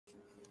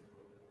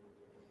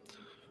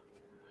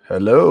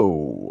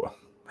Hello.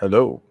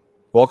 Hello.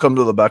 Welcome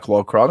to the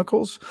Backlog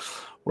Chronicles.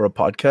 We're a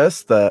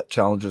podcast that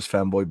challenges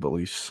fanboy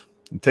beliefs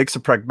and takes a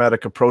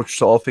pragmatic approach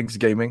to all things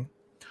gaming.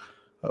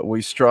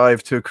 We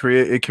strive to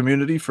create a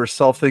community for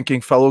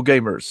self-thinking fellow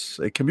gamers,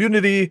 a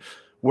community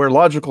where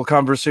logical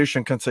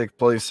conversation can take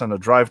place and a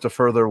drive to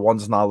further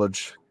one's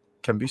knowledge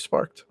can be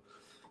sparked.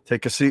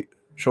 Take a seat.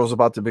 Show's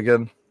about to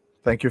begin.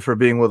 Thank you for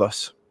being with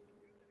us.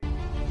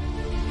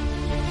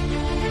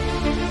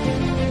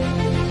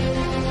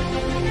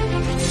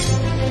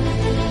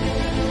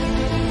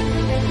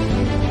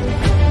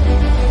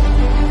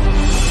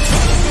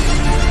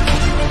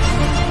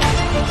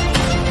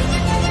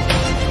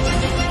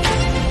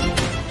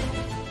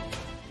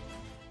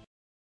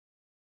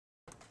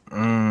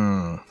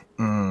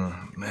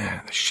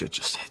 Man, this shit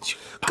just hits you.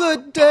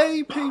 Good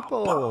day,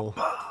 people.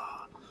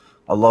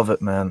 I love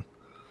it, man.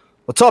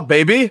 What's up,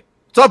 baby?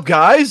 What's up,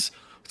 guys?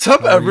 What's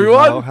up,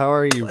 everyone? How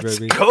are you, Let's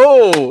baby?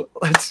 go.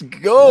 Let's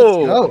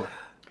go. Let's go.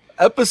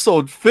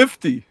 Episode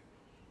 50.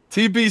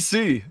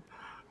 TBC.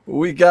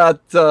 We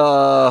got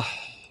our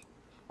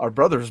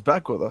brothers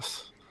back with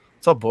us.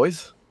 What's up,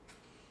 boys?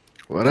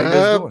 What How you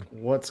guys doing?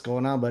 What's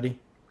going on, buddy?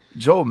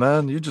 Joe,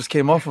 man, you just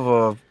came off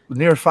of a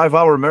near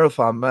 5-hour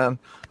marathon, man.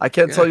 I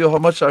can't tell you how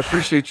much I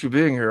appreciate you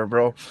being here,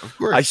 bro. Of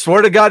course. I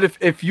swear to God,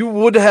 if you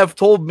would have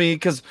told me,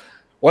 because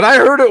when I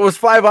heard it was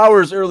 5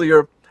 hours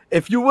earlier,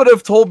 if you would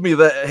have told me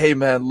that, hey,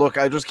 man, look,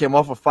 I just came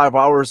off of 5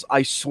 hours,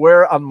 I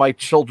swear on my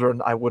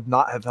children, I would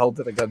not have held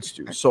it against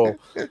you. So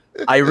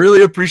I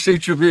really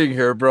appreciate you being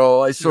here,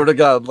 bro. I swear to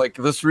God, like,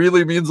 this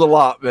really means a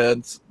lot,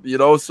 man. You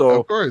know,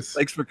 so of course.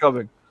 thanks for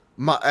coming.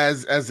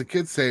 As the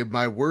kids say,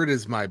 my word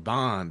is my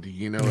bond.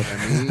 You know what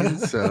I mean?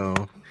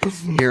 So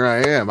here I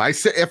am.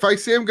 If I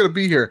say I'm gonna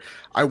be here,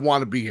 I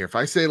want to be here. If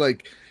I say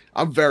like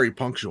I'm very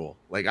punctual,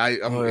 like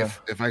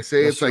if I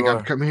say Yes, it's like you are.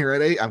 I'm coming here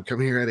at 8, I'm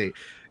coming here at 8.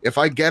 If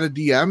I get a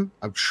DM,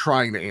 I'm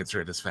trying to answer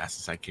it as fast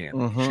as I can.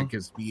 Mhm. Shit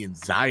gives me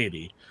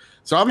anxiety.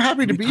 So I'm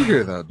happy to be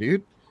here though,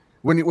 dude.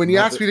 When you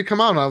Love asked me to come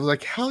out, I was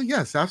like, hell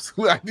yes,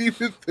 absolutely. I didn't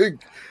even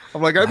think.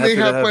 I'm like, I Happy may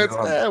to have have you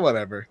plans. on.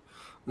 Whatever.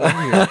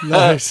 I'm here.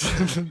 Nice.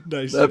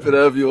 Nice. Happy to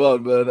have you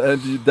on, man.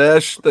 Andy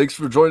Dash, thanks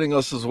for joining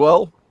us as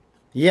well.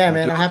 Yeah,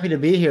 man, I'm happy to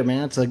be here,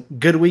 man. It's a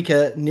good week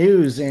of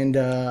news, and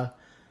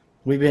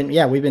we've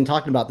been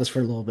talking about this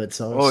for a little bit,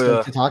 so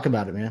stoked to talk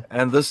about it, man.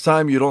 And this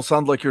time, you don't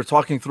sound like you're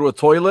talking through a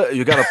toilet.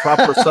 You got a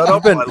proper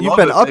setup. You've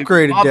been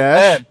upgraded, Oh,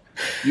 Dash. man.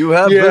 You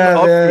have been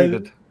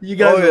upgraded. Man. You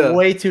guys are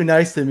way too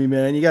nice to me,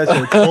 man. You guys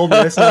are told me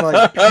I sound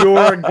like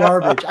pure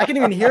garbage. I couldn't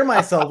even hear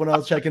myself when I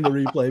was checking the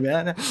replay,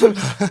 man.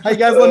 How you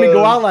guys let me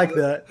go out like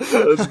that?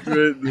 That's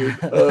great, dude.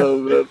 Oh,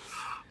 man.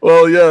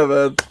 Well, yeah,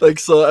 man.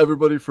 Thanks,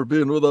 everybody, for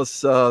being with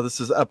us.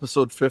 This is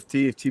episode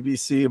 50 of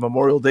TBC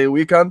Memorial Day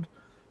weekend.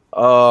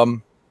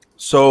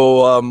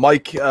 So,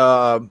 Mike,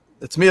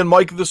 it's me and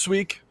Mike this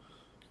week.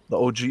 The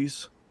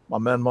OGs. My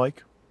man,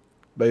 Mike.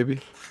 Baby.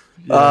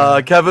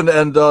 Yeah. Kevin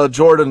and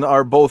Jordan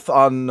are both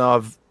on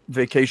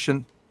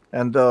vacation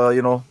and,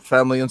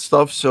 family and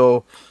stuff.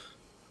 So,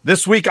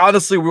 this week,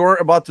 honestly, we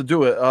weren't about to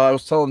do it. I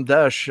was telling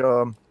Dash,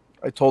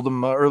 I told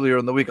him earlier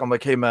in the week, I'm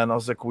like, hey, man, I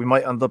was like, we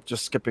might end up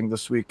just skipping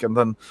this week. And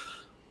then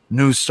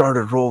news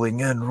started rolling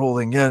in.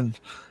 And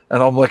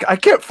I'm like, I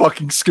can't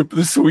fucking skip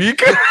this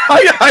week.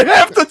 I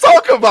have to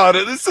talk about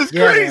it. This is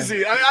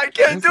crazy. I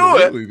can't do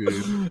it. Absolutely,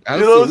 dude. You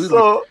know,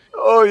 so,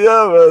 oh,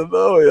 yeah, man.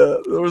 Oh, yeah.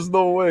 There was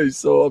no way.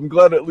 So I'm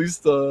glad at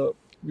least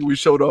we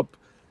showed up.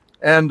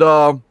 And,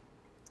 so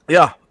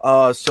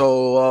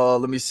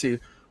let me see.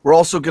 We're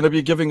also going to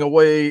be giving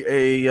away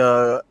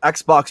a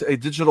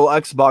digital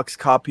Xbox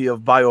copy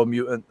of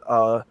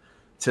Biomutant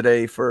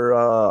today for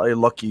a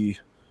lucky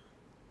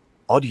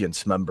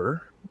audience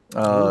member.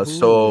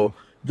 So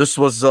this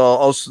was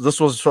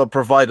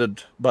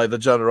provided by the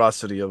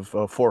generosity of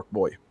Fork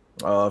Boy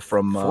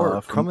from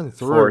coming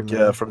through, Fork, man.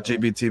 yeah, from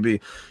GBTB.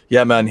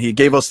 Yeah, man, he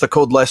gave us the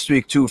code last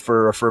week too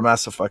for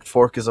Mass Effect.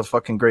 Fork is a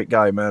fucking great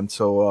guy, man.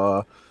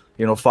 So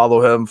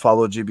follow him,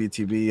 follow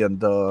GBTB,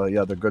 and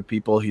they're good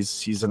people.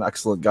 He's an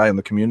excellent guy in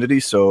the community.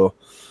 So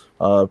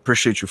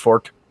appreciate you,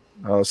 Fork.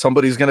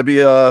 Somebody's gonna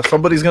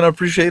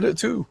appreciate it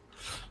too.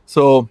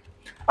 So,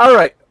 all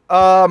right,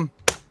 got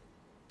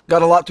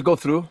a lot to go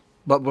through,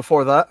 but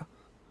before that,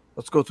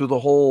 let's go through the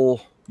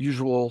whole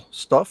usual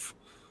stuff.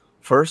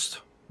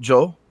 First,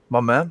 Joe, my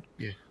man.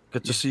 Yeah.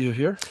 Good to see you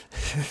here.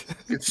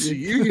 Good to see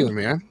you here,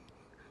 man.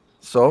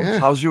 So, Yeah.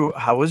 how was your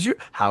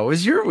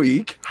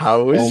week?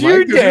 How was Oh my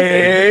your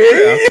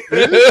goodness.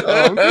 day?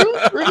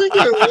 Pretty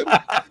good.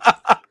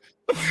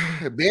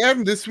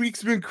 Man, this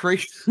week's been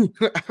crazy.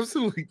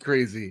 Absolutely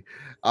crazy.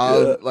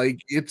 Yeah. Like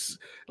it's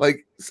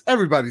like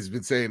everybody's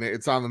been saying it.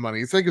 It's on the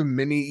money. It's like a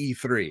mini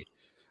E3.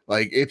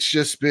 Like it's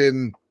just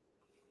been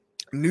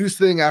news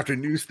thing after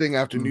news thing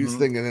after news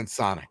thing, and then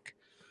Sonic.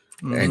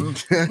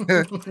 And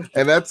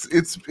and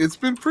it's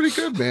been pretty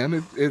good,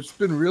 man. It's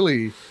been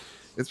really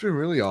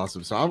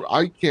awesome. So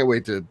I can't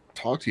wait to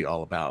talk to you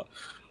all about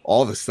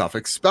all this stuff,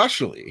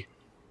 especially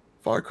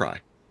Far Cry.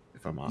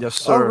 If I'm honest. Yes,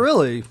 sir. Oh,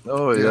 really?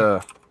 Oh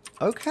Yeah. yeah.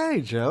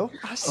 Okay, Joe.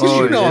 I see. Because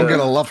Oh, you know I'm yeah.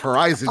 gonna love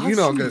Horizon. I You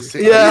know I'm see gonna you. say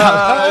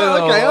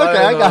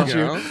Okay, I got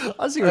know. you.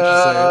 I see what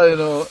you're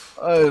saying.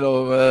 I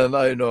know, man,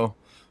 I know.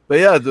 But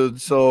yeah,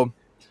 dude. So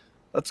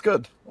that's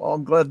good. Well,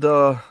 I'm glad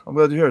to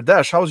hear it.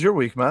 Dash, how was your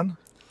week, man?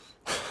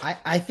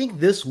 I think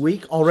this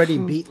week already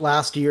beat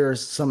last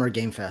year's Summer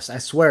Game Fest. I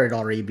swear it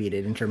already beat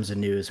it in terms of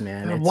news,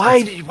 man.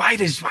 Why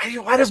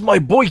does my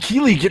boy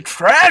Keely get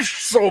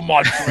trashed so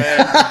much,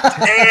 man?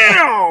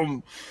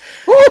 Damn.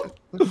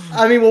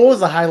 I mean, what was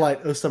the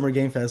highlight of Summer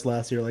Game Fest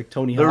last year? Like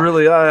Tony They're Hawk?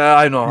 really,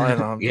 I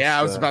know. Yeah,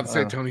 I was about to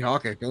say Tony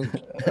Hawk. I think.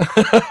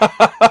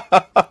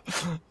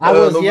 I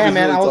was, Nobody's yeah,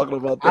 man. really I was, talking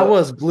about I that.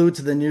 was glued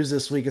to the news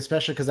this week,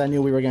 especially because I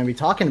knew we were going to be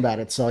talking about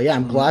it. So yeah,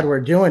 I'm glad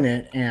we're doing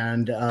it.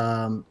 And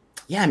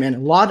yeah,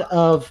 man,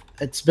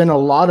 it's been a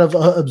lot of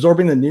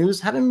absorbing the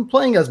news. Haven't been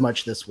playing as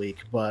much this week,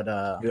 but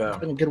Yeah. it's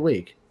been a good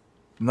week.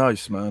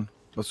 Nice, man.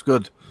 That's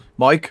good.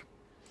 Mike,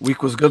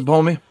 week was good,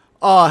 homie.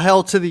 Oh,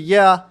 hell to the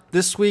yeah.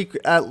 This week,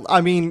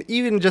 I mean,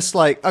 even just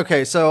like,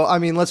 okay, so, I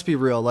mean, let's be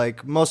real.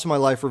 Like, most of my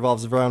life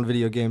revolves around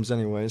video games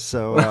anyway.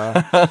 So,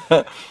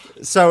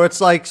 so it's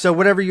like, so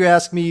whenever you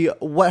ask me,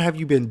 what have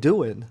you been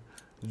doing?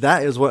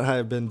 That is what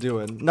I've been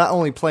doing. Not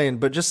only playing,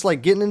 but just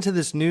like getting into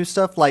this new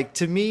stuff. Like,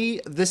 to me,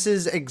 this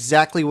is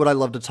exactly what I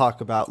love to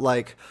talk about.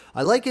 Like,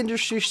 I like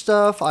industry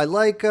stuff. I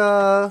like,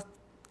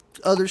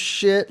 other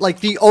shit.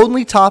 Like, the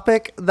only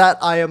topic that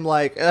I am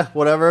like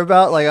whatever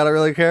about, like I don't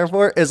really care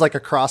for, is like a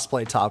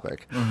crossplay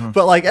topic.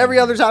 But like every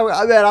other time,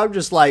 I mean, I'm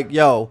just like,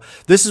 yo,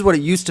 this is what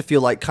it used to feel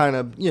like, kind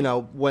of, you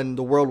know, when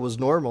the world was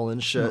normal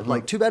and shit.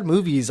 Like, too bad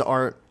movies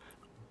aren't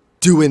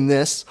doing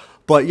this.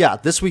 But yeah,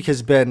 this week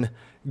has been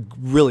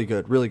really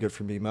good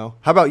for me, Mo.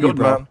 How about you, Good,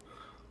 bro? man.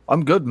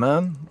 I'm good,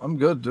 man. I'm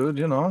good, dude.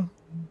 You know,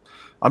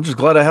 I'm just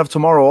glad I have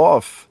tomorrow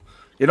off.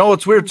 You know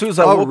what's weird too is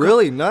I Oh, woke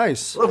really?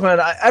 Nice. Look,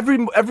 man,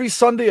 every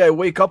Sunday I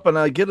wake up and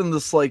I get in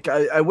this like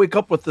I wake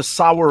up with this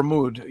sour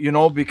mood, you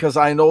know, because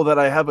I know that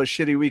I have a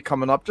shitty week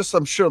coming up. Just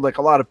I'm sure like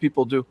a lot of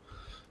people do,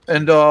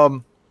 and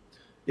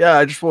yeah,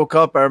 I just woke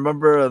up. I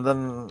remember, and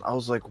then I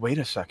was like, wait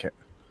a second,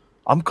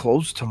 I'm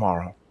closed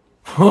tomorrow.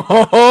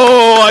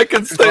 Oh, I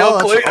can stay Oh, up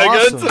that's late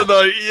again awesome.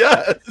 tonight.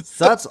 Yes.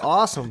 That's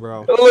awesome,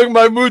 bro. Like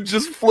my mood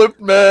just flipped,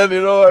 man.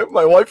 You know,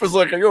 my wife was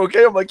like, "Are you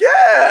okay?" I'm like,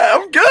 "Yeah,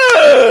 I'm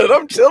good.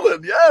 I'm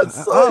chilling."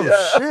 Yes. Oh,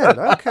 yeah. shit.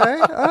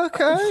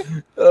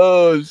 Okay.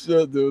 Oh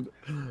shit, dude.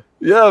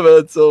 Yeah,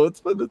 man. So it's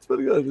been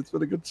good. It's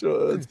been a good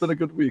show. It's been a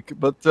good week.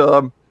 But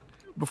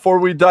before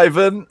we dive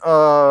in,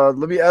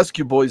 let me ask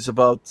you boys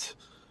about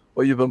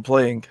what you've been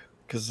playing,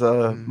 because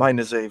mine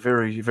is a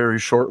very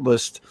short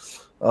list.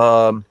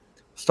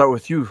 Start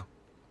with you,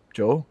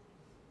 Joe.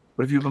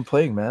 What have you been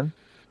playing, man?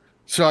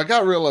 So I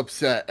got real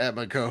upset at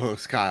my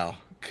co-host Kyle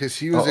because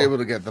he was able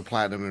to get the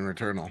platinum in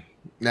Returnal.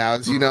 Now,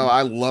 as you know,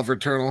 I love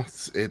Returnal.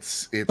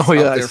 It's up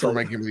there for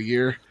my game of the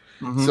year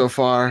so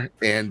far,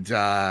 and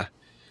I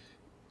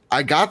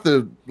got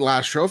the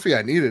last trophy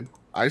I needed.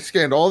 I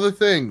scanned all the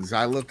things.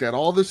 I looked at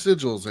all the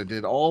sigils. I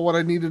did all what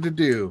I needed to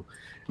do,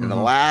 and the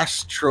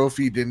last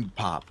trophy didn't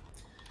pop.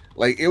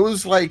 Like it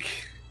was like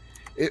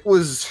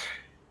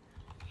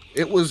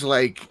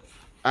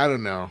I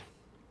don't know.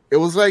 It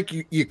was like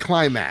you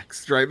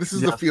climaxed, right? This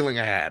is the feeling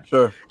I had.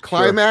 Sure.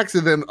 Climax,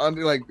 and then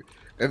like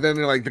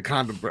the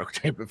condom broke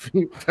type of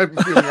feeling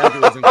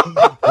afterwards.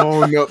 Like,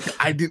 oh no,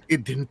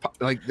 it didn't pop,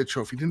 like the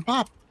trophy didn't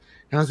pop.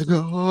 And I was like,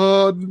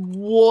 oh,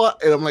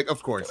 what? And I'm like,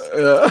 of course,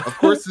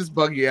 this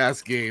buggy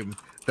ass game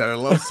that I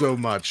love so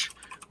much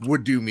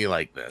would do me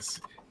like this.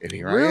 And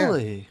here I am.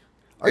 Really?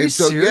 Are you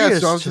serious? Yeah,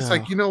 so I was just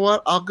like, you know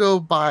what? I'll go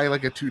buy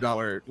like a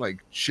 $2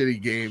 like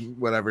shitty game,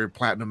 whatever,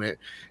 platinum it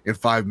in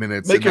 5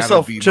 minutes. Make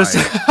yourself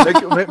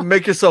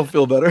make yourself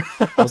feel better.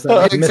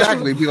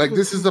 Exactly. Be like,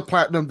 this is the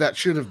platinum that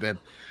should have been.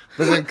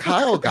 But then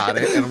Kyle got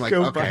it, and I'm like,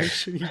 okay.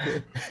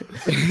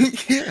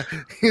 Yeah.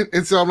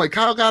 And so I'm like,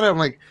 Kyle got it. I'm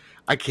like,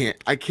 I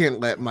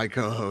can't let my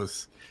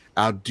co-hosts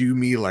outdo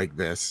me like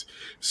this.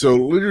 So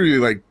literally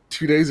like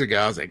 2 days ago,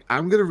 I was like,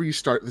 I'm gonna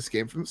restart this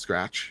game from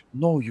scratch.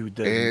 No, you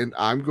didn't. And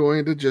I'm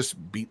going to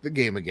just beat the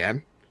game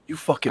again. You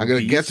fucking. I'm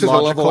gonna get to the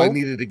level I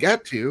needed to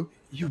get to.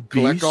 You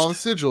collect all the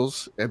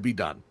sigils and be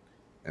done.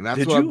 And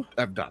that's what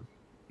I've done.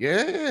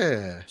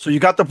 Yeah. So you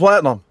got the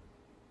platinum.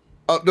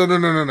 Oh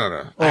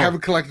no. I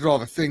haven't collected all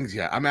the things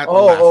yet. I'm at the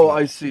last level.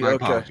 I see. My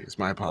apologies.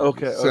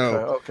 Okay.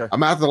 So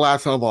I'm at the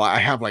last level. I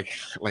have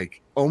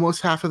like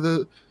almost half of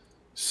the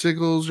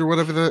sigils or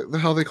whatever the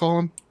hell they call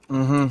them.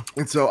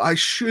 And so I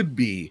should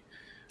be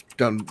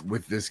done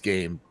with this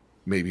game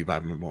maybe by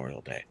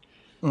Memorial Day.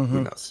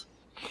 Who knows?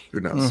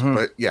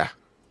 But yeah,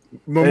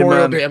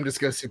 Memorial Day, I'm just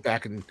gonna sit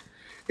back and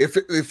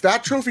if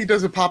that trophy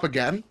doesn't pop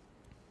again,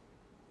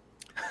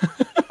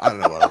 I don't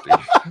know what I'll do.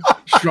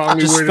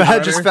 Strongly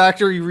just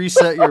factory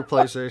reset your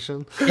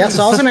PlayStation. Yeah,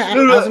 so I was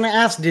gonna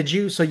ask, did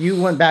you? So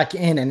you went back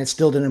in and it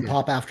still didn't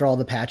pop after all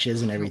the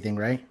patches and everything,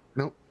 right?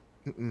 Nope.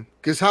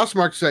 Because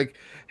Housemarque's like,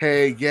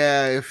 hey,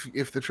 yeah,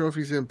 if the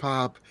trophies didn't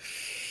pop,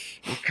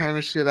 you're kind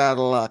of shit out of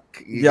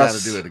luck. You got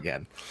to do it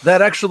again.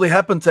 That actually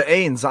happened to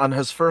Ains on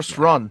his first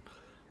run.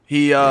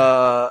 He,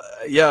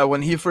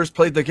 when he first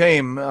played the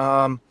game,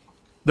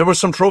 there were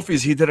some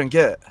trophies he didn't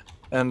get,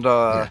 and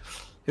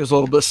he was a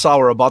little bit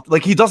sour about.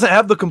 Like, he doesn't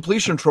have the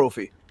completion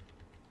trophy.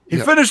 He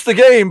finished the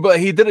game, but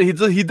he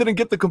didn't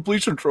get the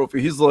completion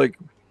trophy. He's like,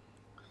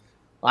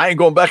 I ain't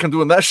going back and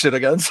doing that shit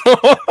again. So.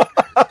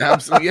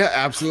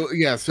 Absolutely,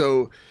 yeah.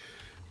 So,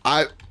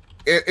 and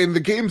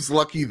the game's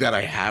lucky that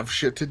I have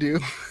shit to do,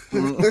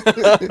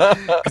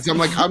 because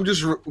I'm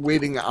just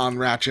waiting on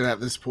Ratchet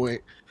at this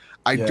point.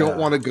 I don't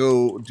want to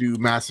go do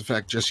Mass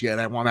Effect just yet.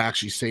 I want to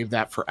actually save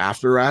that for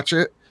after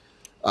Ratchet,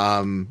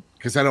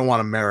 because I don't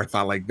want a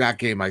marathon. Like, that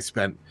game I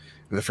spent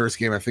in the first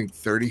game, I think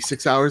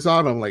 36 hours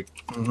on. I'm like,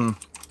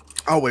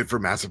 I'll wait for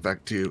Mass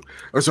Effect 2.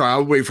 Or sorry,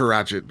 I'll wait for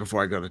Ratchet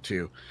before I go to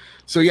 2.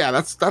 So yeah,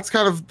 that's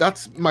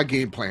my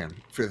game plan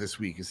for this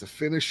week, is to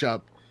finish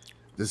up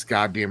this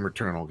goddamn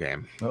Returnal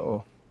game.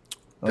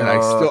 That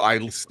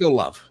I still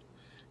love,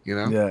 you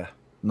know? Yeah.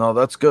 No,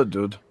 that's good,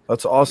 dude.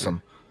 That's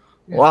awesome.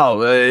 Yeah.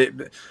 Wow.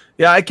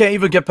 Yeah, I can't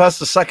even get past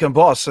the second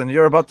boss, and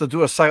you're about to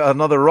do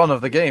another run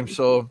of the game,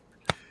 so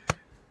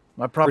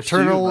my props to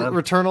you, man.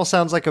 Returnal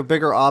sounds like a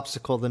bigger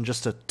obstacle than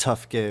just a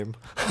tough game.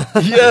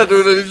 Yeah,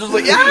 dude. It's just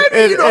like,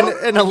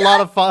 and a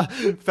lot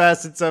of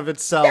facets of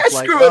itself. Yeah,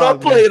 like, screw it, I'll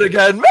play it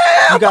again,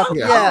 man. You got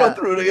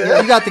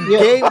you got the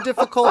game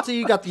difficulty.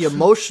 You got the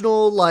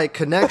emotional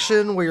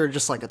connection where you're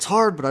just like, it's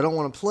hard, but I don't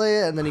want to play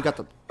it. And then you got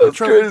the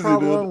trophy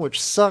problem,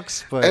 which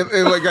sucks. But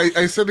and like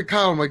I said to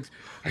Kyle, I'm like,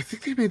 I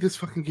think they made this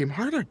fucking game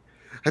harder.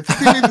 I think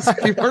they made this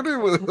game harder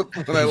when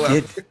I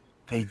left.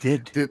 They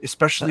did,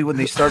 especially when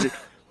they started.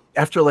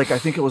 After, I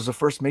think it was the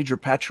first major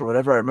patch or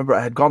whatever. I remember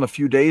I had gone a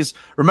few days.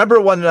 Remember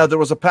when there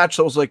was a patch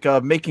that was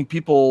making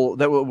people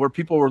where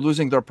people were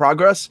losing their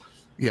progress?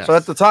 Yeah. So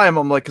at the time,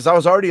 I'm like, because I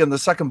was already in the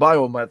second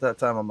biome at that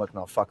time. I'm like,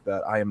 no, fuck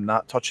that. I am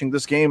not touching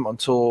this game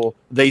until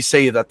they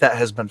say that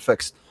has been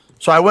fixed.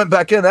 So I went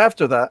back in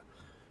after that.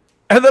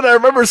 And then I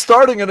remember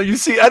starting, and you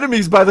see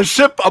enemies by the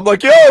ship. I'm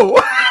like, yo,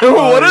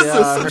 what is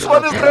this? Which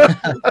one is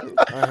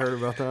that? I heard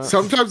about that.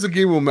 Sometimes the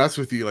game will mess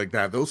with you like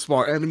that. Those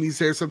small enemies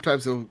there,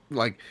 sometimes they'll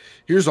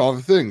here's all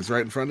the things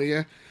right in front of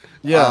you.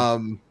 Yeah.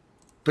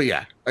 But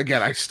yeah,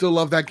 again, I still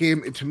love that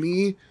game. To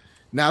me,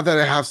 now that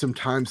I have some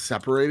time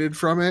separated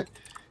from it,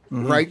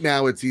 right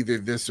now it's either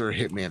this or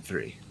Hitman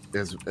 3.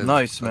 As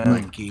nice, man.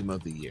 My game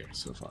of the year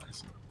so far.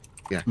 So,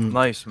 yeah.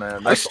 Nice,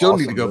 man. I still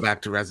need to go back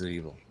to Resident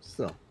Evil.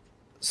 Still.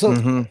 So,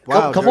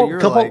 wow, you're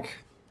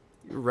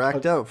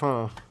racked up,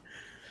 huh?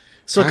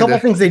 So a couple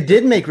things they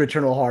did make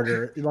Returnal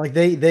harder. Like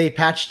they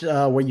patched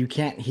where you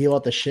can't heal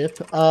at the ship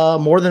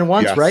more than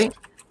once, right?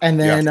 And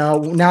then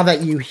now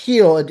that you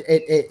heal,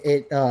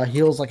 it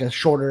heals like a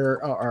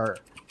shorter or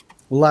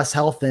less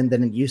health than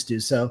it used to.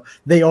 So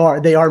they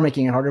are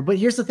making it harder. But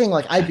here's the thing: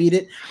 I beat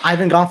it. I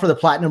haven't gone for the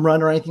platinum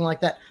run or anything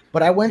like that.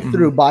 But I went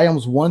through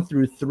biomes 1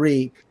 through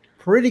 3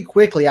 pretty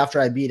quickly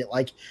after I beat it.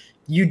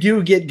 You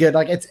do get good.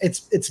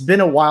 It's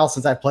been a while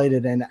since I played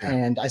it,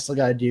 and I still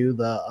got to do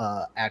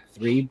the Act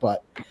 3,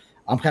 but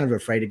I'm kind of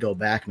afraid to go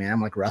back, man.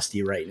 I'm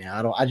rusty right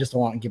now. I just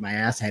don't want to get my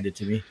ass handed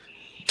to me.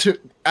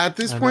 At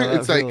this point,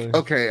 it's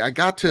okay, I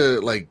got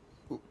to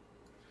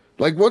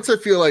once I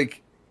feel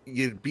like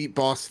you beat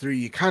boss 3,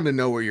 you kind of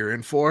know where you're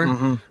in for.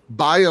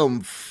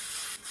 Biome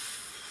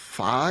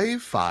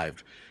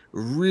 5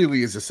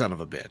 really is a son of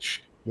a bitch.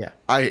 Yeah,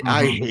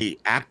 I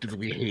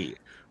actively hate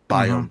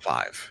Biome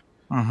 5.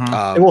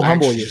 It will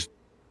humble you.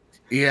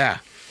 Yeah.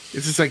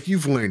 It's just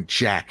you've learned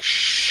jack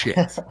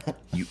shit,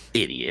 you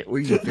idiot. What are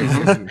you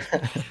thinking?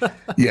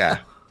 Yeah.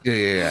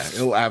 It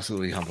will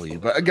absolutely humble you.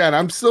 But again,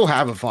 I'm still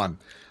having fun.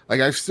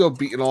 I've still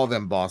beaten all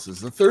them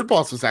bosses. The third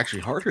boss was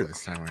actually harder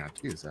this time around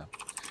too. So,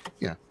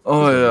 yeah.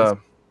 Oh yeah,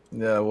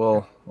 yeah.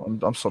 Well,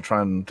 I'm still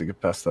trying to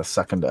get past that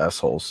second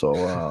asshole. So,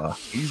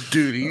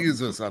 he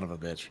is a son of a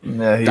bitch.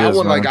 Yeah, he that is,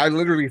 one. man. I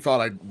literally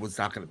thought I was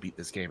not going to beat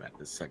this game at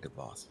this second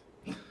boss,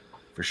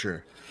 for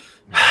sure.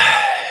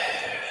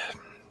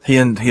 He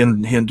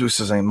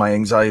induces my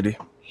anxiety.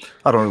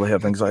 I don't really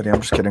have anxiety.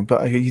 I'm just kidding.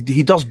 But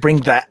he does bring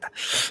that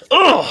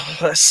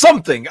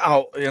something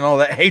out.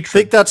 That hatred. I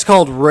think that's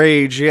called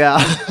rage. Yeah.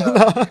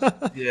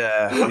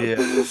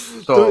 Yeah.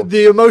 So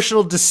the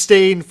emotional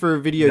disdain for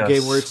a video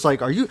game where it's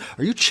are you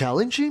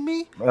challenging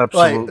me?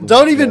 Absolutely.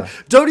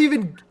 Don't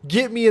even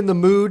get me in the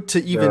mood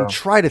to even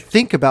try to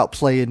think about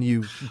playing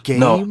you game.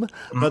 No.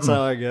 That's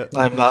how I get.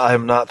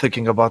 I'm not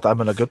thinking about that.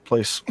 I'm in a good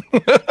place.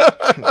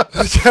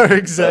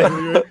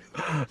 Exactly.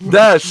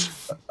 Dash,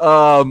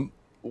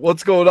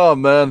 what's going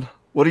on, man?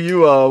 What are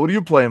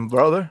you playing,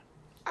 brother?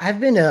 I've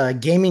been a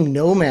gaming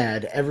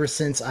nomad ever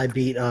since I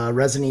beat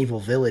Resident Evil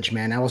Village,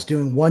 man. I was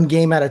doing one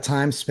game at a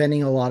time,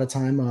 spending a lot of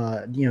time,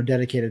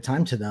 dedicated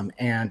time to them.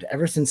 And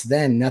ever since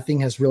then, nothing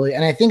has really,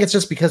 and I think it's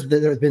just because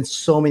there have been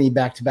so many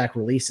back-to-back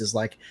releases.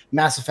 Like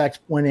Mass Effect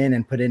went in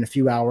and put in a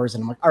few hours,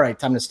 and I'm like, all right,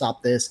 time to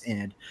stop this.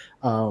 And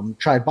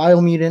tried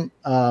Biomutant,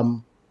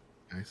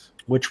 nice.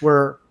 Which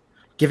we're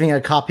giving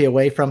a copy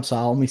away from, so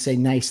I'll only say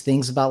nice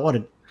things about what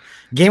a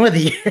game of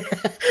the year,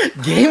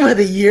 game of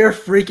the year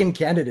freaking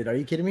candidate. Are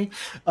you kidding me?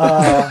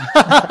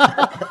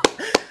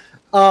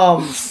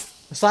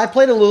 So I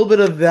played a little bit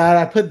of that.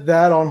 I put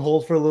that on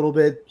hold for a little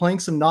bit, playing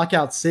some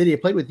Knockout City. I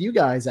played with you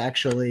guys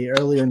actually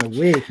earlier in the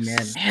week,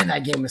 man,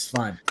 that game is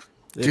fun.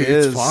 Dude,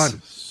 it's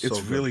fun.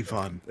 It's really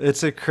fun.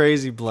 It's a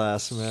crazy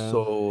blast, man.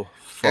 So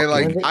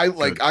and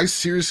I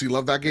seriously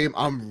love that game.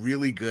 I'm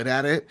really good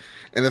at it.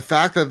 And the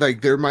fact that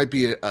like there might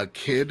be a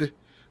kid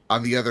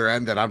on the other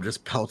end that I'm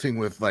just pelting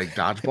with like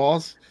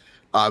dodgeballs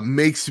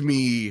makes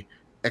me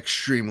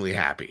extremely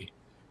happy.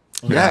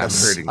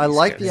 Yes, I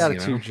like the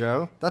attitude,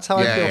 Joe. That's how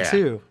I feel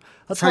too.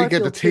 That's how you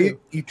get to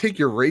take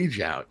your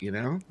rage out, you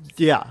know?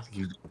 Yeah.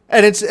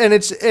 And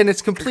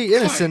it's complete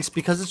innocence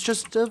because it's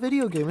just a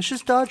video game. It's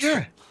just dodge.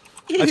 Yeah.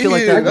 I feel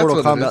like that in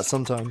Mortal Kombat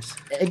sometimes.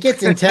 It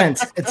gets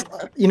intense. It's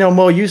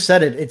Mo, you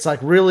said it. It's like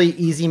really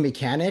easy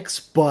mechanics,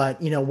 but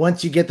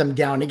once you get them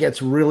down, it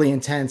gets really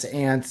intense.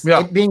 And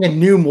it being a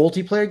new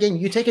multiplayer game,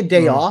 you take a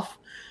day off.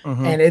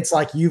 And it's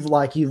like you've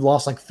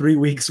lost like 3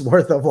 weeks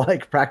worth of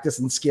like practice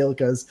and skill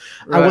because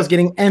I was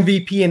getting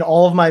MVP in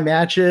all of my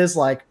matches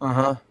like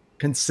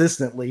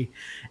consistently,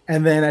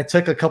 and then I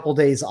took a couple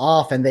days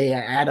off and they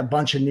add a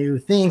bunch of new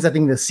things. I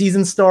think the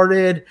season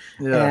started,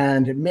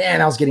 and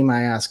man, I was getting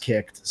my ass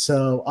kicked.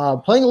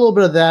 So playing a little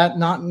bit of that,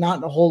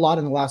 not a whole lot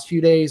in the last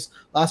few days.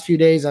 Last few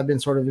days I've been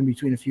sort of in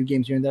between a few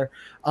games here and there.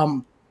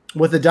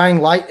 With the Dying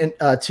Light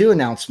 2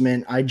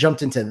 announcement, I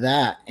jumped into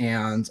that,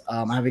 and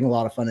I'm having a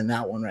lot of fun in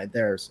that one right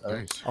there. So.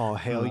 Nice. Oh,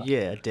 hell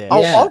yeah, Dad.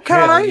 Oh, okay.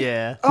 Hell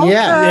yeah. Okay.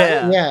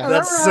 Yeah.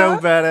 That's so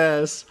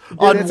badass.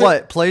 On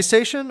what,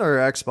 PlayStation or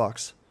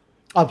Xbox?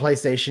 On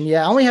PlayStation,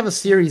 yeah. I only have a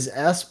Series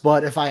S,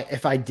 but if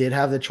I did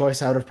have the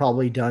choice, I would have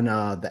probably done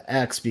the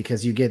X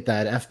because you get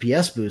that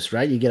FPS boost,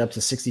 right? You get up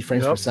to 60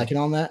 frames per second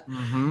on that.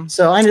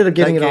 So I ended up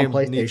getting it on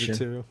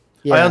PlayStation.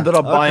 Yeah. I ended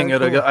up buying it.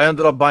 Cool. I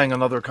ended up buying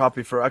another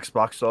copy for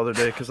Xbox the other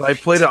day because I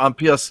played it on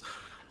PS.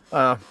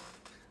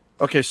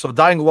 Okay, so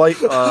Dying Light,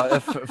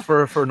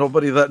 for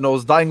nobody that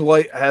knows, Dying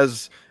Light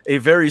has a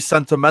very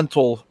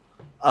sentimental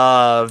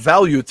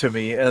value to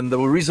me, and the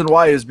reason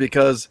why is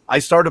because I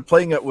started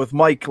playing it with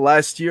Mike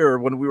last year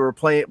when we were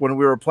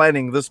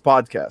planning this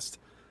podcast.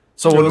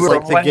 So when it was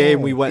like the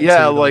game we went to.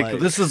 Yeah, like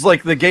this is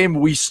like the game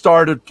we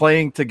started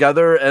playing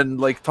together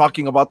and like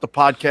talking about the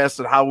podcast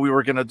and how we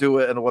were gonna do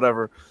it and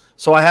whatever.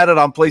 So I had it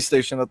on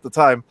PlayStation at the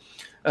time,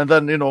 and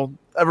then now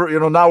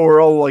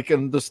we're all like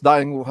in this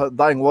dying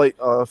light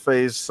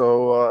phase,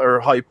 so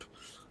or hype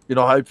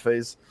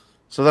phase.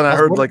 So then I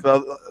heard then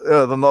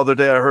the other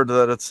day I heard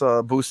that it's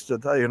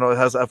boosted. It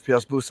has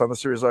FPS boost on the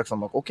Series X.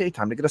 I'm like, okay,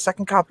 time to get a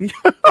second copy.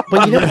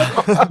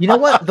 But you know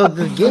what?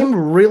 The game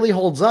really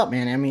holds up,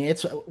 man. I mean,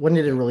 when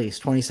did it release?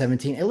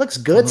 2017. It looks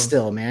good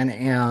still, man,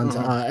 and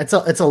it's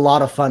a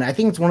lot of fun. I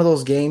think it's one of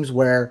those games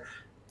where.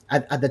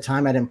 At the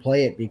time, I didn't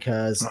play it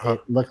because it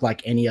looked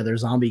like any other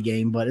zombie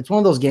game. But it's one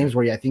of those games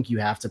where I think you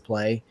have to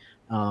play,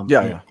 for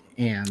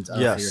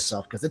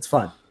yourself because it's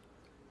fun.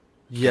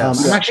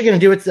 Yes, I'm actually going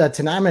to do it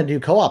tonight. I'm going to do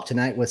co-op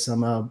tonight with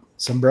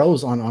some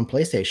bros on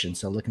PlayStation.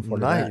 So looking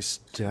forward to that. Nice.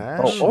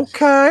 Oh,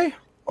 okay.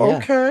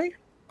 Okay.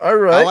 All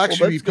right. I'll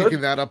actually be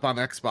picking that up on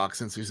Xbox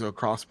since there's no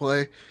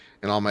crossplay,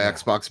 and all my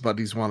Xbox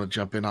buddies want to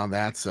jump in on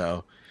that.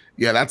 So,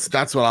 yeah,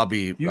 that's what I'll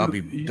be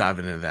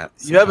diving into that.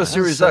 You have a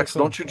Series X,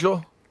 don't you,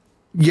 Joe?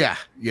 Yeah,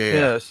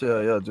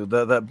 dude.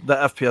 That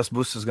FPS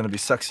boost is gonna be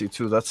sexy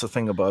too. That's the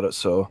thing about it.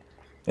 So,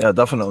 yeah,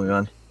 definitely,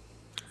 man.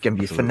 It's gonna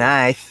be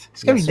nice.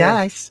 It's gonna be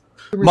nice.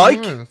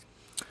 Mike,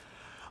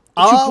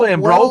 what you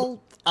playing, bro?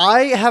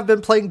 I have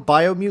been playing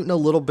Biomutant a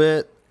little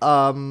bit. We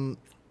don't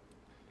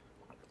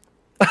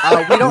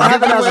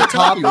have it as a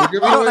topic. We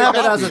don't have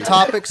it as a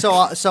topic, so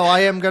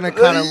I am gonna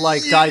kind of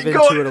like dive into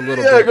it a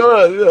little bit. Go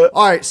ahead. Yeah.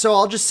 All right, so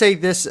I'll just say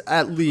this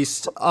at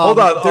least. Hold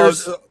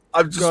on.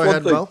 I'm just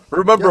one thing.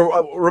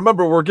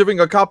 Remember, we're giving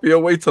a copy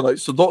away tonight,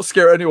 so don't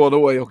scare anyone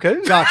away,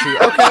 okay? Got you.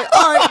 Okay.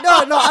 All right.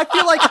 No. I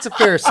feel like it's a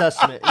fair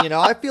assessment.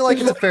 I feel like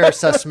it's a fair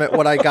assessment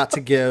what I got to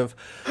give.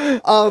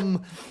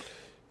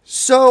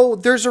 So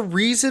there's a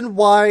reason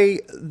why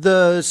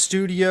the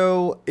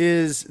studio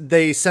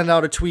they send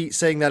out a tweet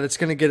saying that it's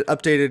going to get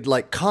updated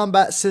like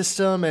combat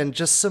system and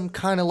just some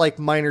kind of like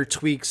minor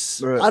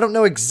tweaks. Right. I don't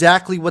know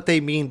exactly what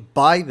they mean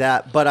by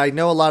that, but I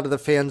know a lot of the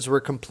fans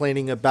were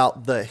complaining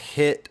about the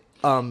hit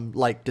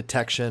like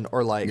detection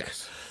or like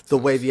the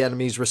way the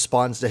enemies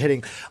responds to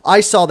hitting. I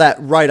saw that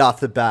right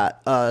off the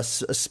bat.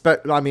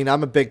 I mean,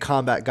 I'm a big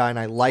combat guy and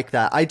I like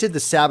that. I did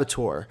the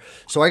Saboteur,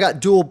 so I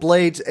got dual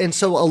blades, and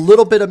so a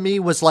little bit of me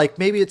was like,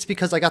 maybe it's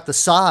because I got the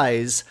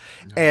size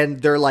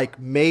and they're like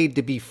made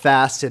to be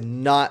fast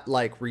and not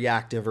like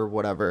reactive or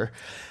whatever.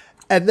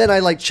 And then I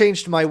like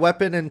changed my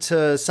weapon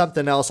into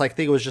something else. I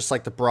think it was just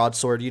like the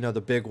broadsword,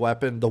 the big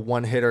weapon, the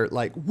one hitter,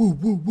 like woo,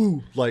 woo,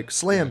 woo, like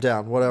slam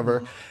down,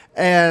 whatever.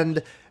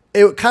 And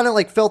it kind of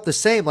like felt the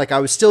same. Like I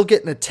was still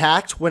getting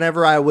attacked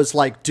whenever I was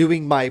like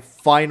doing my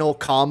final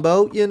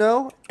combo,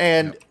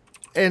 and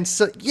And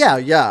so,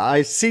 yeah,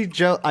 I see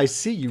Joe. I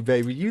see you,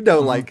 baby. You know,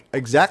 like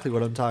exactly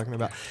what I'm talking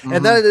about,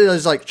 and that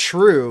is like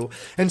true.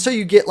 And so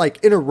you get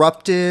like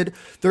interrupted.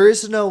 There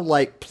is no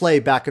like play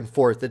back and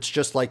forth. It's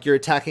just like you're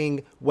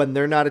attacking when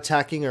they're not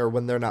attacking or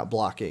when they're not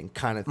blocking,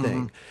 kind of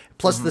thing.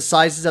 Plus the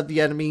sizes of the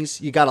enemies.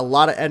 You got a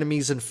lot of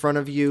enemies in front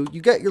of you. You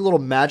get your little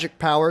magic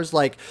powers.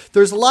 Like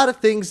there's a lot of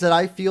things that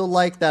I feel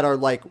like that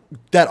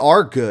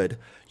are good.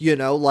 You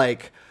know,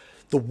 like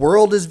the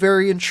world is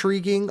very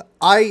intriguing.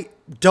 I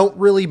don't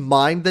really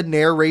mind the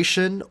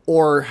narration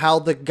or how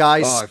the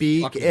guys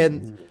speak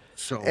and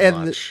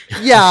much.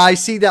 Yeah, I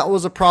see that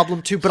was a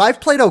problem too, but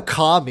I've played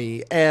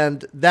Okami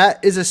and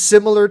that is a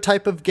similar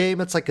type of game.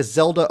 It's like a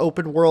Zelda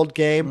open world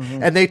game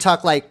and they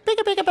talk like blah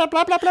blah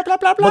blah blah blah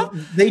blah blah. But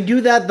they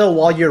do that though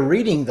while you're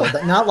reading though,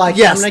 not like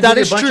yes, I'm that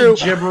is true.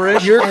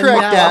 Gibberish. You're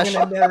correct, Dash.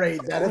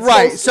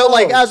 Right, so slow.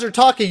 like as they're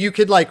talking, you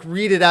could like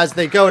read it as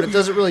they go, and it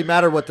doesn't really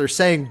matter what they're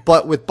saying.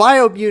 But with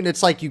Biomutant,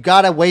 it's like you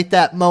gotta wait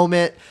that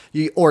moment.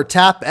 Or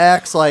tap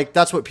X, like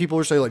that's what people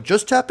were saying, like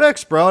just tap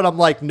X, bro. And I'm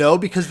like, no,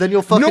 because then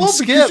you'll fucking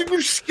skip.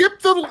 You skip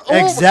the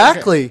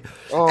exactly.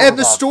 And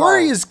the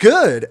story is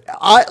good.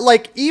 I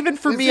like even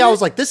for me, I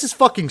was like, this is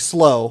fucking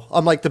slow.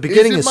 I'm like, the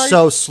beginning is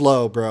so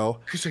slow, bro.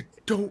 Because I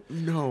don't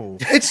know.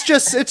 It's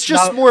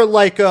just more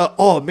like,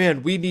 oh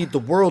man,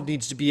 the world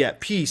needs to be at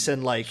peace,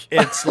 and like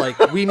it's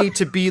like we need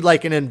to be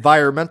like an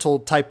environmental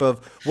type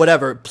of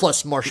whatever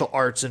plus martial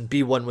arts and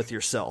be one with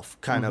yourself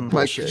kind of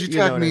bullshit. Could you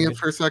tag me in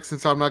for a sec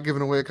since I'm not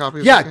giving away a copy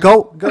of yeah,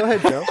 go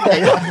ahead, Joe.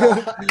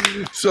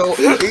 So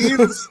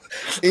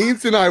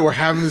Ains and I were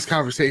having this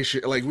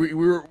conversation, like we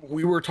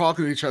were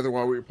talking to each other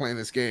while we were playing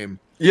this game.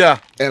 Yeah.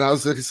 And I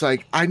was just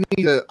like, I'm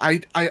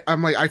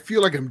like, I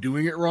feel like I'm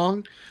doing it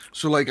wrong.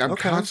 So like I'm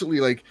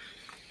constantly like,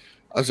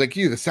 I was like,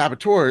 the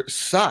saboteur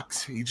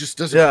sucks. He just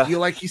doesn't feel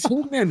like he's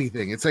doing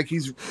anything. It's like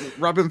he's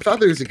rubbing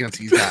feathers against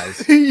these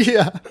guys.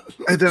 Yeah.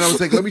 And then I was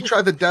like, let me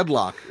try the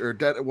deadlock or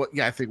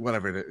I think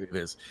whatever it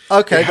is.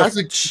 Okay.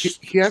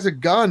 He has a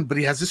gun, but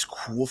he has this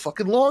cool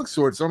fucking long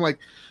sword. So I'm like,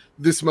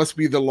 this must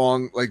be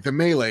the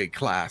melee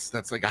class.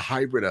 That's like a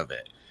hybrid of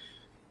it.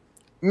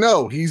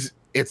 No,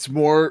 it's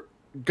more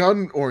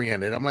gun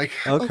oriented. I'm like,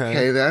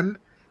 okay, then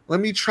let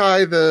me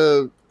try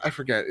I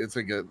forget. It's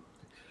like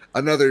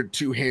another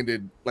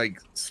two-handed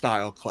like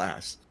style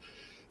class.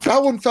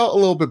 That one felt a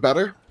little bit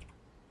better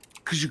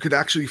because you could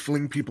actually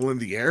fling people in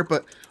the air,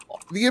 but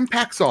the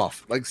impact's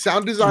off. Like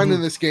sound design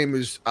in this game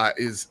is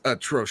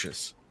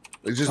atrocious.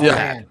 It's just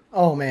bad.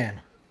 Oh man.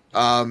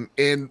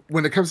 And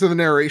when it comes to the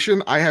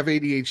narration, I have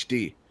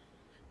ADHD.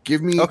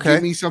 Give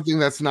me something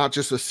that's not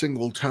just a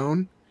single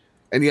tone.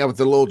 And with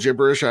the little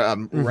gibberish,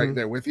 I'm right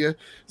there with you.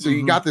 So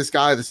you got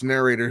this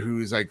narrator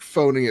who's like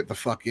phoning it the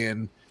fuck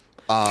in.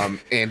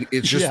 And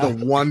it's just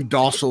the one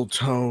docile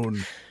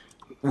tone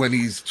when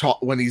he's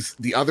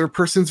the other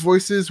person's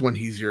voices, when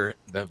he's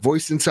the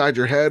voice inside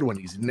your head, when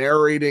he's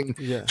narrating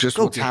just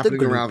what's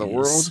happening around the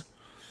world.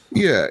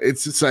 Yeah,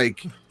 it's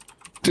like,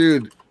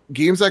 dude,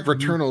 games like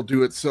Returnal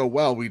do it so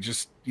well. We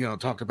just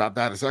talked about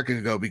that a second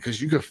ago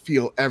because you could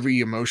feel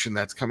every emotion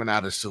that's coming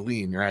out of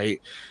Celine, right?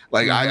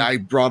 Like I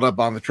brought up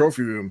on the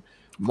trophy room,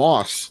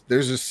 Moss.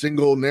 There's a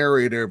single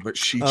narrator, but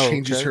she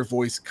changes her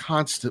voice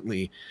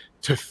constantly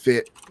to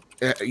fit.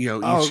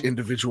 Each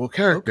individual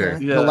character.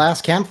 Okay. Yeah. The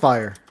Last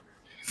Campfire.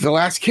 The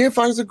Last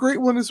Campfire is a great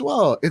one as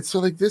well. It's so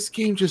like this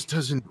game just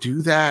doesn't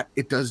do that.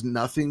 It does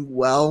nothing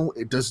well.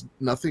 It does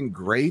nothing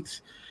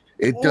great.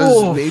 It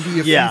does maybe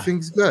a few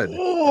things good.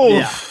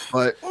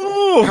 But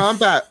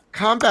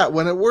combat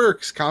when it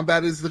works,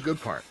 combat is the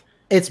good part.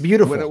 It's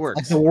beautiful. When it works.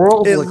 Like the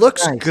world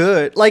looks nice.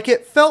 good. Like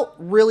it felt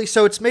really,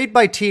 so it's made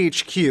by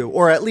THQ,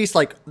 or at least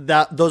like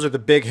that, those are the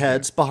big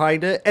heads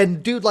behind it.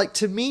 And dude, like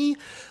to me,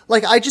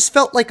 like I just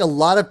felt like a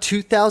lot of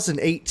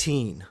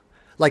 2018.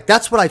 Like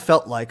that's what I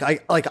felt like.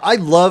 I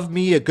love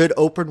me a good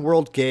open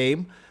world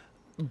game,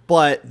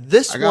 but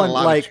this one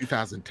like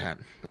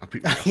 2010. I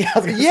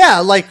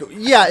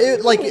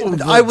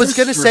was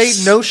gonna say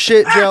no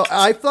shit, Joe.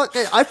 I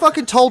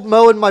fucking told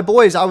Mo and my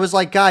boys, I was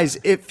like, guys,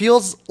 it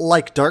feels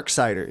like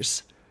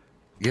Darksiders.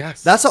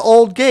 Yes, that's an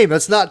old game.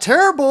 That's not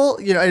terrible,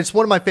 it's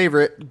one of my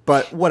favorite,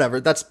 but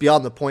whatever. That's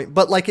beyond the point.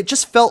 But like, it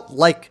just felt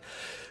like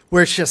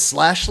where it's just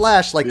slash.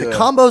 Like the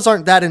combos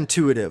aren't that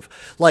intuitive.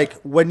 Like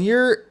when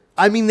you're.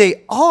 I mean,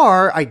 they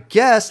are, I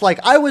guess. Like,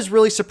 I was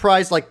really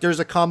surprised, like, there's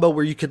a combo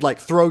where you could, like,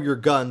 throw your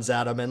guns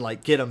at them and,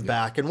 like, get them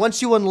back. And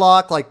once you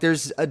unlock, like,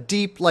 there's a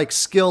deep, like,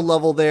 skill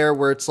level there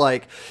where it's,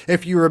 like,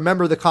 if you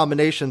remember the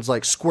combinations,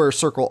 like, square,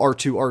 circle,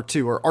 R2,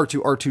 R2, or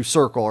R2, R2,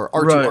 circle, or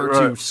R2,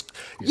 R2. Right.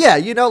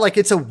 Yeah, like,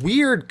 it's a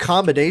weird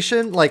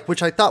combination, like,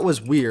 which I thought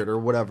was weird or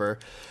whatever.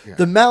 Yeah.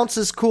 The mounts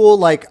is cool.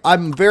 Like,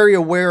 I'm very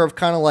aware of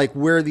kind of, like,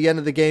 where the end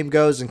of the game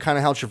goes and kind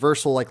of how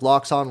traversal, like,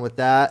 locks on with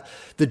that.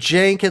 The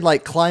jank and,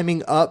 like,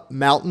 climbing up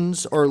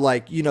mountains or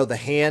like the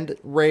hand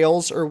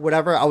rails or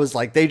whatever, I was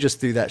like, they just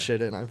threw that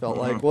shit in. I felt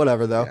like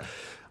whatever though.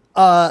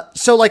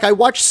 So like I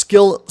watched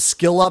Skill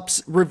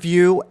Up's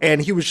review and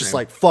he was just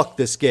like, fuck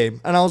this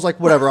game, and I was like,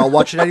 whatever, I'll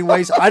watch it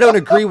anyways. I don't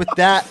agree with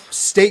that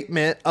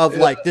statement of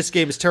like this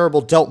game is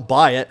terrible, don't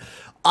buy it.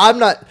 I'm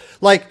not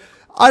like,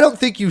 I don't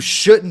think you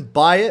shouldn't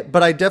buy it,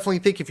 but I definitely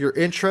think if you're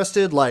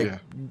interested, like,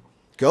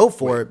 go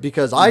for it,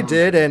 because I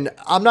did, and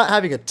I'm not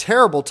having a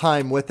terrible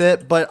time with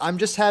it, but I'm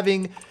just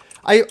having,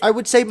 I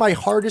would say my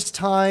hardest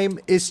time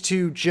is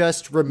to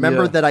just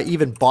remember that I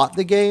even bought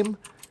the game,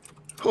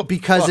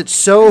 because it's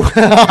so,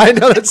 I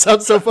know that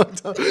sounds so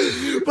fucked up,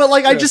 but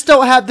like, I just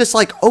don't have this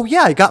like, oh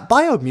yeah, I got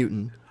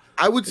Biomutant.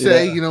 I would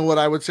say, you know what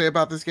I would say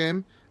about this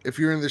game? If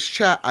you're in this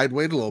chat, I'd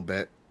wait a little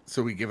bit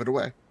so we give it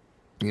away.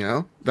 You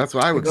know, that's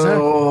what I would say.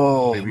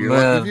 Oh, maybe you're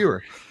like the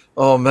viewer.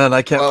 Oh man,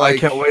 I can't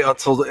wait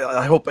until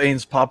I hope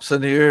Ains pops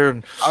in here.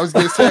 And I was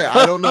gonna say,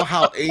 I don't know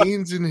how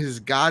Ains in his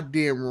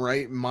goddamn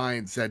right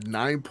mind said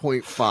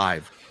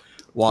 9.5.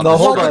 Well,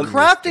 the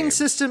crafting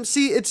system,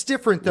 see, it's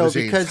different though,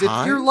 because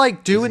if you're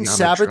like doing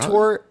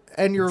Saboteur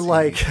and you're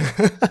like,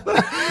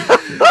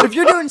 if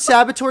you're doing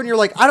Saboteur and you're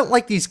like, I don't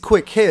like these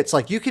quick hits,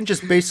 like you can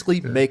just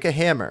basically make a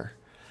hammer.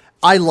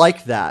 I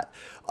like that.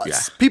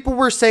 People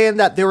were saying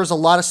that there was a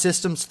lot of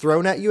systems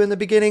thrown at you in the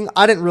beginning.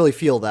 I didn't really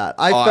feel that.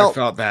 I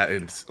felt that.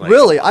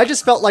 Really, I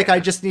just felt like I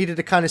just needed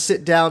to kind of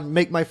sit down,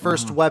 make my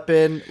first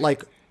weapon.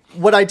 Like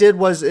what I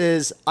did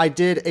is I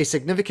did a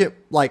significant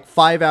like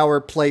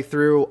 5-hour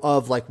playthrough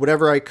of like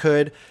whatever I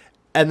could.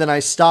 And then I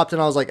stopped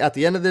and I was like, at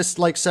the end of this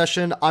like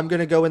session, I'm going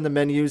to go in the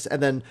menus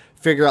and then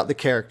figure out the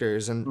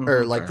characters and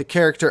or like the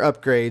character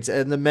upgrades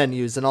and the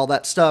menus and all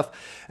that stuff.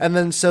 And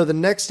then so the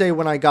next day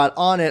when I got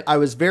on it, I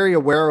was very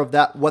aware of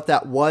that, what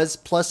that was.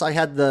 Plus I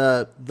had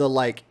the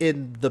like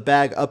in the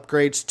bag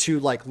upgrades to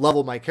like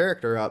level my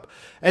character up.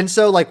 And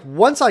so like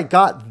once I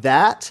got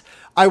that,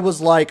 I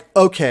was like,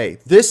 okay,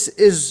 this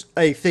is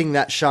a thing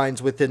that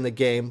shines within the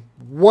game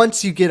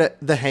once you get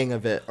the hang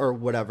of it or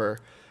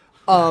whatever.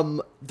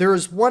 There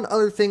is one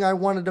other thing I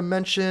wanted to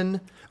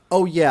mention.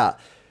 Oh yeah.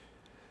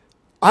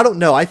 I don't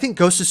know. I think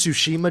Ghost of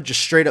Tsushima just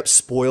straight up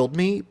spoiled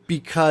me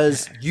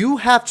because you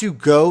have to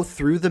go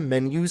through the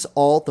menus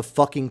all the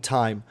fucking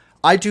time.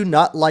 I do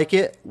not like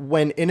it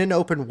when in an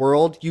open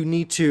world, you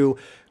need to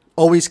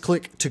always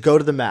click to go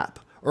to the map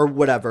or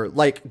whatever.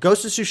 Like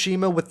Ghost of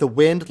Tsushima with the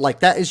wind,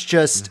 like that is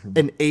just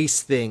an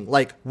ace thing.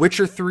 Like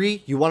Witcher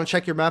 3, you want to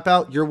check your map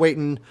out? You're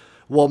waiting.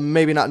 Well,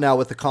 maybe not now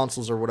with the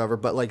consoles or whatever,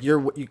 but like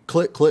you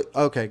click,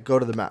 okay, go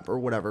to the map or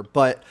whatever.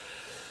 But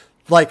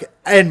like,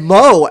 and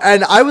Mo,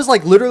 and I was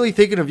like literally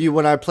thinking of you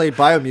when I played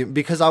Biomutant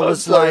because I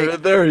was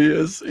like, there he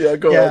is. Yeah,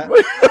 go on.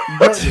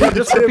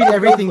 Just repeat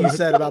everything you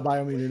said about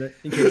Biomutant.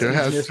 In case it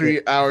has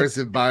 3 hours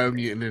of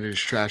Biomutant in his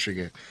trash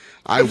again.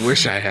 I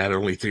wish I had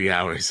only 3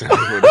 hours.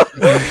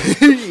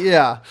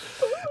 Yeah.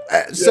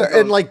 So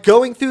and like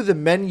going through the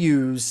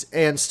menus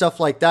and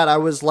stuff like that, I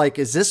was like,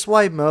 is this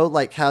why Mo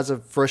like has a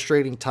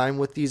frustrating time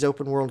with these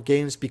open world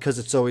games? Because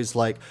it's always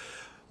like,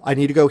 I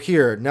need to go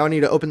here. Now I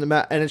need to open the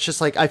map. And it's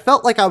just like, I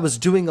felt like I was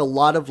doing a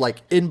lot of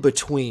like in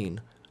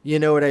between. You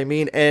know what I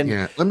mean? And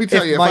yeah, let me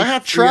tell you, if I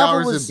had 3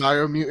 hours in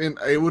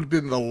Biomutant, it would have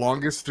been the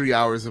longest 3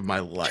 hours of my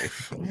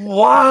life.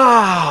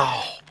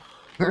 Wow.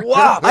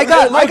 Wow. I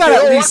got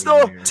at least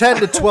 10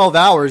 to 12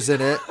 hours in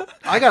it.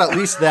 I got at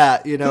least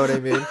that, you know what I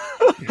mean?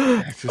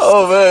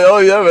 Oh man, oh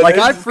yeah, man. Like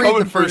I freed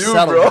the first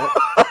settlement.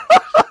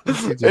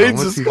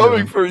 AIDS is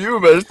coming for you,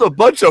 man. It's a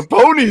bunch of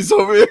ponies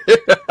over here.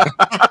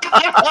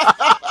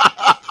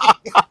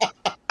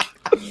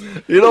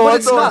 You know what?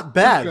 It's not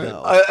bad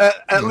though.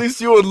 At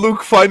least you and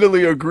Luke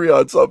finally agree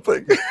on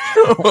something.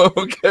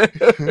 Okay,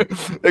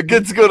 it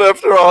gets good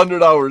after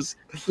 100 hours.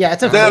 Yeah,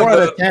 it's a 4 out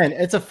of 10.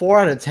 It's a 4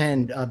 out of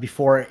 10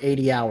 before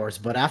 80 hours,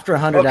 but after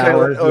 100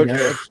 hours, you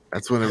know,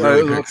 that's when it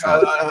really picks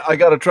up. I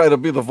gotta try to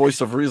be the voice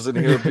of reason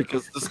here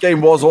because this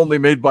game was only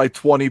made by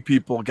 20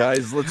 people,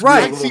 guys. Let's be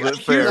a little bit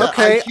fair.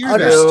 Okay,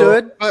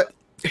 understood. But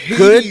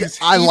Hades,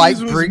 I like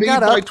bringing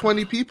that up. By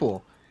 20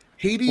 people.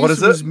 Hades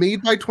was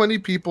made by 20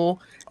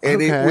 people. And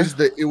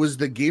it was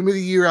the game of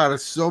the year out of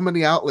so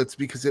many outlets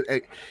because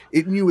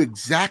it knew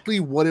exactly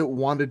what it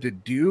wanted to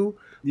do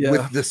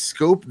with the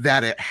scope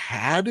that it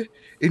had.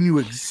 It knew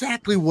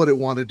exactly what it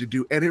wanted to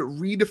do, and it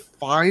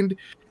redefined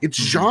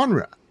its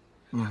genre.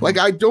 Like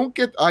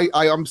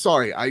I'm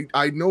sorry,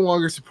 I no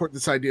longer support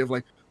this idea of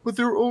like, but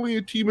they're only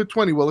a team of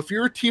 20. Well, if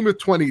you're a team of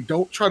 20,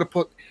 don't try to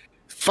put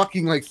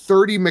fucking like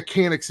 30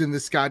 mechanics in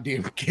this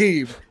goddamn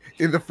game.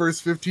 In the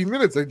first 15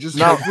 minutes, I just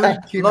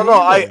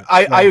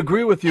I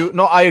agree with you.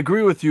 No, I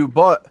agree with you,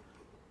 but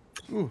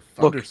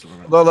look,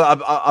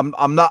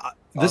 I'm not.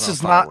 This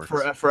is not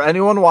for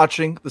anyone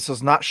watching. This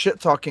is not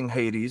shit talking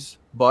Hades,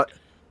 but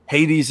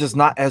Hades is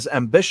not as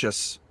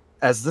ambitious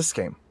as this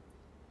game.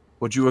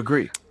 Would you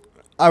agree?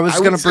 I was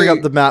going to bring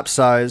up the map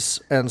size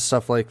and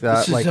stuff like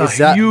that. Like, is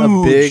that huge,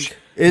 a big?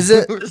 Is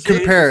it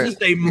compare? This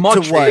is a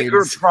much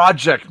bigger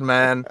project,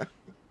 man.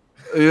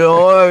 You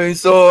know, I mean,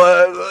 so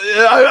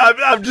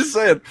I'm just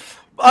saying,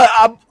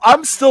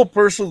 I'm still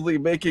personally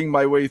making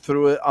my way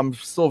through it. I'm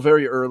still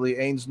very early.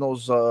 Ains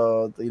knows,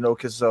 you know,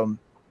 because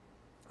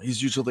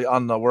he's usually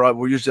on.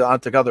 We're usually on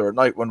together at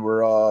night when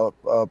we're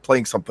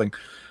playing something.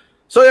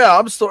 So yeah,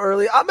 I'm still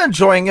early. I'm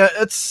enjoying it.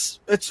 It's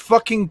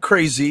fucking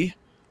crazy.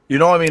 You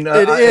know, I mean,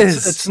 It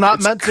is. It's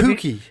not meant to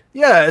kooky. be.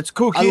 Yeah, it's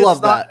kooky. I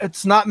love that.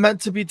 It's not meant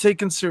to be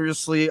taken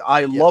seriously.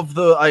 I love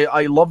the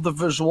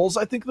visuals.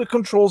 I think the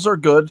controls are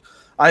good.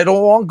 I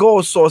don't want to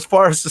go so as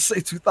far as to say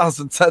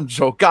 2010,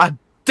 Joe. God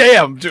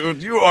damn,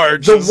 dude, you are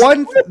just...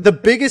 The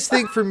biggest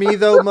thing for me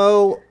though,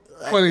 Mo,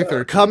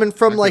 2013. coming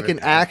from like an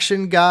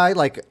action guy,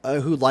 like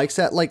who likes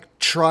that, like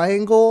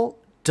Triangle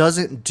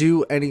doesn't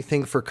do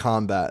anything for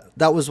combat.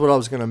 That was what I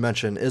was going to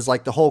mention, is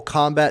like the whole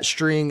combat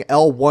string,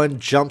 L1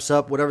 jumps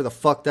up, whatever the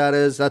fuck that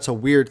is. That's a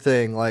weird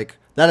thing. Like,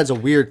 that is a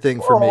weird thing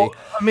for me.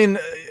 I mean,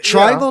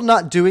 Triangle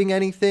not doing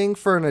anything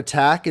for an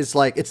attack is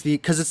like,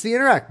 because it's the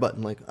interact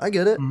button. Like, I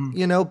get it,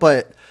 you know,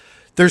 but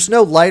there's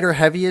no light or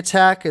heavy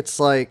attack. It's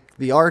like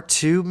the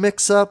R2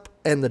 mix up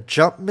and the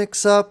jump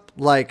mix up.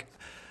 Like,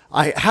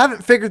 I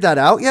haven't figured that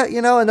out yet,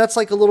 you know, and that's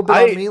like a little bit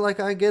on me. Like,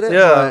 I get it.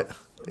 Yeah. But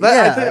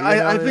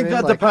I think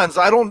that depends.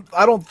 I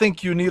don't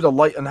think you need a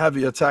light and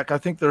heavy attack. I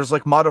think there's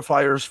like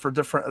modifiers for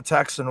different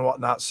attacks and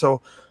whatnot.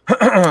 So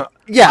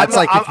yeah, it's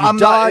like if you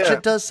dodge,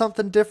 it does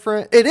something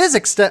different. It is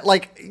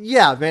like,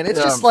 yeah, man.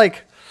 It's just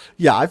like,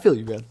 yeah, I feel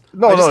you, man.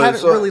 I just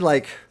haven't really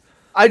like.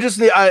 I just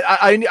need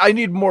I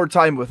need more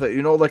time with it,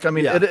 you know. Like, I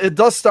mean, it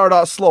does start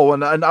out slow,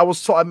 and I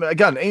was told, I mean,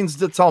 again, Ains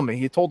did tell me.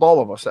 He told all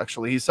of us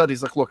actually. He said,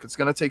 he's like, look, it's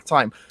gonna take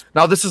time.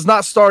 Now, this is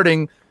not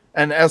starting.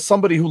 And as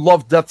somebody who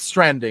loved Death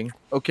Stranding,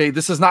 okay,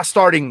 this is not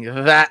starting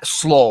that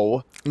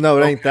slow. No,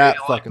 it ain't that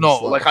fucking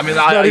slow. Like, I mean,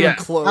 not even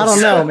close. I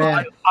don't know,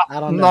 man. I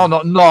don't know.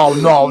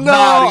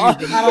 No.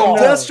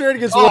 Death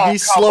Stranding is one of the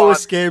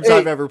slowest games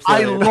I've ever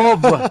played.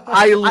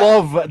 I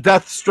love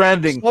Death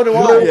Stranding. So do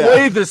no I.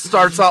 way this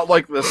starts out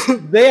like this.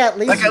 They at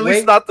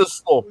least not this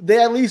slow.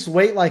 They at least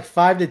wait like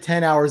 5 to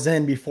 10 hours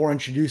in before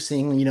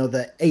introducing, you know,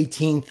 the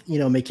 18th, you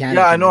know, mechanic.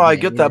 Yeah, I know, I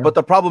get that, but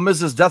the problem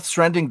is Death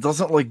Stranding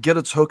doesn't like get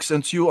its hooks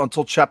into you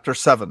until chapter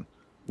 7.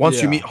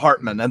 Once you meet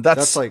Hartman, and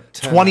that's like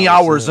 20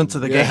 hours into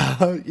the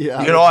game.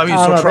 Yeah, you know, I mean,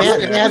 so trust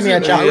me. They had me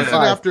at chapter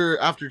 5.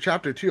 After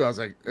chapter 2, I was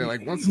like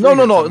once.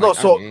 No.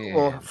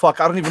 So, fuck,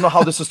 I don't even know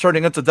how this is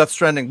turning into Death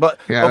Stranding. But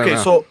okay,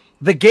 so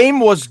the game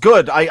was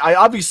good. I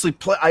obviously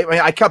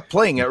I kept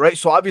playing it, right?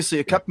 So obviously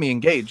it kept me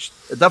engaged.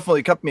 It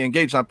definitely kept me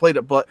engaged. And I played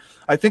it, but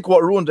I think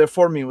what ruined it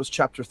for me was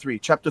chapter 3.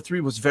 Chapter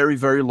 3 was very,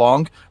 very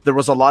long. There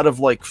was a lot of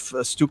like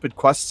stupid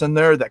quests in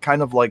there that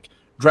kind of like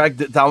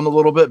dragged it down a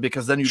little bit,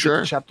 because then you get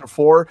to chapter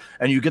 4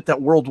 and you get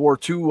that World War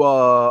II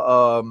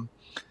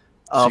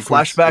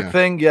flashback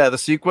thing. Yeah, the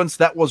sequence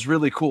that was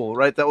really cool,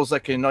 right? That was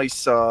like a nice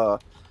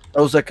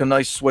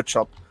switch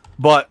up.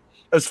 But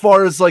as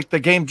far as like the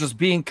game just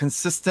being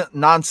consistent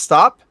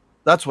nonstop,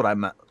 that's what I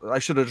meant. I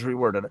should have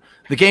reworded it.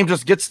 The game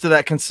just gets to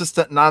that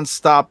consistent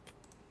nonstop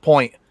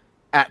point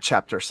at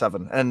chapter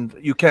 7, and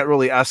you can't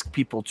really ask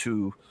people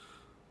to,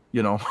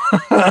 you know,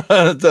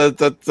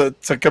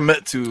 to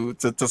commit to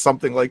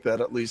something like that,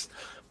 at least.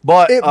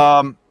 But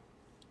go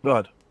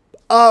ahead.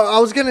 I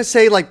was gonna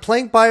say, like,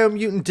 playing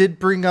Biomutant did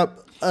bring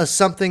up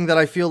something that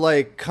I feel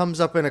like comes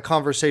up in a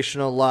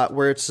conversation a lot,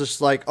 where it's just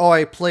like, oh,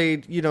 I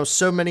played, you know,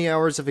 so many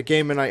hours of a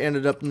game and I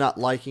ended up not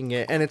liking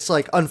it. And it's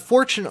like,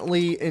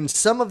 unfortunately, in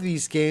some of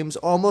these games,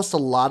 almost a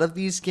lot of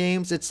these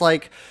games, it's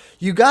like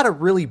you gotta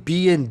really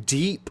be in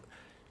deep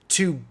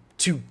to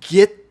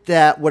get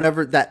that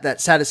whatever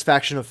that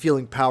satisfaction of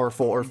feeling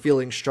powerful or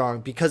feeling strong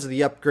because of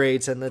the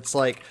upgrades. And it's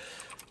like,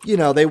 you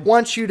know, they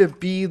want you to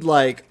be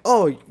like,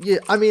 oh yeah,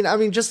 I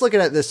mean just look at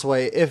it this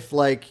way. If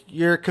like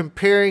you're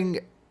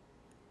comparing,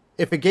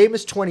 if a game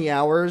is 20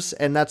 hours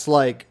and that's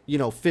like, you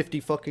know, 50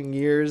 fucking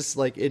years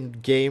like in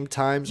game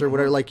times or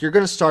whatever, like you're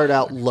gonna start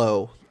out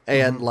low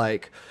and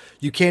like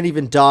you can't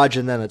even dodge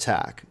and then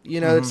attack, you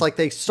know. It's like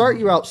they start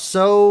you out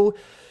so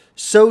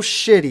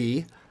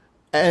shitty.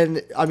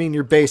 And I mean,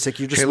 you're basic.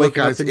 You just wake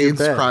up in your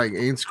bed.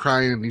 Ain's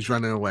crying, and he's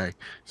running away.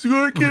 So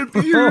I can't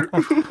be here.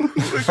 I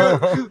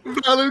got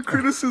valid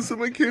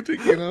criticism. I can't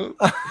take, you know.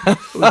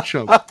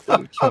 Chump.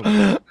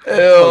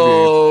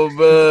 Oh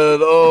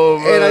man.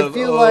 And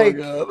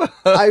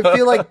I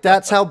feel like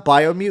that's how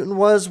Biomutant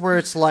was, where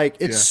it's like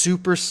it's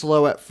super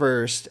slow at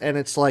first, and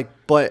it's like,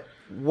 but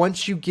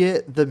once you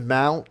get the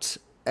mount,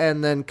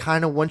 and then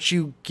kind of once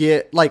you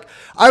get like,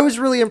 I was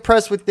really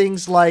impressed with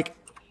things like,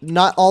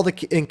 not all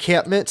the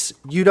encampments,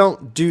 you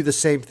don't do the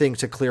same thing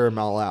to clear them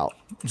all out.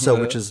 So,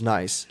 which is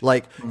nice.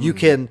 Like, you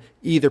can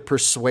either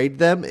persuade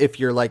them if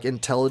you're, like,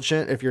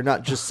 intelligent, if you're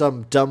not just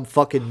some dumb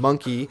fucking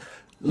monkey,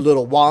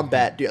 little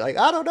wombat, dude. Like,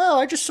 I don't know,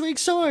 I just swing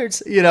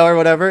swords, you know, or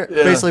whatever.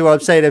 Yeah. Basically what I'm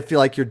saying, I feel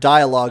like your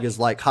dialogue is,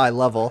 like, high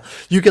level.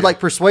 You could, like,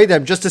 persuade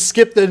them just to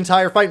skip the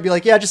entire fight and be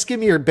like, yeah, just give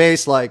me your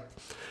base, like,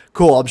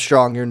 cool, I'm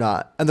strong, you're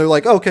not. And they're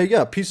like, okay,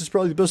 yeah, peace is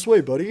probably the best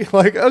way, buddy.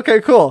 Like, okay,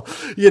 cool.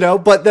 You know,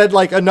 but then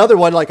like another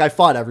one, like I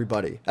fought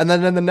everybody. And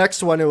then in the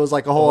next one, it was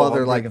like a whole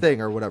other like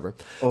thing or whatever.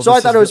 So I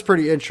thought it was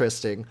pretty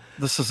interesting.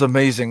 This is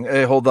amazing.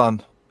 Hey, hold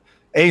on.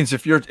 Ains,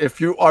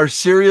 if you are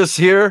serious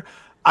here,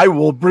 I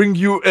will bring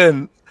you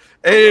in.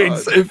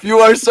 Ains, if you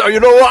are so, you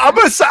know what? I'm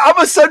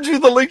gonna send you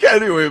the link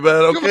anyway,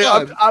 man. Okay,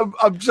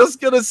 I'm just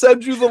gonna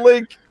send you the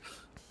link.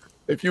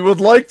 If you would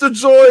like to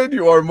join,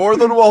 you are more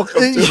than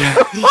welcome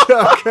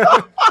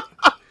to.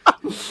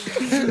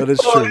 That is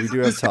true. We do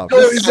have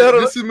topics.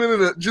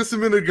 Just a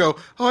minute ago.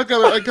 Oh, I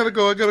gotta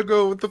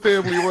go with the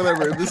family or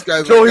whatever. And this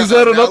guy's Joe, he's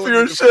had enough of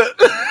your shit.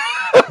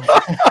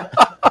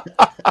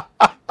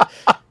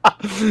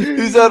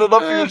 He's had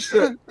enough of your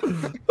shit.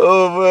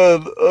 Oh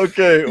man.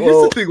 Okay.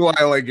 Here's the thing why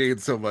I like Gabe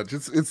so much.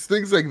 It's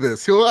things like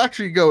this. He'll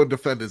actually go and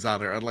defend his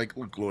honor, unlike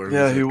Glory.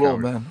 Yeah, he will,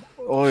 man.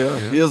 Oh yeah.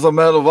 He is a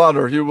man of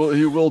honor. He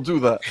will do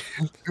that.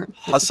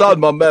 Hassan,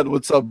 my man,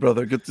 what's up,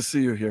 brother? Good to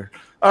see you here.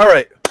 All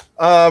right.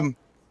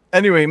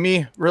 Anyway,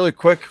 me really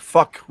quick.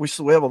 Fuck. We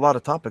have a lot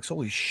of topics.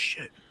 Holy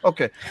shit.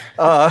 Okay.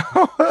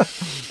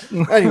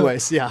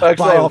 Anyways, yeah.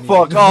 Oh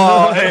fuck.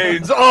 Oh,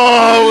 AIDS.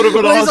 Oh, would have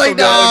been awesome. He's like,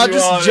 no,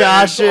 just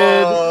joshing.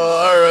 Oh,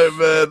 all right,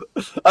 man.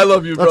 I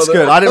love you, brother. That's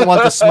good. I didn't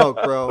want the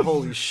smoke, bro.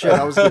 Holy shit,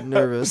 I was getting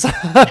nervous.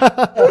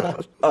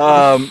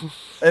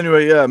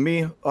 Anyway, yeah,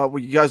 me. You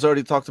guys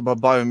already talked about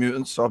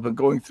Biomutant, so I've been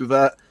going through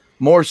that.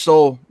 More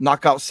so,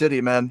 Knockout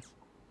City, man.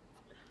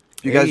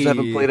 If you guys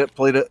haven't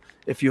played it.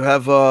 If you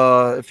have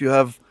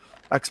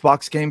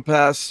Xbox Game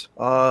Pass,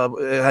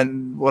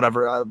 and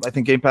whatever, I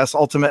think Game Pass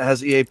Ultimate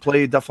has EA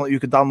Play. Definitely, you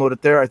could download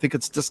it there. I think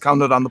it's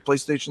discounted on the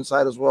PlayStation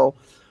side as well.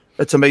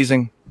 It's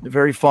amazing,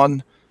 very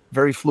fun,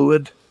 very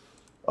fluid.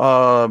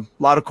 A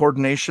lot of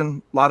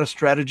coordination, a lot of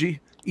strategy.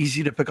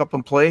 Easy to pick up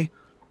and play.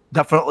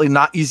 Definitely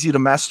not easy to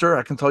master.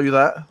 I can tell you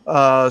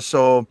that.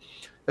 So,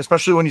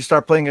 especially when you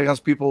start playing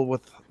against people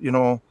with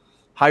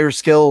higher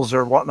skills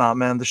or whatnot,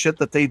 man, the shit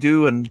that they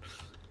do and.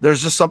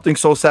 There's just something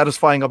so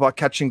satisfying about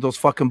catching those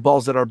fucking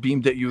balls that are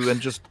beamed at you and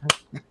just,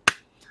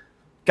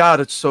 God,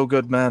 it's so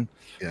good, man.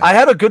 Yeah. I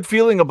had a good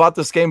feeling about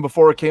this game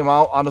before it came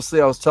out. Honestly,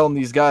 I was telling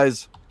these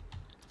guys,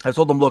 I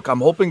told them, look, I'm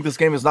hoping this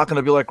game is not going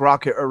to be like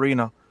Rocket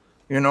Arena,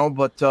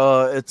 but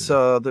it's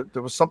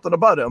there was something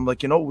about it. I'm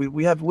like,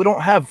 we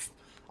don't have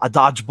a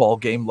dodgeball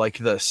game like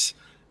this,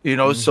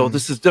 so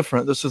this is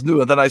different. This is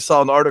new. And then I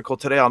saw an article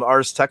today on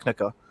Ars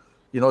Technica,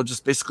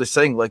 just basically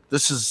saying like,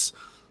 this is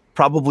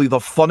probably the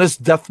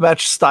funnest deathmatch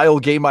style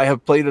game I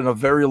have played in a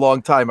very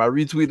long time. I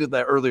retweeted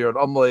that earlier, and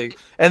I'm like,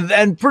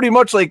 and pretty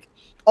much like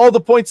all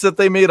the points that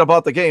they made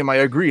about the game, I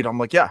agreed. I'm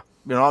like, yeah,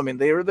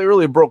 they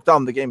really broke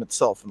down the game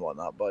itself and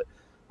whatnot. But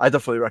I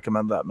definitely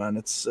recommend that, man.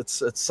 It's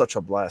such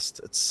a blast.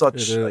 It's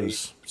such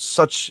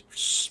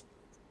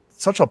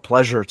a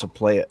pleasure to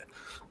play it.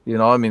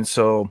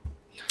 So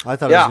I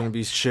thought it was gonna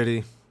be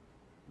shitty.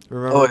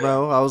 Remember,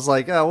 bro? I was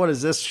like, oh, what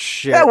is this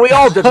shit? Yeah, we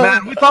all did,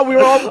 man. We thought we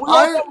were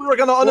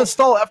going to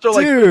uninstall after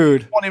like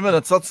 20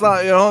 minutes. That's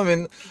not,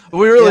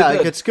 we really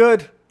did. It gets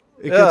good.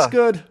 It gets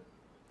good.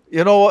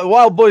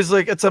 Wild Boy's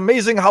like, it's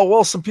amazing how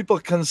well some people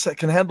can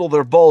handle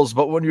their balls,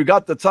 but when you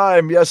got the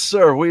time, yes,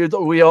 sir,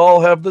 we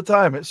all have the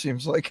time, it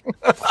seems like.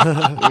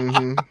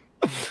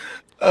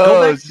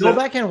 Go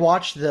back and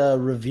watch the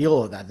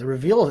reveal of that. The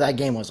reveal of that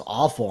game was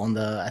awful on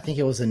I think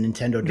it was a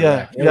Nintendo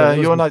Direct. Yeah,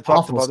 you and I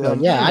talked about that.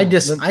 Yeah, I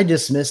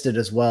dismissed it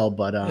as well,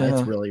 but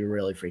it's really,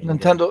 really freaking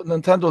good.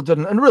 Nintendo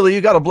didn't. And really,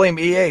 you got to blame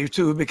EA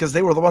too, because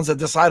they were the ones that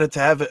decided to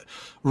have it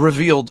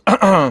revealed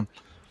on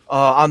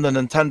the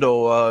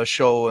Nintendo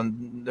show,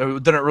 and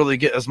it didn't really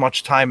get as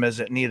much time as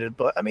it needed.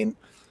 But I mean,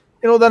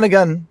 then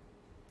again,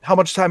 how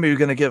much time are you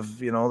going to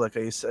give, like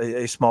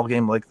a small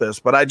game like this?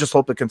 But I just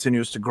hope it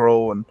continues to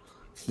grow and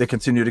they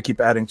continue to keep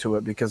adding to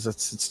it, because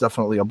it's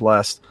definitely a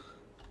blast.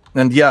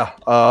 And yeah,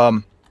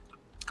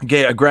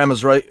 Graham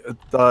is right,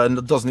 and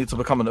it does need to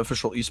become an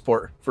official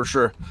esport for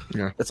sure.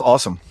 Yeah, it's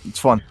awesome. It's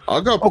fun.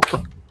 I'll go.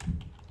 Okay.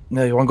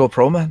 Yeah, you want to go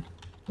pro, man?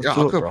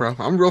 I'll go pro.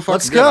 I'm real fucking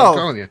Let's good. go. I'm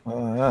telling you.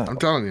 I'm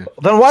telling you.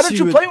 Then why didn't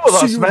you play with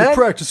us, man? In the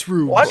practice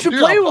room. Why don't you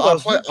play with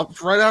us?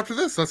 Right after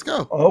this. Let's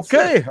go.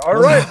 Okay. All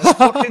right. Let's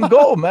fucking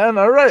go, man.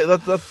 All right.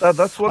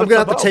 That's what I'm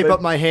gonna have to tape up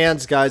my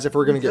hands, guys, if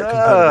we're gonna get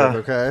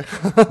competitive.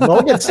 Okay.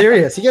 Ball gets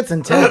serious. He gets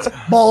intense.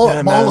 Ball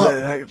up.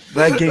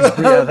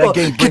 That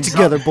game get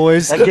together,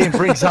 boys. That game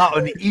brings out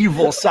an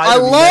evil side. I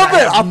love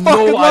it. I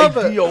fucking love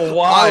it.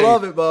 Why? I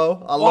love it,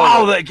 Bo.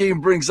 Wow, that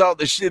game brings out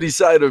the shitty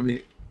side of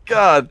me.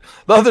 God,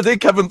 the other day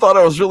Kevin thought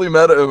I was really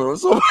mad at him. It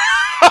was so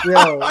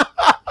because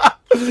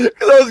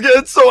I was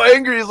getting so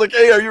angry. He's like,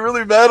 "Hey, are you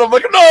really mad?" I'm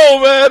like, "No,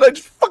 man. I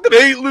just fucking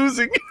hate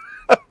losing."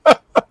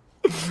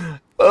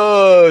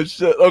 Oh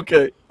shit.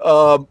 Okay,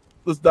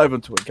 let's dive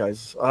into it,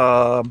 guys.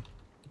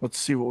 Let's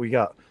see what we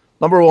got.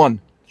 Number one,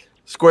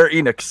 Square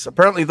Enix.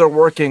 Apparently, they're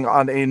working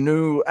on a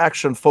new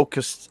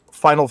action-focused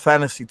Final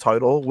Fantasy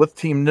title with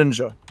Team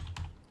Ninja.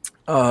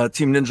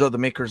 Team Ninja, the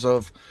makers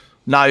of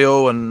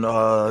Nioh and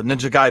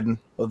Ninja Gaiden,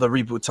 the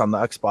reboots on the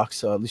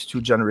Xbox, at least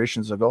 2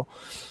 generations ago.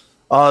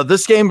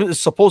 This game is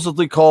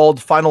supposedly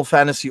called Final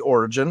Fantasy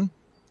Origin.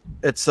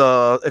 It's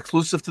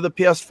exclusive to the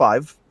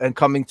PS5 and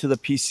coming to the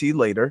PC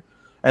later.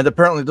 And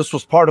apparently this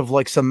was part of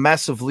like some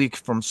massive leak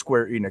from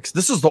Square Enix.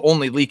 This is the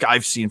only leak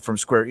I've seen from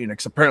Square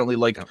Enix. Apparently,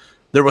 like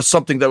there was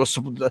something that was,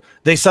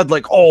 they said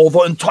like, oh, the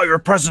entire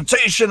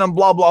presentation and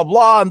blah, blah,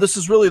 blah. And this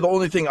is really the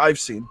only thing I've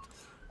seen.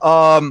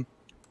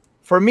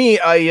 For me,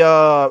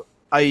 I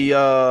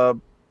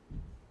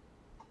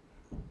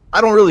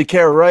don't really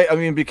care, right? I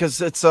mean,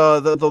 because it's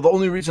the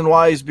only reason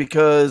why is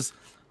because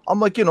I'm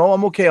like,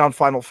 I'm okay on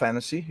Final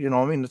Fantasy.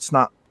 I mean, it's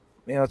not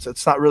You know,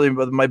 it's not really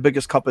my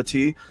biggest cup of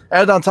tea.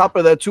 And on top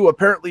of that, too,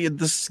 apparently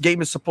this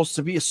game is supposed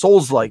to be a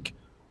Souls-like.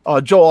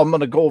 Joel, I'm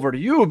going to go over to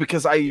you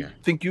because I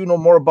think you know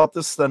more about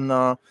this than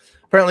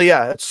apparently.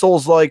 Yeah, it's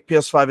Souls-like,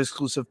 PS5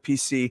 exclusive,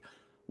 PC.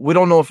 We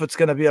don't know if it's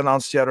going to be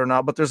announced yet or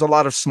not, but there's a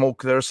lot of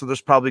smoke there, so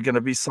there's probably going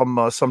to be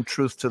some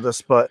truth to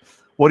this. But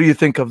what do you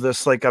think of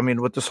this? Like, I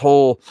mean, with this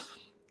whole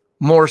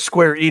more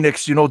Square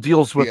Enix,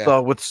 deals with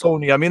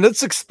Sony. I mean,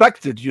 it's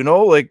expected,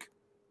 like.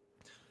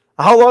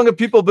 How long have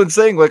people been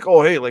saying like,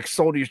 oh, hey, like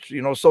Sony,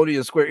 Sony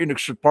and Square Enix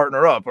should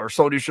partner up, or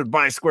Sony should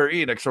buy Square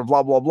Enix, or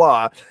blah, blah,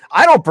 blah.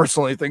 I don't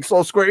personally think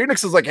so. Square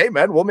Enix is like, hey,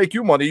 man, we'll make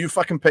you money. You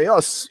fucking pay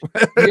us.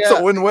 It's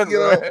a win-win,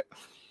 right?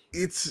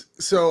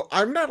 So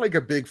I'm not like a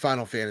big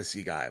Final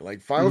Fantasy guy.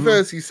 Like Final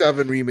Fantasy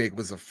VII Remake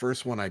was the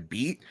first one I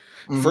beat.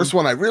 First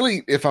one I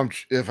really, if I'm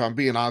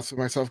being honest with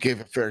myself,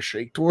 gave a fair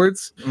shake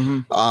towards.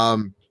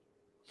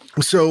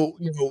 So,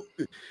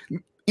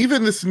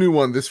 even this new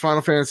one, this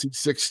Final Fantasy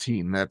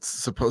 16, that's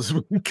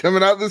supposedly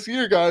coming out this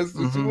year, guys.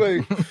 This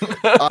way,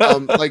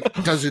 like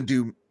doesn't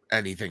do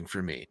anything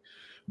for me.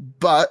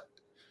 But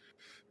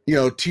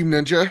Team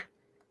Ninja,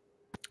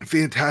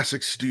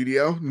 fantastic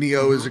studio.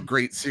 Neo is a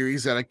great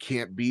series that I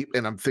can't beat,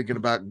 and I'm thinking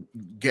about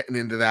getting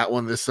into that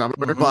one this summer.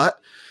 But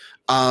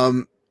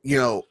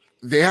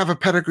they have a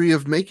pedigree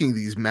of making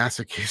these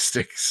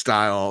masochistic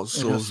style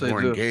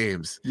Soulsborne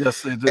games.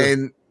 Yes, they do.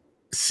 And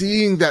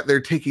seeing that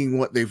they're taking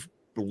what they've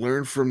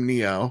learned from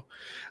Neo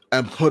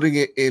and putting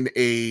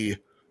it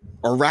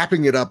or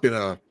wrapping it up in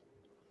a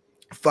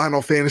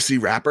Final Fantasy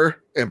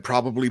wrapper, and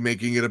probably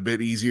making it a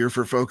bit easier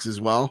for folks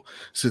as well,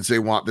 since they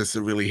want this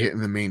to really hit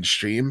in the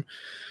mainstream,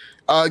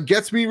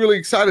 gets me really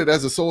excited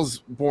as a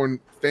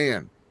Soulsborne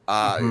fan.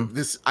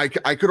 This I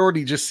could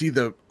already just see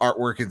the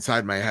artwork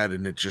inside my head,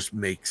 and it just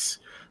makes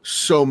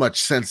so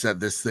much sense that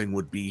this thing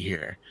would be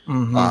here.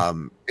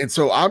 And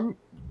so I'm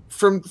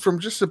from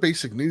just the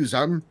basic news,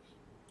 I'm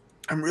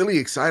really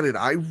excited.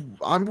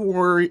 I'm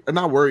worried,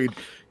 not worried,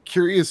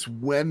 curious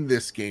when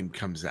this game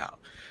comes out.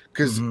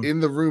 Because in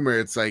the rumor,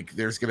 it's like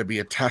there's going to be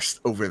a test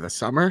over the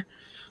summer.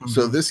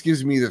 So this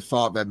gives me the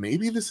thought that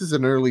maybe this is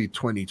an early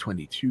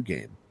 2022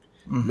 game.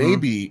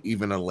 Maybe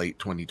even a late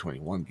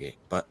 2021 game.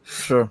 But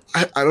sure,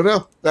 I don't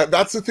know.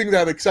 That's the thing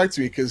that excites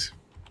me, because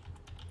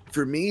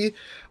for me,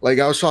 like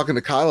I was talking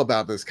to Kyle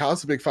about this.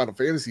 Kyle's a big Final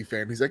Fantasy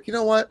fan. He's like, you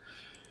know what?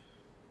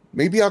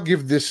 Maybe I'll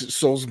give this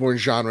Soulsborne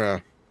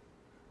genre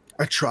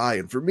a try.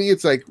 And for me,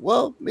 it's like,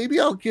 well, maybe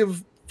I'll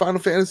give Final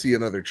Fantasy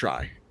another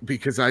try,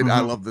 because I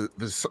love the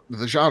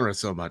genre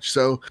so much.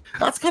 So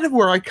that's kind of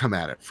where I come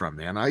at it from,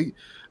 man.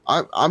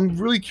 I'm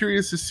really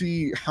curious to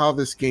see how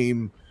this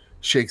game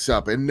shakes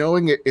up, and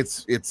knowing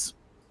it's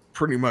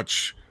pretty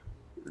much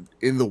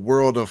in the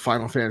world of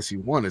Final Fantasy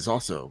 1 is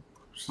also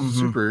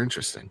super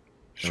interesting.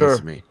 Sure.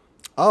 To me.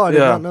 Oh, I did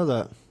not know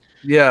that.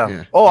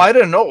 Yeah. Oh, I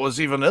didn't know it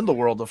was even in the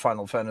world of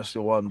Final Fantasy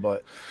 1,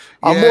 but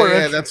I'm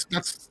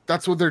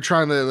that's what they're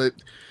trying to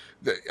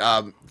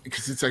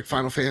because it's like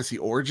Final Fantasy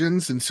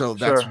Origins, and so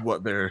that's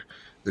what they're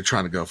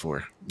trying to go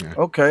for. Yeah.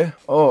 Okay.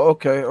 Oh,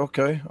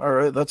 okay. All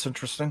right, that's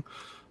interesting.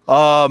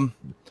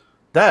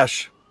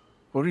 Dash,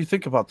 what do you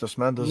think about this,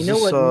 man? Does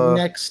what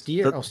next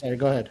year? Sorry,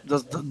 go ahead.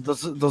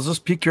 Does this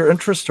pique your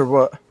interest or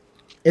what?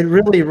 It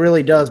really,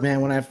 really does, man.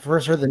 When I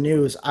first heard the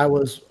news, I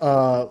was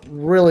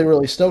really,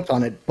 really stoked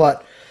on it.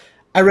 But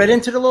I read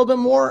into it a little bit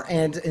more,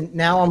 and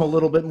now I'm a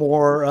little bit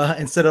more,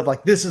 instead of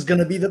like, this is going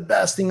to be the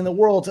best thing in the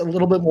world, a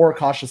little bit more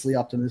cautiously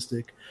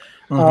optimistic.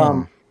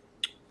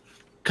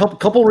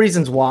 Couple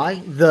reasons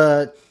why.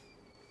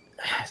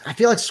 I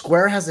feel like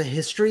Square has a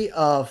history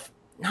of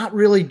not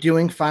really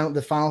doing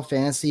the Final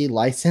Fantasy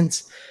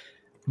license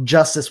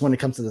justice when it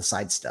comes to the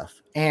side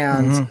stuff.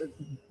 And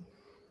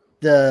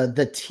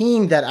the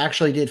team that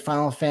actually did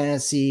Final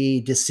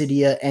Fantasy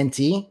Dissidia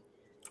NT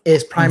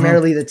is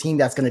primarily the team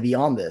that's going to be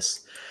on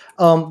this.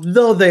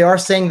 Though they are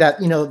saying that,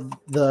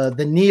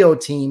 the Neo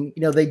team,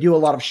 they do a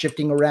lot of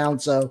shifting around.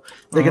 So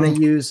they're going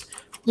to use,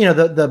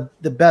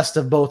 the best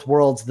of both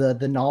worlds,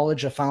 the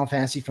knowledge of Final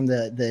Fantasy from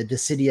the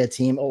Dissidia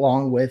team,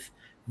 along with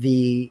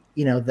the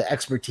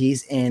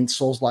expertise in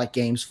Souls-like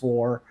games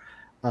from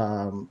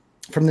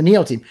the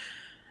Neo team.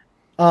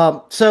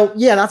 So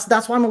yeah,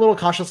 that's why I'm a little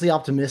cautiously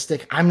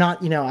optimistic. I'm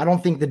not, I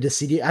don't think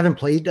I haven't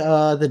played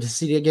the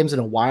Dissidia games in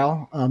a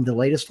while. The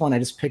latest one, I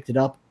just picked it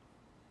up,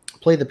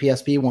 played the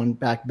PSP one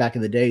back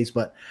in the days,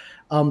 but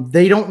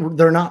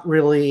they're not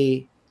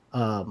really,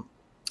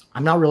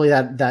 I'm not really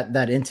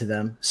that into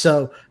them.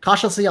 So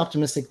cautiously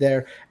optimistic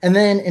there. And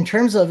then in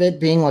terms of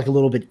it being like a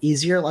little bit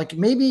easier, like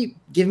maybe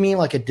give me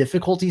like a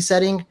difficulty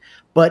setting,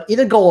 but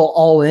either go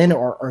all in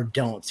or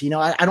don't.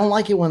 I don't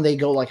like it when they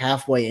go like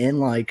halfway in,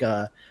 like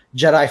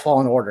Jedi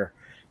Fallen Order.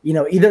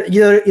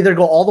 Either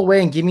go all the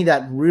way and give me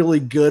that really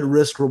good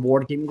risk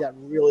reward, give me that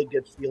really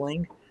good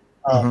feeling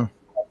of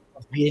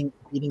beating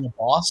a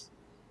boss,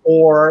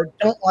 or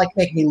don't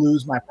make me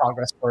lose my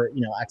progress for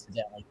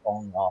accidentally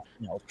falling off.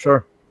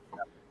 Sure.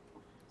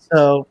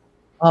 So,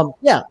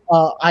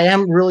 I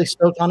am really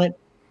stoked on it.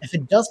 If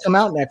it does come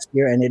out next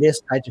year, and it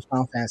is tied to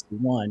Final Fantasy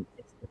 1,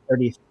 it's the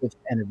 35th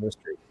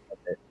anniversary of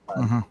it.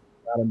 Mm-hmm.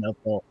 I don't know if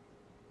they'll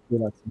do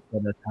like some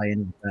sort of tie in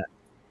with that.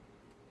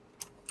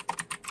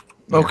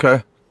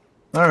 Okay.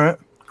 All right.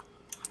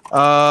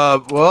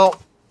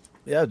 Well,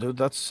 yeah, dude,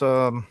 that's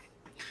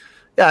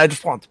yeah, I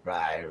just want to.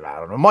 I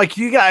don't know, Mike.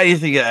 You got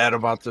anything to add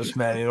about this,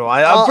 man? You know,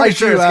 I'm pretty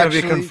sure it's gonna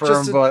be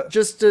confirmed, but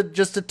just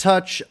to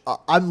touch,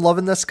 I'm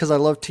loving this because I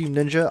love Team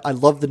Ninja. I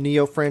love the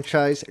Neo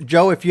franchise.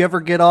 Joe, if you ever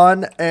get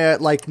on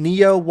at like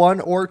Neo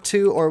 1 or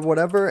 2 or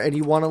whatever, and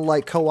you want to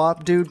like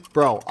co-op, dude,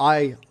 bro,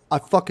 I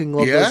fucking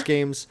love those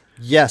games.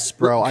 Yes,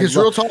 bro. Because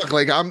real talk,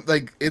 like I'm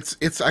like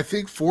it's I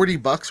think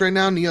 $40 right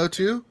now, Neo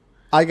 2.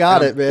 I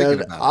got it,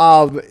 man.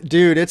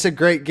 Dude, it's a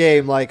great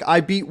game. Like I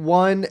beat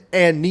 1,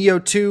 and Neo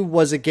 2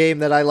 was a game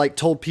that I like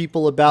told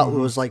people about. It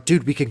was like,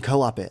 dude, we can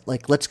co-op it.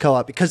 Like, let's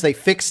co-op because they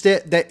fixed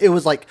it. That it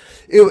was like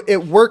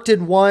it worked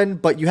in 1,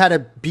 but you had to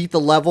beat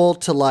the level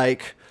to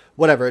like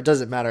whatever. It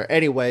doesn't matter.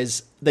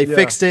 Anyways, they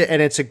fixed it,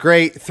 and it's a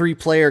great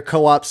 3-player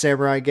co-op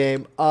samurai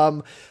game.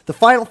 The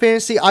Final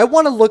Fantasy. I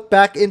want to look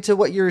back into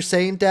what you were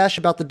saying, Dash,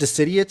 about the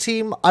Dissidia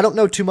team. I don't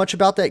know too much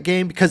about that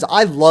game because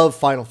I love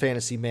Final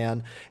Fantasy,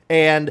 man,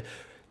 and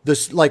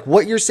this, like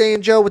what you're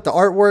saying, Joe, with the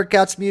artwork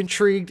gets me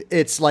intrigued.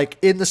 It's like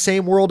in the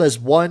same world as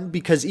 1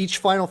 because each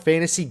Final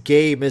Fantasy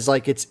game is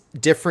like its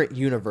different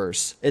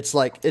universe. It's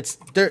like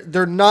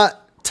they're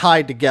not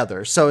tied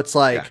together. So it's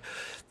like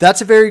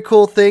that's a very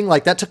cool thing.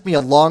 Like that took me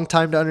a long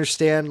time to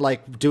understand,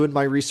 like doing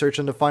my research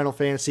into Final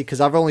Fantasy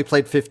because I've only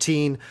played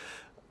 15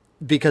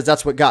 because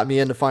that's what got me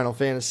into Final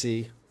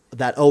Fantasy.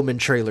 That Omen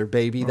trailer,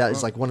 baby. That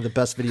is like one of the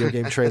best video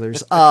game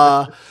trailers.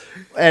 And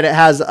it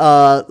has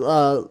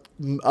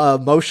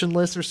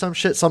Motionless or some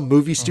shit, some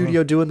movie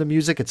studio doing the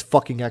music. It's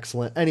fucking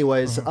excellent.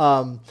 Anyways,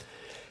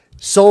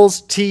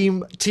 Souls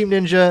Team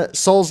Ninja,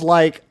 Souls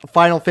like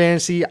Final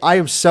Fantasy. I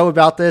am so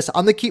about this.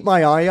 I'm gonna keep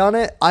my eye on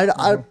it.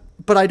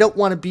 But I don't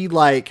want to be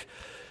like,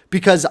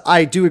 because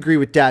I do agree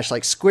with Dash.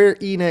 Like Square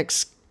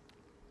Enix.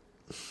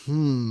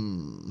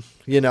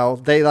 You know,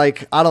 they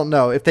like, I don't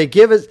know if they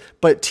give it,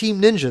 but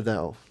Team Ninja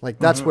though, like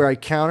that's where I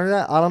counter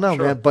that. I don't know,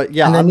 man. But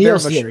yeah, And the I'm Neo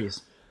very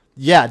series.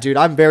 Yeah, dude,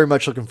 I'm very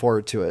much looking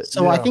forward to it.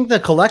 So I think the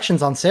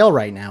collection's on sale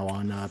right now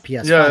on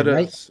PS5, yeah, it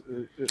right? is.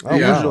 Oh, It wow,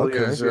 usually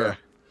okay. is.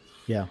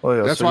 Yeah. Oh,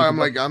 yeah. That's so why you I'm can-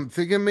 like, I'm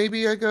thinking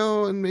maybe I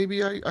go and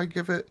maybe I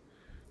give it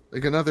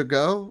like another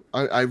go.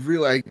 I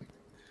really,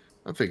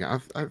 I think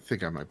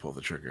I might pull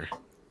the trigger.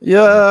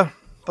 Yeah,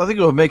 I think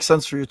it would make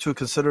sense for you too,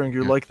 considering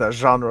you like that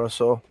genre.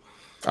 So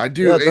I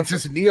do. Yeah, It's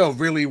just Neo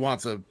really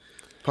wants to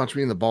punch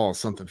me in the balls.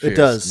 Something fierce. It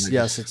does. And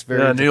I Yes, it's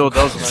very. yeah, Neo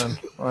difficult. does, man.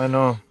 I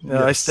know.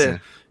 Yeah, I Yes. stay.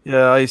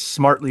 Yeah, I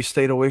smartly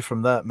stayed away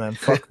from that, man.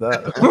 Fuck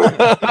that.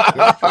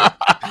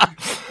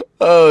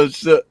 Oh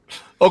shit.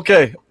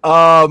 Okay.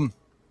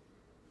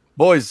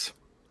 Boys,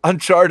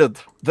 Uncharted,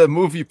 the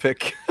movie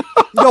pick.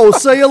 Yo,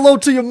 say hello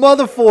to your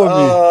mother for me.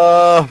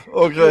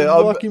 Okay.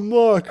 Marky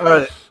Mark. All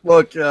right.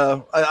 Look,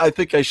 I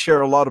think I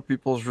share a lot of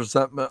people's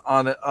resentment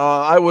on it.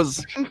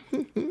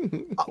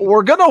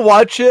 We're gonna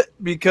watch it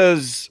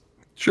because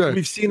Sure.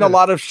 we've seen a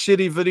lot of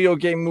shitty video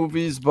game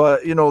movies,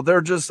 but you know, they're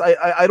just.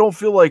 I don't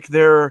feel like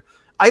they're.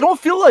 I don't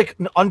feel like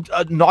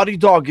Naughty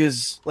Dog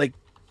is like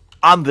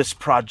on this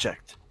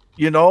project,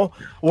 you know.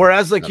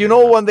 Whereas, like, you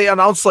know, when they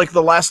announced like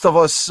the Last of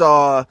Us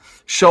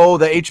show,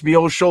 the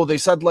HBO show, they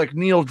said like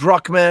Neil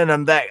Druckmann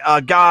and that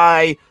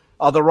guy,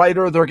 the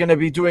writer, they're going to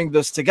be doing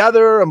this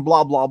together and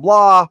blah blah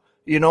blah.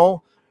 You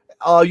know,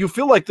 you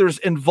feel like there's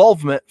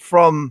involvement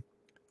from.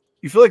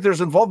 You feel like there's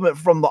involvement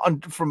from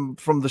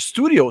the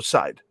studio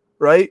side,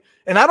 right?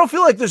 And I don't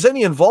feel like there's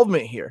any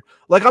involvement here.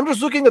 Like, I'm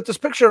just looking at this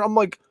picture and I'm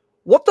like,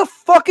 what the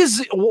fuck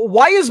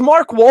why is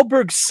Mark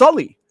Wahlberg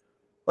Sully?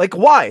 Like,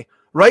 why?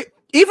 Right?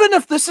 Even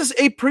if this is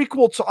a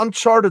prequel to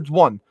Uncharted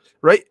 1,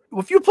 right?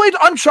 If you played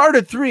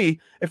Uncharted 3,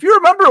 if you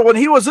remember when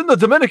he was in the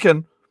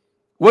Dominican,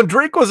 when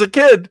Drake was a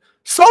kid,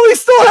 Sully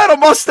still had a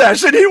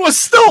mustache and he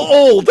was still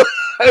old.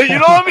 You know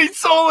what I mean?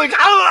 So, like,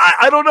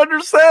 I don't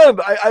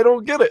understand. I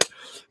don't get it.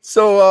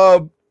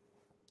 So,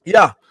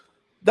 yeah,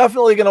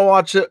 definitely gonna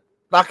watch it.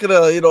 Not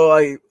gonna, you know,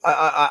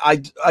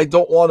 I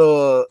don't want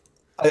to.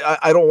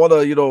 I don't want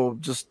to, you know,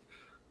 just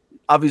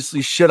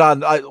obviously shit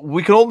on.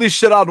 We can only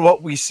shit on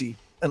what we see,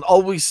 and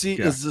all we see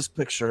is this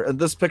picture. And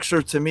this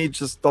picture to me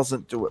just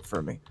doesn't do it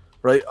for me,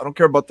 right? I don't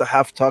care about the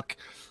half tuck,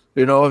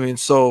 you know. I mean,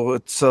 so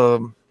it's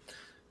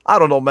I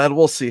don't know, man.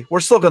 We'll see. We're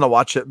still gonna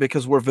watch it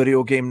because we're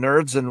video game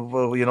nerds, and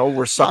you know,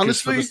 we're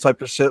suckers for this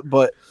type of shit.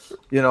 But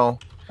you know,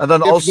 and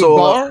then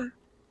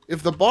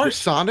if the bar's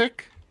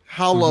Sonic,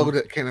 how low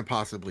can it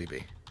possibly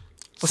be?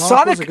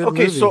 Sonic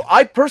okay, movie. so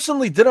I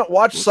personally didn't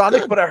watch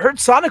Sonic, but I heard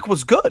Sonic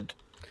was good.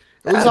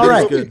 It was all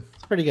right. Good.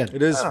 It's pretty good.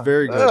 It is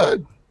very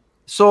good.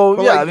 So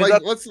But yeah, like, I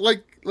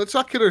mean, let's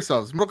not kid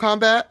ourselves. Mortal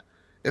Kombat,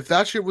 if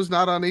that shit was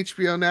not on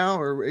HBO now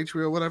or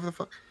HBO whatever the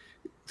fuck,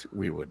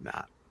 we would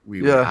not.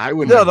 I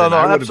wouldn't. Yeah, no,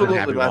 I would absolutely,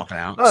 have been man. happy walking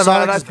out. No,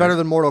 Sonic man, is better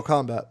than Mortal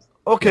Kombat.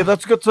 okay,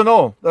 that's good to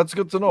know. That's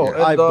good to know. Yeah.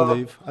 And, I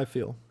believe. I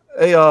feel.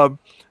 Hey,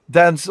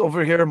 Dan's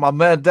over here, my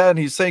man Dan.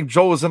 He's saying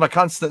Joe is in a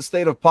constant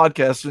state of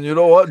podcast, and you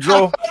know what,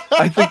 Joe?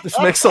 I think this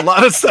makes a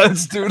lot of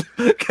sense, dude.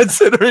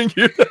 Considering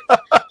you,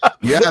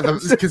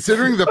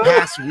 considering the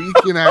past week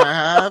and a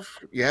half,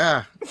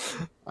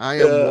 I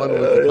am one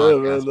with the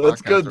podcast. Man,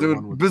 that's good,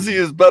 dude. Busy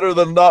is better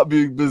than not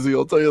being busy.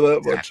 I'll tell you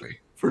that much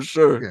for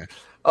sure.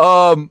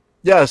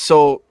 Yeah.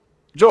 So,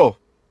 Joe,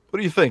 what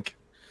do you think?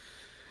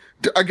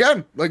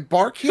 Again, like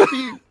bar can't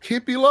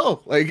be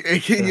low.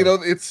 Like you know,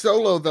 it's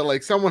so low that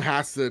like someone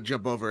has to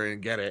jump over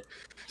and get it.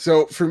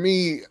 So for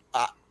me,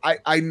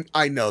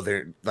 I know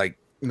they're like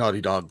Naughty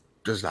Dog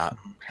does not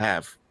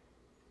have.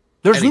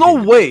 There's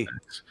no way.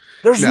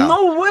 There's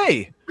no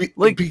way.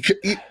 Like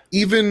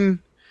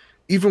even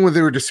when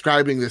they were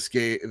describing this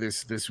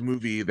this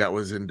movie that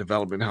was in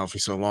development hell for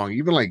so long,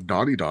 even like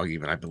Naughty Dog,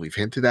 even I believe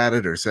hinted at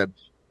it or said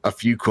a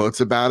few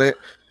quotes about it.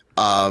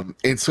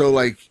 And so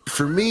like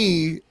for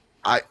me,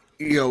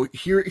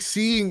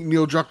 seeing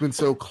Neil Druckmann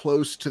so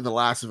close to the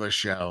Last of Us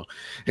show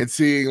and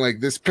seeing like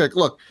this pick,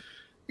 look,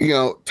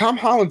 Tom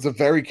Holland's a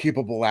very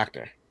capable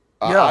actor.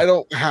 I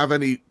don't have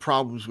any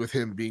problems with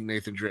him being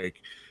Nathan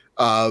Drake.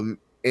 And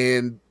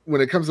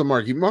when it comes to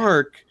Marky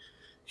Mark,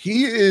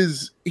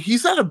 he's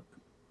not a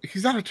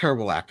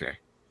terrible actor.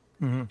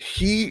 Mm-hmm.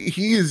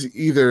 He is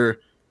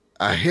either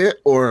a hit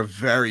or a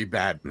very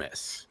bad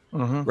miss.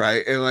 Mm-hmm.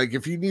 Right. And like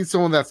if you need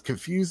someone that's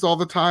confused all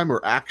the time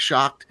or act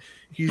shocked,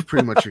 he's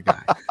pretty much your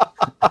guy.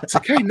 It's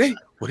like, hey Nate,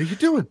 what are you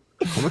doing?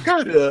 Oh my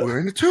god, we're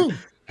in the tomb.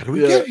 How do we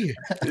get here?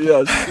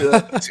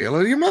 Say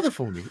hello to your mother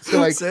for me. So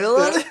like,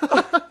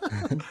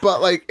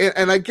 but like,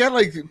 and I get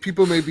like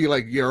people may be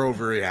like, you're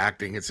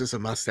overreacting. It's just a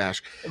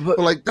mustache, but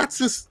like that's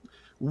just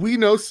we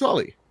know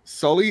Sully.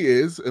 Sully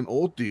is an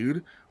old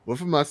dude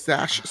with a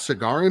mustache,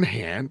 cigar in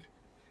hand,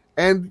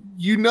 and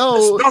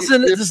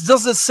this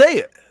doesn't say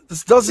it.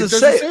 This doesn't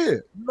say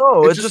it.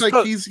 No, it's just like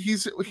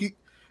he.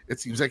 It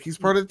seems like he's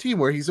part of the team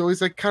where he's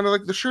always like kind of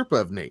like the Sherpa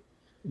of Nate.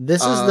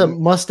 This is the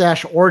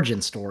mustache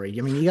origin story.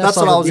 I mean, you guys that's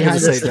what I was going to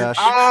say, Dash.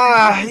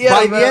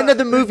 By the end of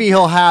the movie,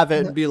 he'll have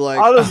it and be like,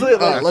 honestly,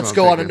 let's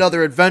go on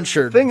another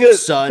adventure. Thing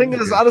is,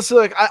 honestly,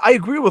 like I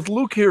agree with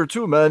Luke here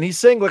too, man. He's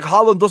saying like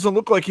Holland doesn't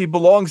look like he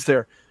belongs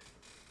there.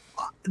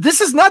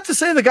 This is not to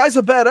say the guy's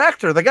a bad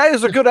actor. The guy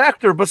is a good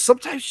actor, but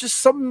sometimes just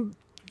some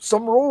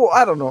role,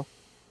 I don't know,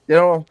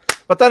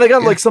 But then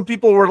again, like some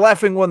people were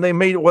laughing when they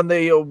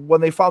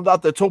found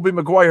out that Tobey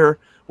Maguire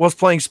was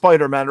playing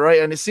Spider-Man,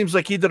 right? And it seems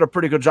like he did a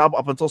pretty good job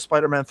up until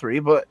Spider-Man 3,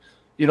 but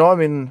I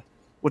mean,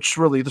 which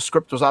really the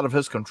script was out of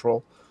his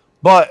control.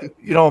 But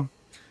yeah,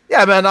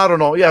 man, I don't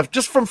know. Yeah,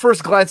 just from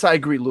first glance, I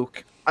agree,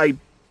 Luke.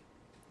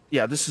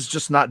 This is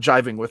just not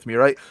jiving with me,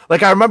 right?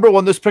 Like I remember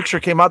when this picture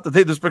came out, the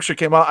day this picture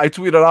came out, I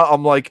tweeted out,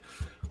 I'm like,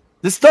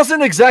 this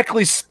doesn't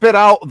exactly spit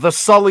out the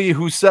Sully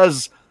who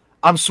says,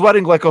 I'm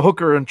sweating like a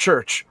hooker in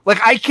church. Like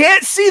I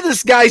can't see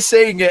this guy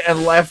saying it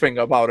and laughing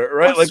about it,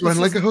 right? I'm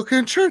sweating like a hooker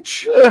in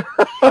church.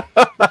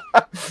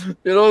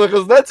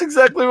 Because that's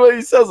exactly what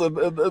he says in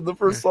the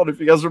first song.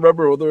 If you guys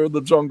remember when they're in the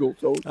jungle.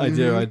 So I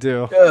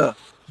do. Yeah,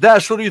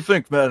 Dash, what do you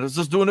think, man? Is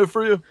this doing it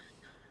for you?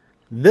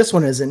 This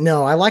one isn't.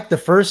 No, I like the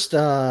first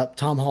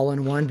Tom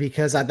Holland one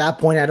because at that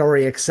point I'd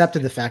already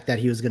accepted the fact that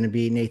he was going to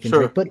be Nathan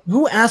Drake. But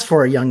who asked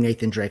for a young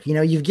Nathan Drake?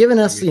 You've given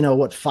us,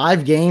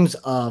 5 games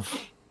of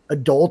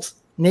adults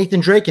Nathan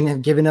Drake and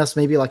have given us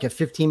maybe like a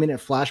 15-minute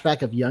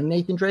flashback of young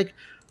Nathan Drake.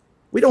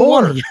 We don't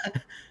want to.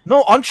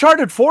 No,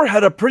 Uncharted 4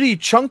 had a pretty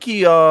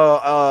chunky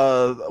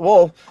that's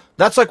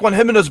like when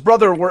him and his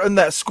brother were in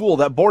that school,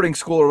 that boarding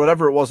school or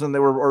whatever it was, and they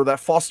were, or that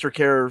foster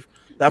care,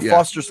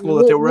 foster school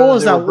that they were in. What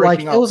was that like?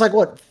 It was like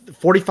what,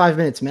 45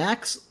 minutes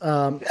max?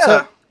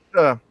 So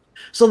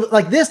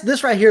like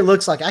this right here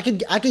looks like I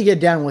could get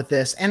down with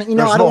this. And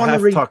I don't want to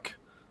read.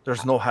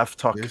 There's no half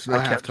tuck. There's no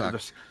half tuck.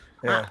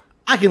 Yeah.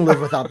 I can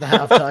live without the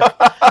half tuck.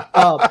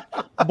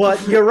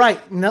 But you're right.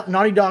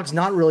 Naughty Dog's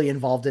not really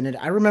involved in it.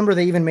 I remember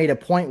they even made a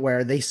point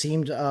where they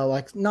seemed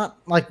not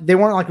like they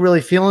weren't like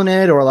really feeling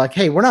it or like,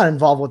 hey, we're not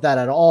involved with that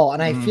at all.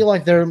 And I feel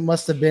like there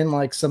must have been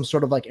like some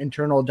sort of like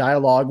internal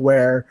dialogue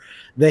where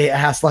they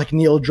asked like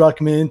Neil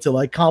Druckmann to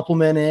like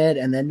compliment it.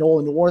 And then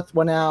Nolan North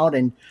went out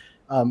and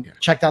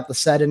checked out the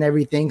set and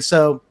everything.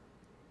 So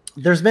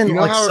there's been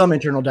some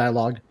internal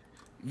dialogue.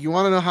 You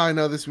want to know how I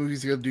know this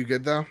movie's going to do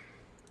good though?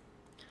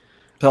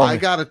 I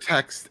got a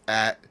text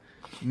at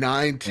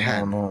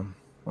 9:10.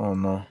 Oh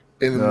no!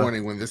 In the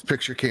morning when this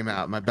picture came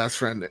out, my best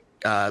friend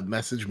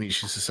messaged me.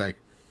 She's just like,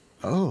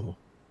 "Oh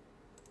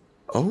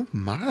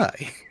my!"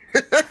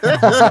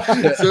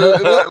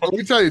 So let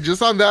me tell you,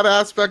 just on that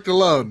aspect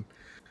alone,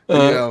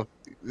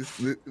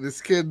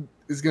 this kid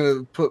is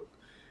gonna put,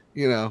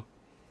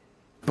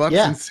 butts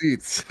in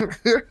seats. And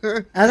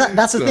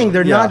that's the thing;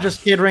 they're not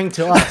just catering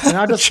to us. They're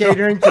not just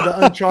catering to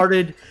the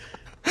Uncharted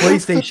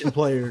PlayStation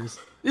players.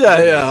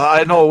 Yeah,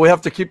 I know. We have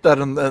to keep that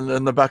in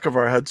the back of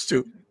our heads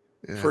too,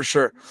 for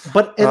sure.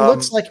 But it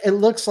looks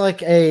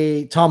like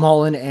a Tom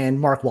Holland and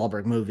Mark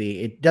Wahlberg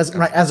movie. It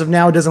doesn't, as of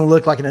now, it doesn't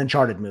look like an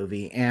Uncharted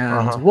movie,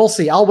 and we'll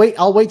see. I'll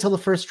wait till the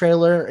first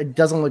trailer. It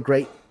doesn't look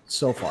great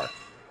so far.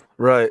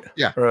 Right.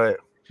 Yeah. Right.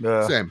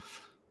 Yeah. Same.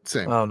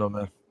 Same. I don't know,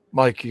 man.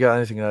 Mike, you got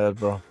anything to add,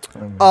 bro?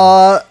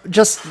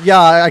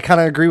 I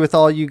kind of agree with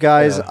all you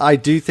guys. Yeah. I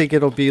do think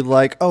it'll be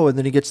like, oh, and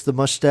then he gets the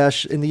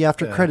mustache in the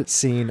after credit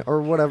scene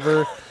or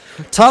whatever.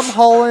 Tom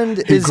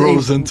Holland He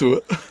grows into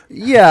it.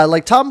 Yeah,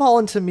 like Tom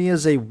Holland to me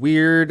is a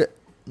weird,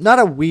 not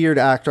a weird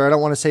actor. I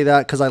don't want to say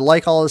that because I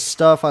like all his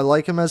stuff. I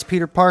like him as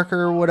Peter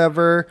Parker or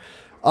whatever.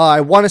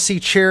 I want to see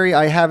Cherry.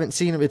 I haven't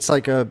seen him. It's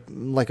like a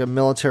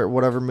military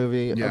whatever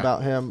movie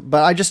about him.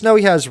 But I just know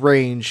he has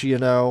range, you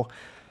know.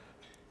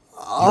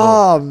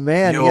 Oh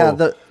man,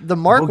 yeah. The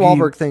Mark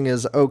Wahlberg thing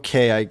is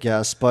okay, I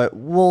guess, but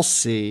we'll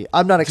see.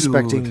 I'm not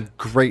expecting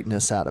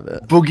greatness out of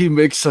it. Boogie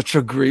makes such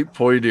a great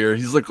point here.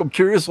 He's like, I'm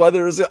curious why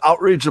there is an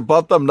outrage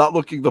about them not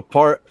looking the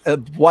part,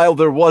 and while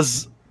there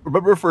was,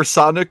 remember for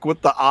Sonic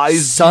with the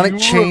eyes, Sonic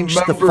changed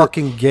the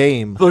fucking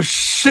game. The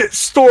shit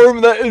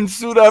storm that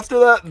ensued after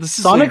that. This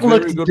is Sonic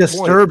looks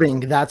disturbing.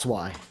 Point. That's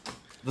why.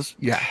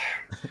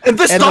 And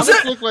this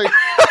doesn't look like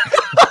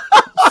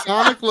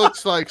Sonic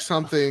looks like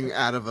something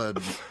out of a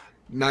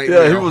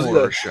nightmare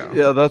horror show.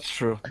 Yeah, that's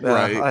true. Yeah,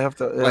 right. I have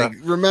to like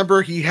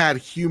remember he had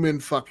human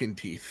fucking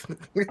teeth.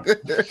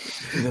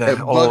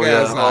 That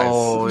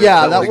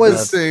like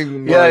was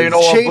thing. Yeah, you know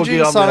what, changing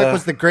Boogie, Sonic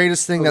was the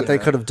greatest thing that they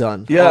could have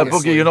done. Yeah,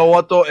 honestly. Boogie, you know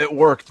what though? It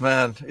worked,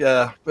 man.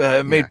 Yeah,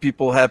 it made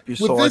people happy. With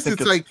so this, I think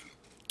it's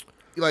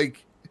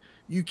like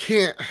you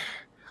can't.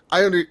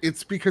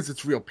 It's because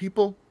it's real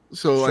people.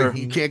 So like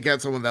you can't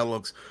get someone that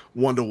looks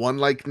 1-to-1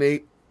 like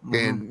Nate.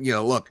 And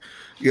look,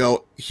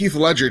 Heath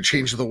Ledger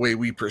changed the way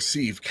we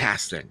perceive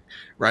casting,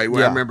 right?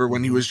 Where I remember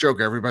when he was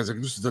Joker, everybody's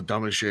like, "This is the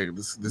dumbest shit.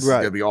 This is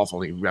gonna be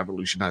awful." And he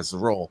revolutionized the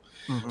role.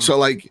 So,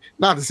 like,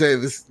 not to say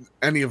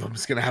any of them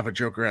is gonna have a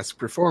Joker-esque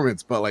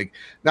performance, but like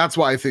that's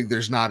why I think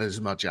there's not as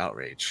much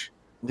outrage.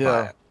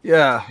 Yeah,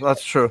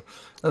 that's true.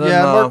 And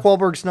then, Mark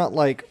Wahlberg's not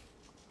like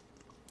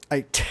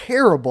a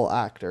terrible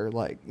actor,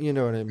 like, you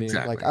know what I mean?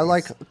 Exactly. Like, I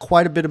like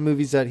quite a bit of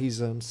movies that he's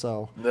in,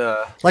 so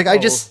like I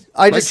just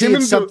like see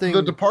him something.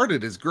 The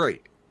Departed is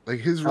great.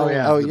 Like his role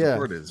in The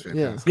Departed is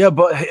fantastic. Yeah,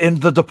 but in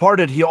The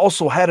Departed, he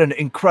also had an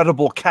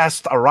incredible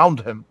cast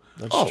around him.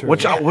 That's true.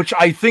 Which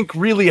I think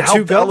really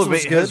helped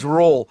elevate his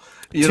role.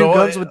 Two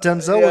Guns with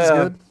Denzel was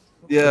good.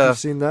 Yeah, you've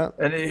seen that.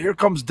 And here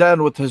comes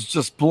Dan with his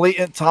just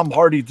blatant Tom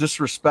Hardy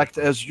disrespect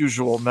as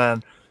usual,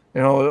 man. You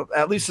know,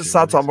 at least it's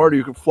not Tom Hardy.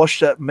 You can flush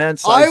that man.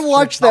 I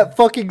watched that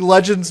fucking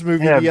Legends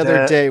movie the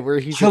other day where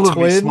he's a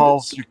twin.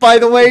 Smalls. By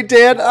the way,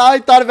 Dan, I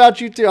thought about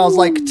you too. I was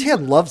like,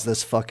 Dan loves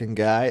this fucking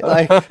guy.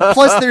 Like,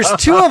 plus there's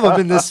two of them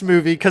in this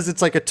movie because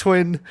it's like a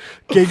twin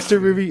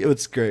gangster movie.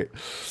 It's great.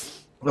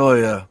 Oh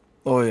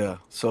yeah.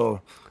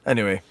 So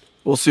anyway,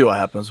 we'll see what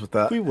happens with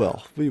that. We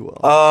will.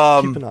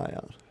 Keep an eye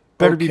out.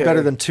 Better be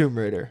better than Tomb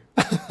Raider.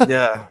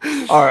 Yeah.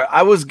 All right.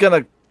 I was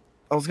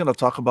gonna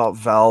talk about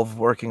Valve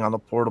working on a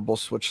portable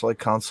Switch-like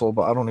console,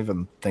 but I don't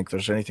even think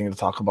there's anything to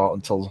talk about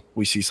until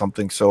we see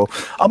something. So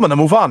I'm gonna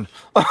move on.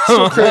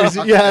 So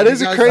crazy. Yeah, it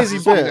is a crazy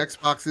bit.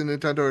 Xbox and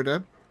Nintendo are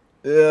dead.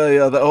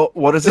 Yeah.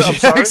 What is it? I'm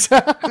sorry.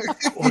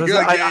 What is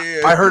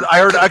it? I heard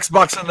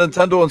Xbox and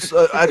Nintendo and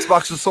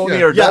Xbox and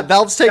Sony are dead. Yeah,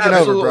 Valve's taking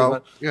over,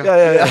 bro.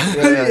 Yeah.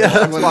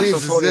 What it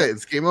means is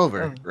it's game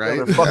over,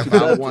 right? Fucking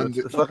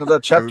that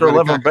Chapter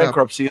 11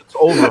 bankruptcy. It's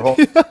over.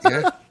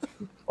 Yeah.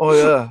 Oh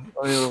yeah,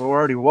 we're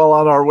already well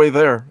on our way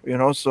there,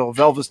 So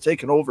Valve is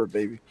taking over,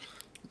 baby,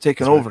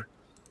 over.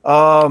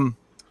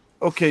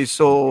 Okay,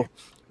 so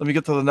let me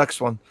get to the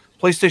next one.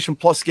 PlayStation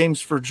Plus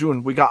games for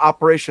June. We got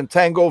Operation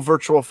Tango,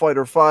 Virtua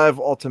Fighter 5,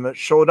 Ultimate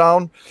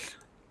Showdown,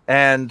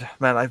 and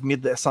man, I've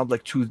made that sound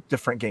like two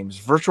different games.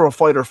 Virtua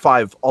Fighter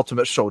 5,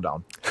 Ultimate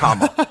Showdown,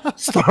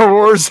 Star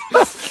Wars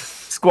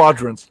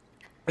Squadrons.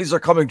 These are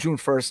coming June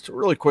 1st.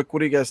 Really quick, what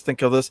do you guys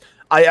think of this?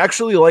 I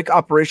actually like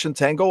Operation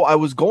Tango.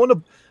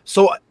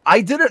 So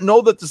I didn't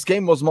know that this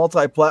game was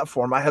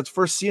multi-platform. I had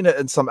first seen it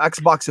in some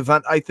Xbox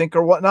event, I think,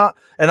 or whatnot,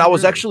 and I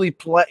was actually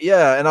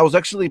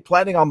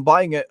planning on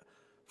buying it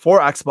for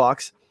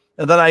Xbox.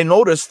 And then I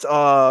noticed,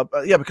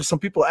 because some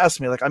people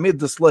asked me, like, I made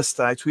this list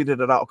and I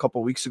tweeted it out a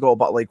couple weeks ago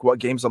about like what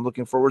games I'm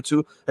looking forward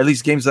to, at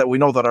least games that we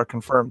know that are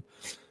confirmed.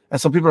 And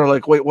some people are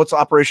like, "Wait, what's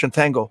Operation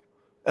Tango?"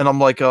 And I'm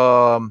like,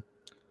 I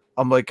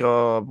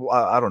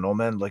don't know,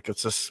 man. Like,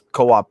 it's just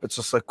co-op. It's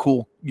just a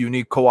cool,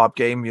 unique co-op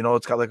game.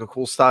 It's got like a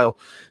cool style.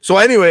 So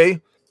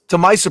anyway, to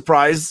my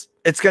surprise,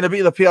 it's going to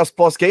be the PS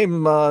Plus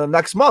game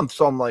next month.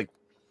 So I'm like,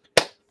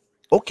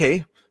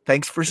 okay,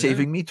 thanks for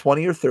saving me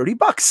 20 or 30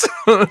 bucks.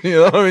 You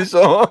know what I mean?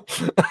 So,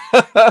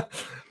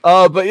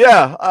 but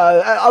yeah,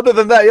 other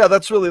than that,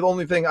 that's really the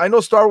only thing. I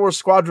know Star Wars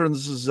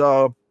Squadrons is,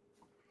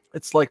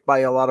 it's liked by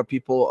a lot of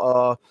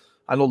people.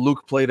 I know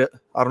Luke played it.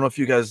 I don't know if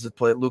you guys did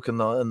play it, Luke, in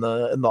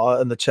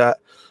the chat.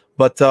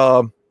 But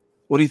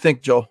what do you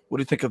think, Joe? What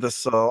do you think of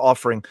this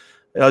offering?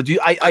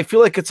 I feel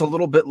like it's a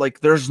little bit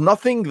like there's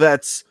nothing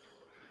that's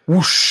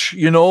whoosh,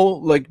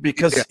 like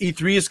because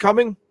E3 is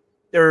coming,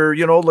 or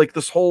like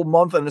this whole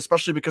month, and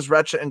especially because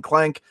Ratchet and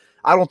Clank,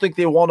 I don't think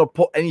they want to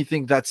put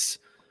anything that's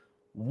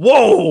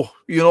whoa,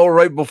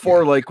 right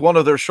before like one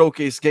of their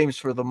showcase games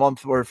for the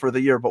month or for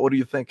the year. But what do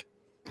you think?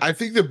 I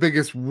think the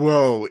biggest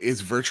whoa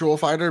is Virtual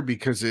Fighter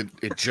because it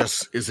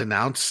just is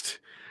announced,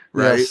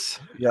 right?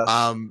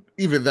 Yes.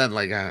 Even then,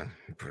 like,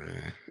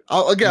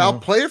 I'll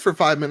play it for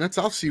 5 minutes.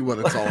 I'll see what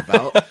it's all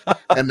about,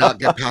 and not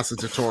get past the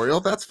tutorial.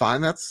 That's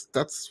fine. That's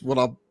what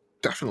I'll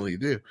definitely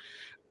do.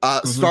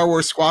 Star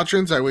Wars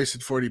Squadrons. I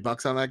wasted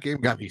 $40 on that game.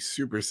 Got me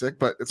super sick,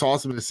 but it's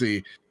awesome to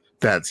see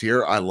that's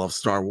here. I love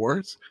Star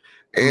Wars,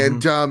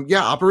 and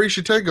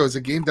Operation Tango is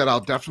a game that I'll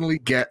definitely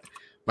get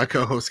my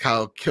co-host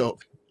Kyle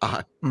killed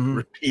on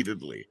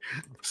repeatedly.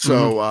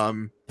 So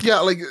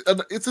like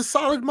it's a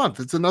solid month.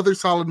 It's another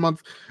solid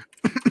month.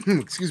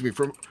 Excuse me,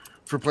 for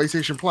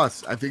PlayStation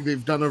Plus. I think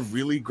they've done a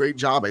really great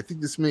job. I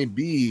think this may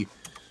be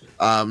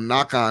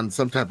knock on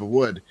some type of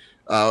wood.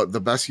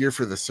 The best year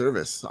for the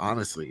service,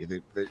 honestly.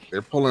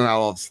 They're pulling out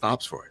all the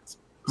stops for it.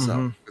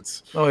 So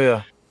it's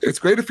it's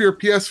great if you're a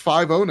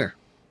PS5 owner.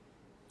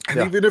 And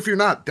even if you're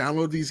not,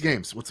 download these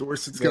games. What's the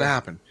worst that's gonna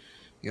happen?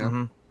 You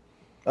know?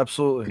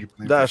 Absolutely.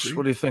 Dash,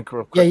 what do you think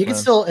real quick? Yeah, you can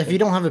still, if you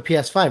don't have a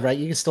PS5, right,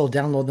 you can still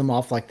download them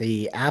off like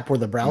the app or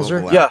the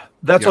browser. Yeah,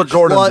 that's what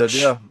Jordan did.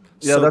 Yeah.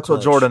 Yeah, So that's clutch.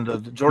 what Jordan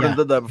did. Jordan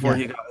did that before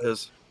he got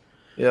his.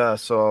 Yeah,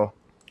 so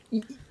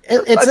oh,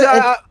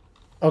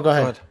 go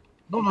ahead.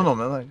 No,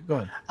 man. Like, go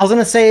ahead. I was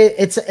gonna say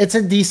it's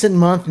a decent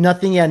month.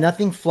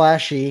 Nothing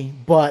flashy,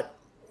 but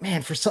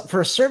man,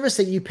 for a service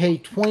that you pay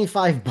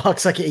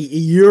 $25 like a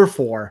year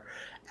for,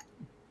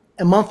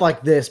 a month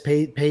like this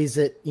pays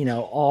it,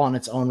 all on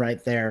its own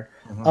right there.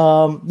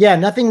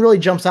 Nothing really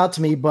jumps out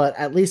to me, but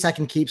at least I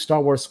can keep Star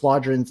Wars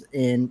Squadrons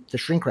in the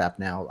shrink wrap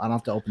now. I don't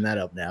have to open that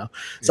up now.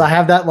 So I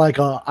have that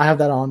I have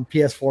that on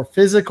PS4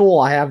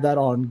 physical. I have that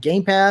on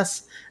Game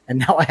Pass, and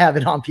now I have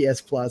it on PS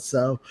Plus.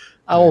 So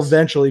I will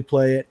eventually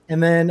play it.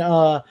 And then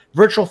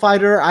Virtual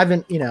Fighter, I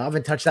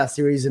haven't touched that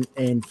series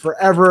in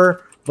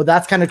forever, but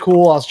that's kind of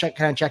cool. I was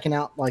kind of checking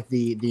out like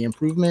the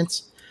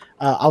improvements.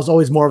 I was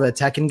always more of a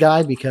Tekken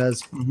guy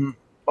because.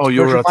 Oh,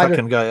 you were a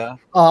Tekken guy, yeah?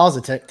 Oh, I was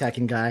a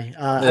Tekken guy.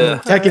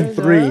 Tekken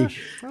 3.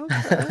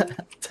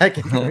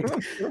 Tekken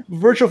 3.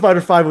 Virtual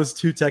Fighter 5 was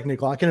too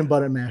technical. I couldn't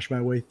button mash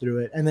my way through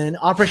it. And then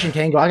Operation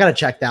Tango, I got to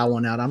check that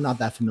one out. I'm not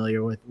that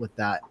familiar with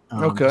that.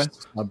 Okay.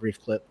 Just a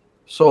brief clip.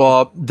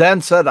 So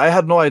Dan said, I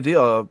had no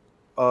idea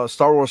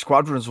Star Wars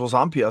Squadrons was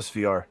on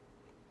PSVR.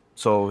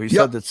 So he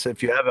said that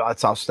if you have it,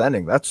 it's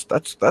outstanding. That's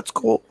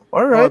cool.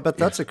 All right. Oh, I bet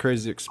that's a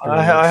crazy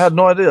experience. I had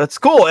no idea. That's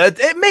cool.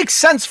 It makes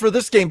sense for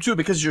this game too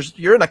because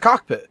you're in a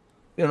cockpit,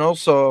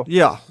 So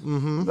yeah.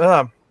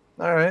 All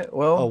right.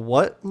 Well, a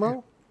what,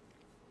 Mo?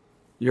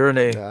 You're in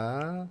a.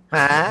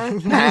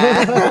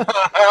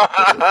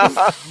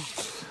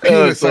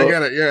 Penis, I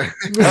get it. Yeah.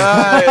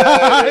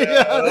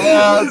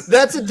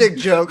 That's a dick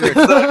joke.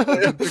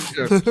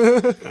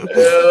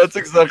 That's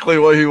exactly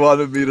what he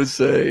wanted me to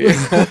say.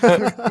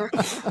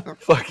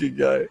 Fucking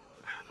guy.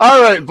 All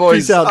right,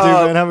 boys. Peace out, dude,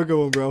 man. Have a good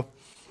one, bro.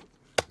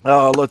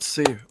 Let's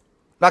see.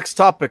 Next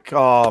topic.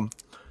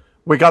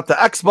 We got the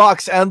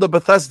Xbox and the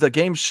Bethesda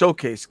Games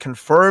Showcase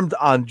confirmed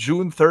on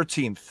June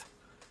 13th.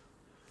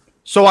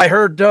 So I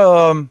heard,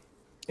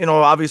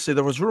 obviously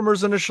there was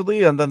rumors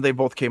initially, and then they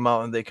both came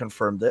out and they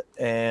confirmed it.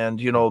 And,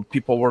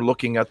 people were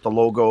looking at the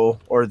logo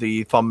or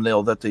the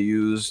thumbnail that they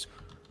used.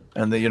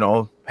 And,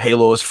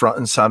 Halo is front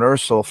and center.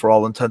 So for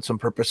all intents and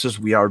purposes,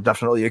 we are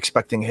definitely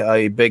expecting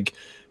a big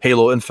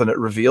Halo Infinite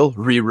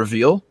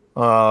re-reveal.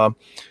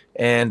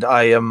 And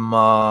I am,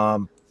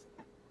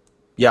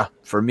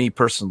 for me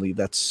personally,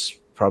 that's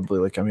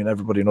probably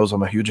everybody knows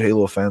I'm a huge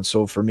Halo fan.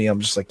 So for me, I'm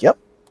just like, yep,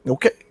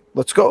 okay,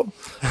 let's go.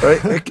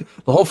 Right? The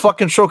whole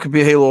fucking show could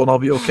be Halo and I'll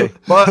be okay.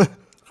 But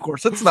of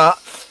course it's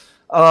not.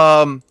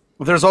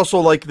 There's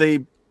also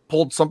they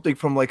pulled something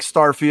from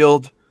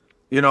Starfield,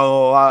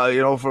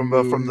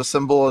 from the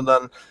symbol. And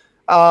then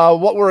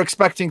what we're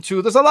expecting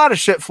too, there's a lot of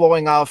shit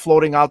floating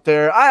out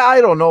there. I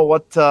don't know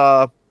what,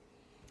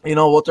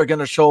 what they're going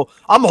to show.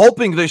 I'm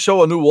hoping they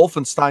show a new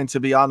Wolfenstein,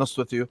 to be honest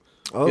with you.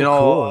 Oh,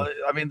 cool.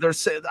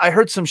 I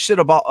heard some shit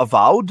about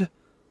Avowed,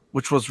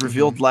 which was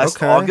revealed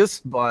last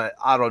August, but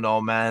I don't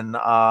know, man.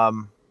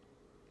 I'm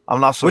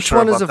not so Which sure.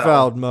 Which one about is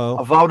Avowed, Mo?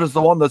 Avowed is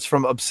the one that's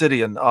from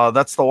Obsidian.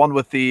 That's the one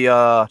with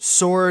the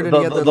sword and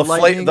the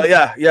flame.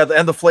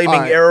 And the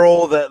flaming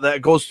arrow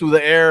that goes through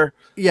the air.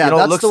 Yeah,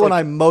 that's the one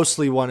I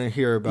mostly want to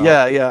hear about.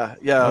 Yeah.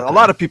 Okay. A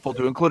lot of people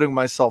do, including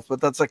myself. But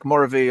that's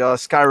more of a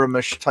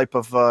Skyrim-ish type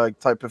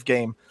of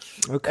game.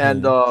 Okay.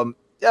 And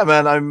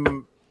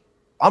man,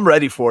 I'm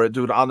ready for it,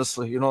 dude.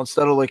 Honestly,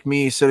 instead of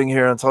me sitting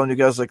here and telling you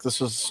guys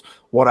this is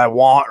what I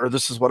want or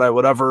this is what I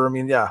whatever.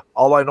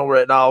 All I know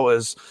right now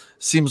is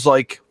seems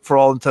like for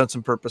all intents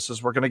and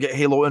purposes we're gonna get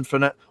Halo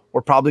Infinite.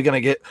 We're probably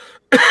gonna get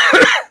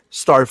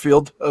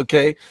Starfield,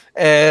 okay,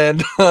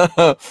 and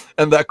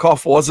and that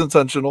cough was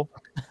intentional.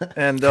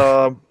 And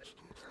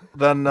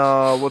then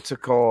what's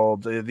it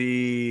called?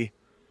 The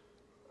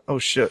oh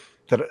shit!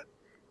 Did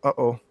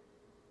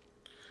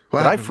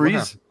I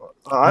freeze?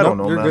 I don't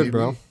know, you're man. Good,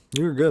 bro.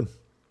 You're good.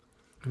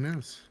 Who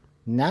knows?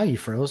 Now you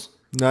froze.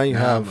 Now you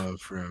have. Mo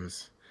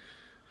froze.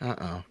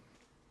 Uh-oh.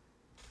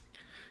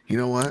 You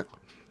know what?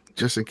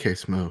 Just in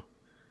case Mo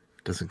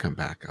doesn't come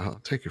back, I'll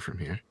take it from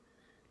here.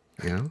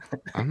 You know,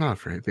 I'm not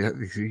afraid.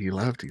 He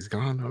left. He's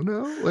gone. Oh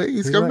no! Wait,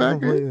 he's He's come not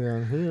back. completely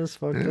gone. He is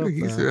fucked Yeah, up.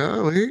 he's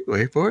Though.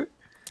 wait for it.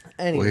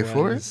 Anyways, Wait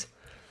for it.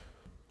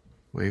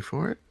 Wait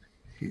for it.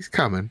 He's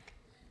coming.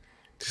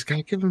 Just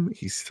gotta give him.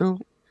 He's still.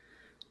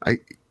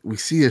 We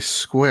see a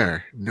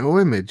square. No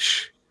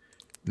image.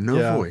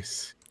 No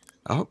voice.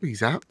 Oh,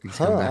 he's out. He's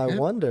coming back. I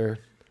wonder.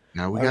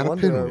 Now we got a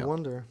pinwheel. I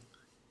wonder.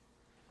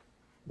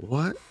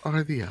 What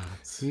are the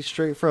odds? He's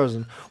straight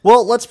frozen.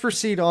 Well, let's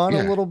proceed on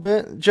a little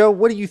bit. Joe,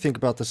 what do you think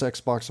about this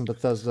Xbox and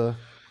Bethesda?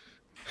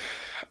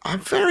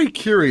 I'm very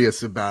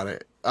curious about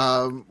it.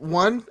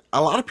 One,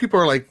 a lot of people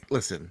are like,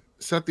 listen,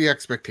 set the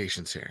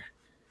expectations here.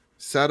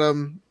 Set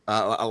them.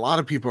 A lot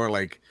of people are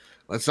like,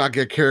 let's not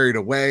get carried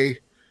away.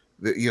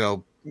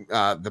 The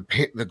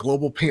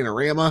global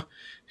panorama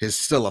has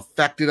still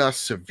affected us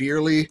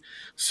severely.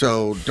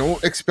 So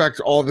don't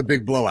expect all the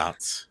big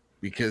blowouts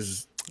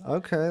because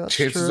that's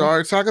chances true. are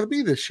it's not going to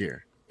be this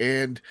year.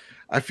 And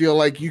I feel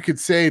like you could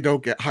say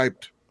don't get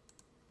hyped,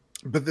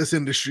 but this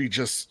industry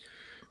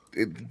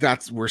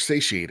we're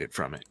satiated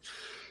from it.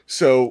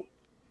 So,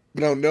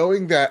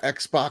 knowing that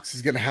Xbox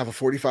is going to have a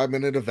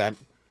 45-minute event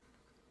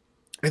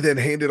and then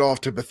hand it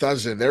off to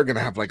Bethesda, and they're going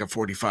to have like a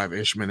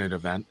 45-ish minute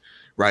event,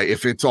 right?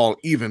 If it's all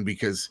even,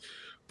 because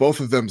both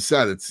of them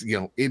said it's,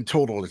 in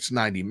total it's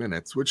 90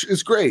 minutes, which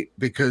is great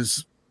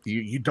because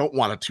you don't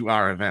want a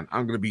 2-hour event.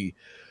 I'm going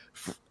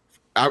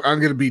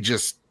to be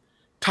just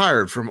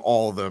tired from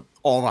all the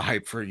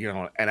hype for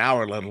an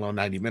hour, let alone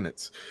 90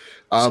 minutes.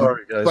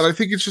 Sorry, guys. But I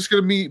think it's just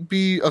going to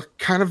be a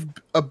kind of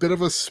a bit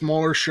of a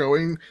smaller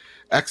showing.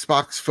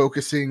 Xbox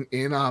focusing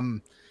in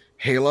on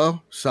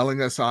Halo,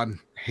 selling us on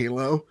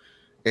Halo,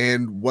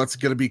 and what's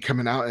going to be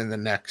coming out in the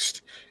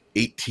next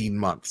 18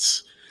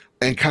 months,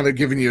 and kind of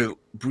giving you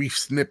brief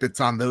snippets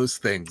on those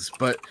things.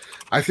 But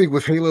I think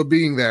with Halo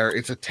being there,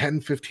 it's a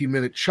 10-15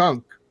 minute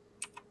chunk.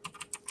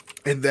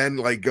 And then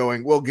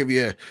we'll give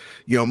you,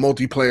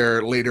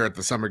 multiplayer later at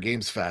the Summer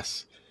Games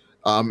Fest.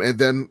 And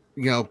then,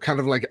 kind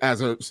of like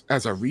as a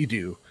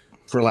redo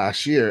for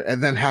last year,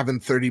 and then having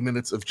 30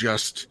 minutes of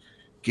just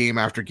game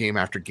after game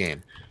after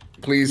game.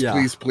 Please,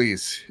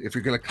 please, if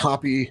you're going to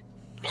copy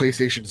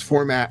PlayStation's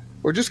format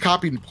or just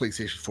copy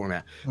PlayStation's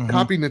format,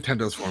 copy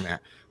Nintendo's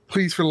format,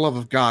 please, for the love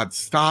of God,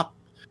 stop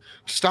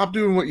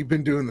doing what you've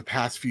been doing the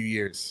past few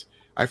years.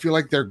 I feel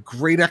like they're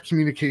great at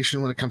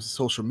communication when it comes to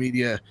social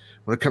media.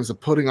 When it comes to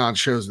putting on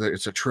shows, that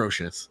it's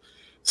atrocious.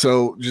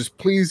 So just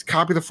please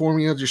copy the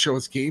formula. Just show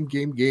us game,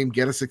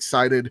 get us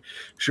excited.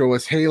 Show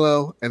us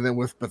Halo, and then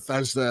with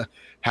Bethesda,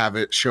 have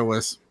it show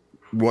us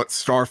what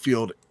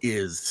Starfield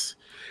is.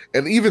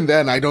 And even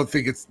then, I don't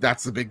think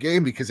that's the big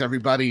game because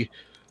everybody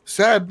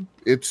said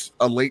it's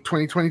a late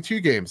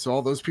 2022 game. So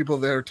all those people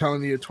that are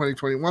telling you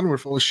 2021 were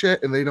full of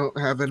shit, and they don't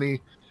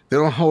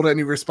hold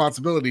any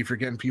responsibility for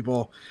getting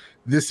people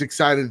this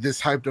excited, this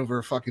hyped over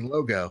a fucking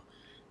logo,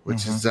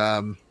 which is,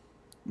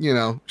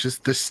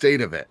 just the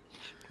state of it.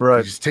 Right.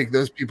 You just take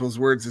those people's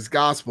words as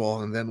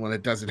gospel, and then when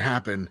it doesn't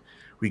happen,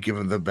 we give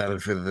them the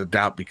benefit of the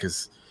doubt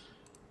because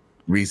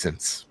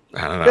reasons.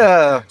 I don't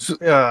know.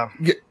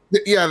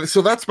 Yeah.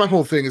 So that's my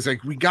whole thing is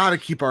like, we got to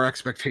keep our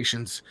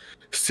expectations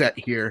set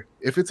here.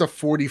 If it's a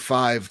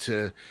 45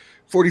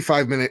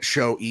 minute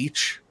show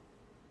each,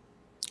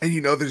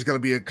 and there's going to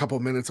be a couple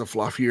minutes of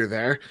fluff here or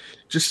there,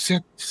 just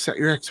set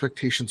your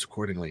expectations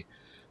accordingly.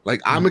 Like,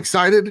 I'm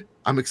excited.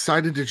 I'm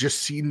excited to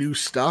just see new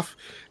stuff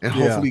and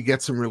hopefully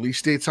get some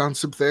release dates on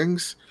some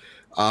things.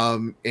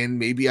 And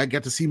maybe I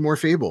get to see more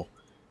Fable.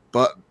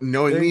 But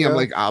knowing me, I'm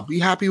like, I'll be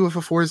happy with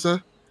a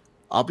Forza.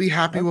 I'll be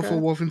happy with a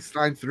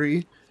Wolfenstein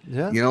 3.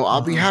 Yeah.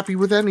 I'll be happy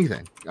with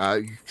anything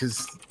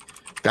because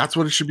that's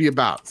what it should be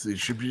about. It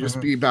should just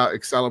be about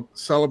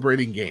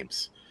celebrating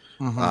games.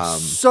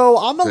 So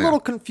I'm a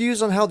little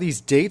confused on how these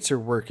dates are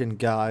working,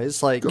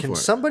 guys. Like, can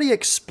somebody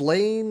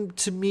explain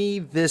to me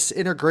this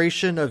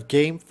integration of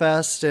Game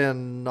Fest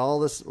and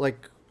all this?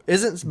 Like,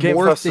 isn't Game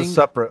Fest is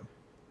separate?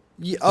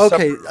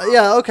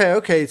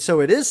 Okay. So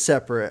it is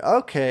separate.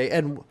 Okay,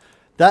 and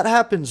that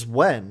happens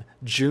when?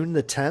 June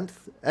the 10th?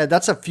 And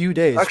that's a few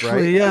days, Actually,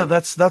 right? yeah,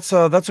 that's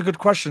a good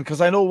question because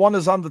I know one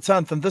is on the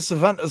 10th and this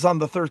event is on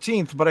the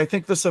 13th. But I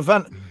think this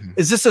event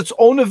is this its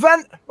own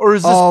event or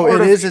is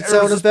this its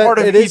own event? Part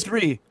of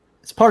E3?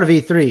 It's part of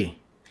E3.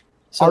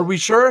 So, are we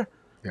sure?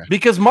 Yeah.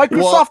 Because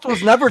Microsoft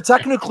was never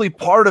technically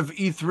part of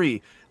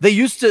E3. They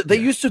used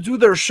to do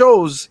their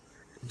shows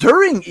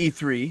during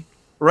E3,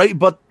 right?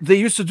 But they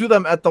used to do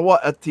them at the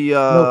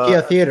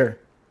Nokia Theater.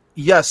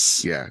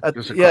 Yes. Yeah.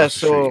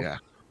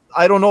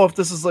 I don't know if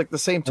this is like the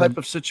same type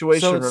of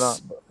situation or not.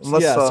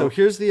 So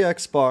here's the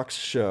Xbox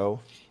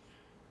show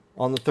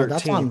on the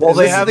 13th.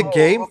 They have the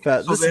Game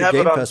Fest. This is the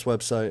Game Fest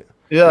website.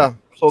 Yeah.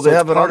 So they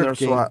have it on there.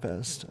 Game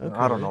Fest. Okay.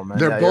 I don't know, man.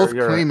 They're both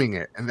claiming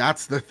it, and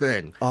that's the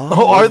thing.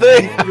 Oh, are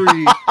they?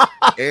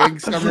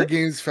 And Summer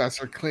Games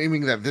Fest are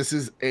claiming that this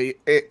is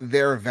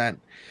their event,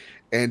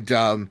 and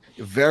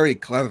very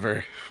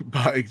clever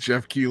by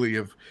Jeff Keighley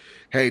of,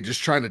 hey,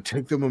 just trying to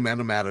take the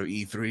momentum out of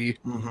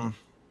E3.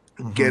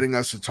 Getting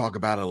us to talk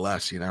about it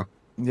less,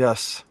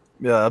 Yes.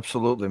 Yeah,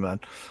 absolutely, man.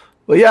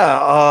 Well,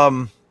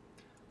 yeah,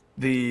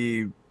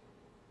 the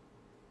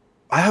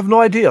I have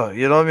no idea.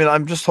 You know, I mean,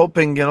 I'm just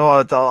hoping. You know,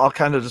 I'll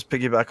kind of just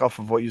piggyback off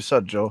of what you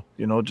said, Joe.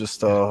 You know,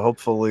 just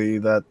hopefully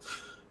that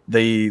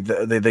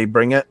they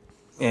bring it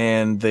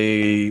and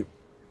they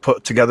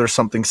put together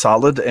something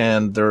solid.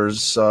 And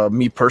there's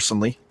me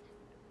personally.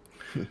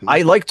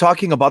 I like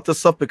talking about this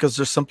stuff because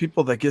there's some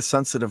people that get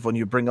sensitive when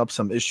you bring up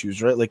some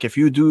issues, right? Like if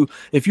you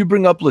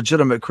bring up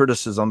legitimate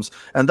criticisms,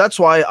 and that's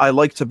why I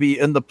like to be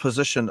in the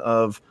position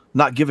of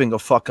not giving a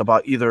fuck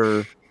about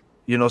either,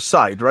 you know,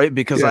 side, right?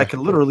 Because I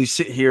can literally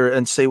sit here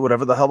and say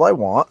whatever the hell I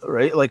want,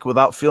 right? Like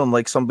without feeling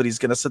like somebody's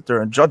gonna sit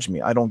there and judge me.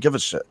 I don't give a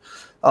shit.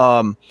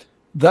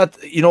 That,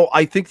 you know,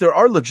 I think there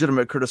are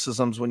legitimate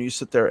criticisms when you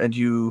sit there and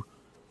you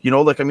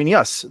know, like, I mean,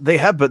 yes, they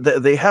have, but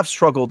they have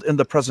struggled in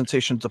the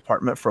presentation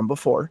department from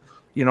before.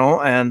 You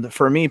know, and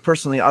for me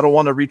personally, I don't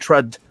want to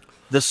retread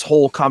this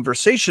whole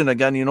conversation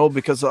again, you know,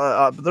 because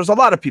there's a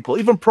lot of people,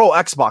 even pro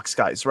Xbox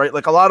guys, right?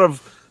 Like a lot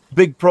of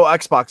big pro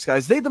Xbox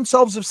guys, they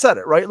themselves have said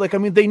it, right? Like, I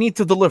mean, they need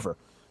to deliver.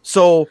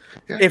 So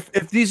if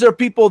these are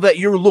people that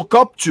you look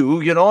up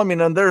to, you know, I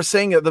mean, and they're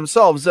saying it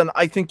themselves, then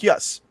I think,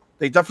 yes,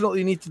 they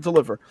definitely need to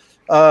deliver.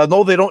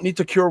 No, they don't need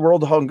to cure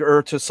world hunger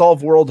or to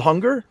solve world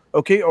hunger,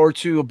 okay, or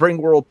to bring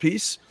world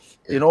peace,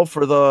 you know,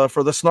 for the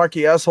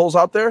snarky assholes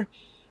out there.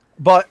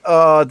 But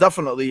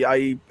definitely,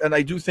 I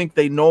do think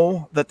they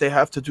know that they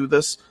have to do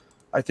this.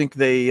 I think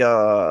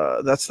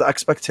that's the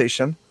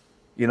expectation,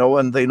 you know,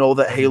 and they know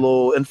that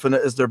Halo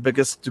Infinite is their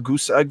biggest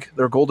goose egg,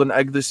 their golden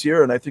egg this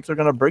year, and I think they're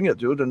gonna bring it,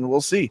 dude, and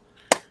we'll see.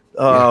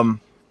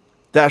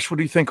 Dash, what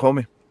do you think,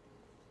 homie?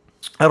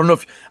 I don't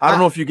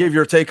know if you gave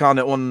your take on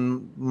it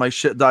when my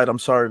shit died. I'm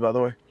sorry, by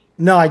the way.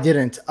 No, I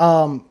didn't.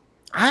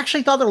 I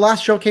actually thought their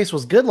last showcase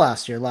was good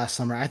last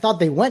summer. I thought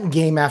they went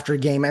game after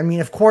game. I mean,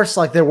 of course,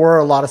 like there were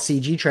a lot of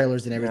CG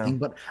trailers and everything,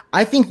 but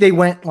I think they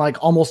went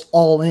like almost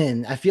all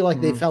in. I feel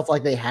like they felt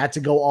like they had to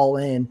go all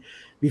in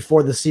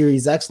before the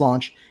Series X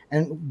launch.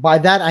 And by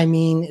that, I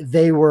mean,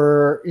 they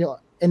were, you know,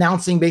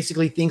 announcing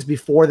basically things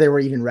before they were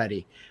even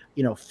ready.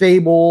 You know,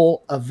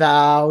 Fable,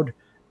 Avowed,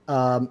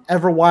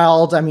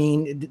 Everwild. I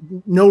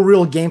mean, no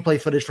real gameplay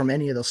footage from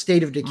any of those.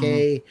 State of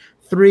Decay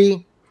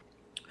 3.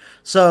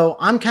 So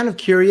I'm kind of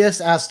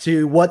curious as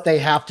to what they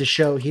have to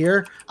show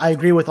here. I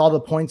agree with all the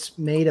points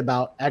made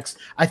about X.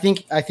 I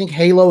think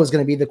Halo is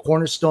going to be the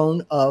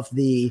cornerstone of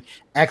the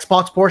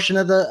Xbox portion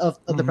of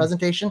the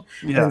presentation,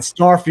 and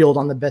Starfield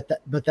on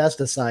the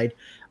Bethesda side.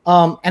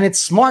 And it's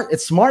smart.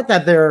 It's smart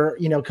that they're,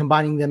 you know,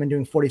 combining them and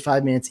doing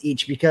 45 minutes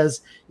each,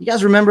 because you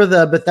guys remember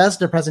the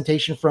Bethesda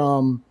presentation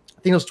from, I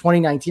think it was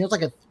 2019. It was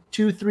like a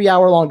 2-3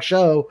 hour long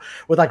show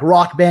with like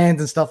rock bands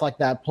and stuff like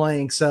that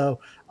playing. So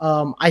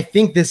I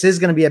think this is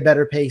going to be a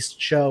better paced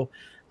show.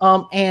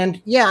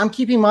 And yeah, I'm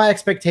keeping my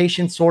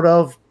expectations sort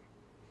of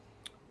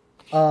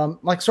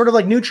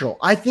like neutral.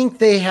 I think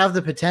they have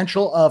the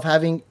potential of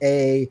having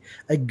a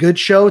good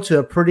show to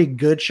a pretty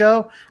good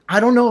show. I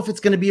don't know if it's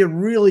going to be a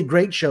really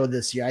great show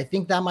this year. I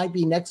think that might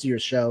be next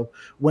year's show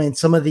when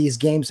some of these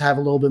games have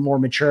a little bit more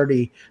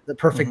maturity. The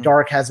Perfect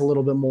Dark has a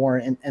little bit more,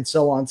 and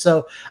so on.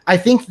 So I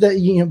think that,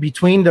 you know,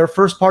 between their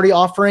first party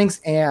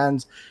offerings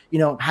and, you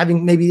know,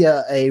 having maybe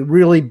a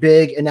really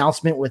big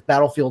announcement with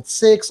Battlefield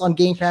 6 on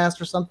Game Pass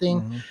or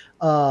something,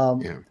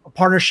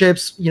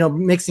 partnerships, you know,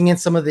 mixing in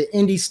some of the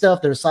indie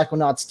stuff. There's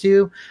Psychonauts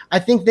 2. I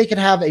think they could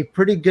have a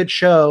pretty good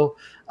show.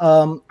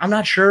 I'm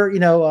not sure, you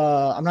know,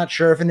 I'm not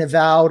sure if an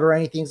Avowed or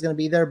anything's going to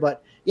be there,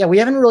 but yeah, we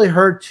haven't really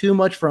heard too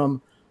much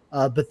from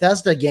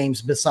Bethesda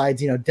games besides,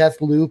 you know,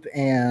 Deathloop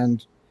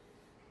and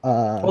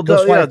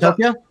Ghostwire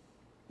Tokyo.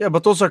 Yeah,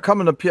 but those are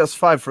coming to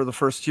PS5 for the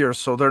first year,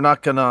 so they're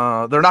not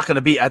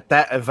gonna be at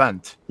that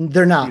event.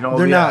 They're not. You know,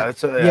 they're not.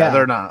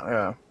 They're not.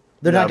 Yeah.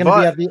 They're not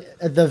going to be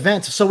at the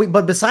event. So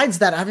but besides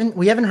that,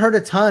 we haven't heard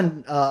a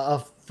ton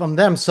from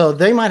them. So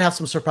they might have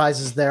some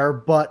surprises there.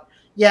 But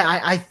yeah,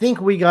 I think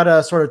we got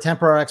to sort of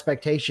temper our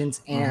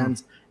expectations,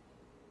 and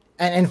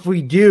if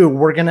we do,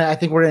 I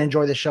think we're gonna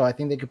enjoy the show. I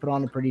think they could put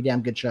on a pretty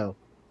damn good show.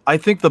 I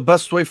think the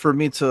best way for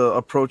me to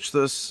approach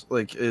this,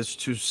 like, is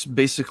to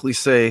basically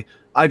say,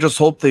 I just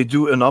hope they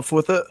do enough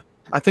with it.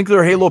 I think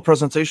their Halo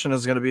presentation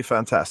is going to be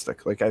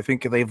fantastic. Like, I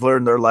think they've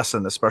learned their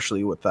lesson,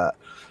 especially with that.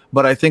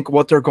 But I think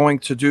what they're going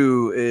to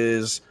do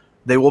is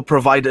they will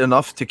provide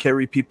enough to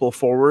carry people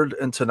forward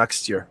into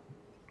next year,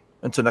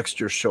 into next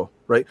year's show,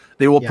 right?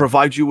 They will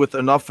provide you with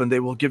enough, and they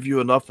will give you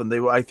enough, and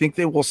I think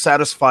they will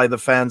satisfy the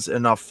fans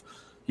enough,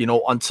 you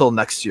know, until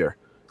next year.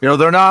 You know,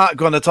 they're not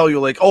going to tell you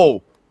like,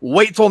 oh,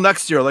 wait till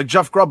next year. Like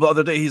Jeff Grubb the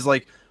other day, he's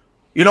like,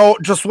 you know,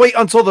 just wait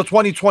until the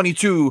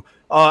 2022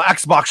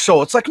 Xbox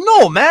show. It's like,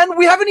 no, man,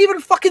 we haven't even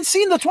fucking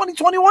seen the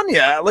 2021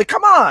 yet. Like,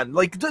 come on,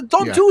 like,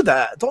 don't do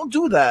that. Don't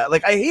do that.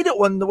 Like, I hate it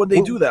when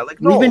they do that. Like,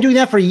 no, we've been doing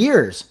that for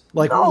years.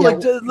 Like, no,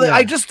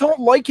 I just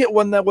don't like it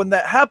when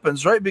that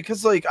happens, right?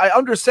 Because like, I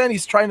understand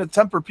he's trying to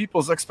temper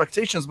people's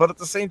expectations, but at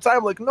the same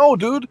time, like, no,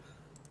 dude,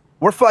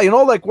 we're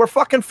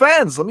fucking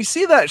fans. Let me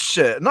see that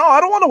shit. No,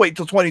 I don't want to wait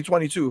till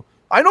 2022.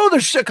 I know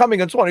there's shit coming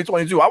in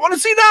 2022. I want to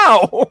see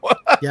now.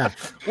 Yeah.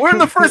 We're in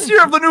the first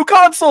year of the new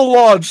console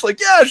launch. Like,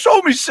 yeah,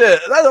 show me shit.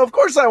 Of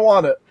course I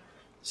want it.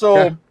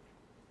 So,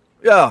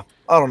 yeah,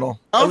 I don't know.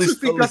 I also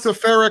think that's a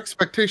fair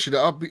expectation.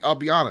 I'll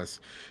be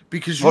honest,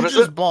 because you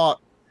just bought.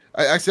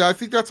 I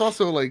think that's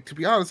also, like, to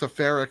be honest, a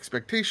fair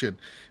expectation,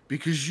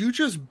 because you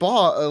just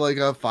bought a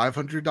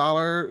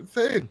 $500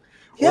 thing.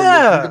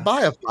 Yeah, to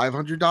buy a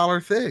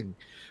 $500 thing.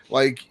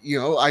 Like, you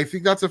know, I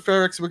think that's a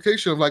fair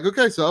expectation of, like,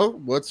 okay, so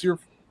what's your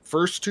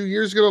first 2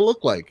 years going to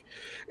look like?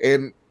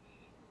 And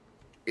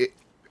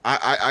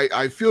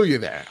I feel you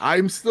there.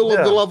 I'm still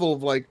at the level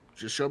of, like,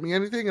 just show me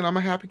anything and I'm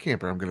a happy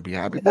camper. I'm going to be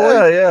happy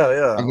boy.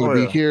 Yeah. I'm going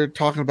to be here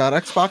talking about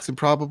Xbox and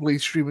probably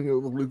streaming it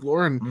with Luke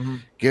Lore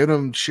and giving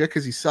him shit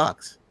because he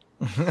sucks.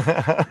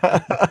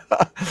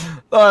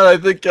 I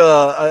think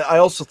I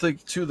also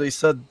think too, they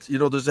said, you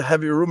know, there's a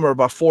heavy rumor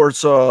about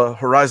Forza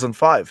Horizon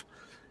 5,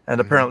 and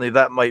apparently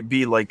that might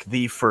be like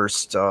the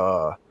first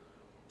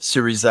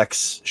Series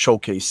X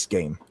showcase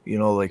game. You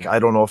know, like, I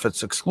don't know if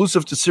it's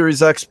exclusive to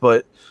Series X,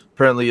 but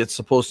apparently it's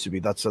supposed to be.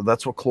 That's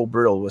what Chloe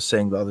Brill was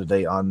saying the other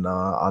day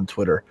on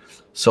Twitter.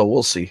 So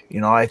we'll see. You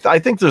know, I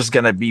think there's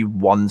gonna be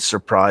one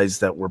surprise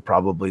that we're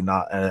probably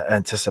not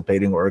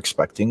anticipating or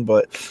expecting,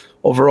 but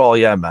overall,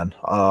 yeah, man.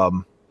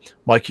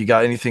 Mike, you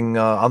got anything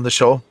on the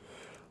show?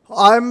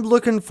 I'm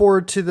looking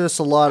forward to this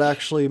a lot,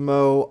 actually,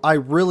 Mo. I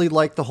really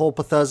like the whole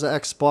Bethesda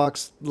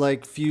Xbox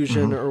like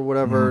fusion or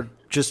whatever,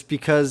 just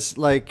because,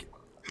 like,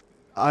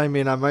 I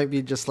mean, I might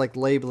be just like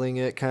labeling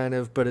it kind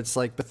of, but it's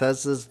like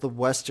Bethesda's the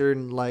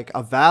Western, like,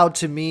 Avowed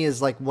to me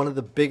is like one of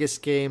the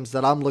biggest games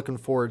that I'm looking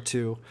forward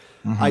to.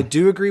 I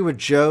do agree with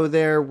Joe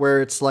there,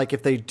 where it's like,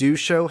 if they do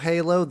show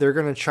Halo, they're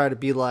going to try to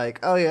be like,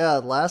 oh yeah,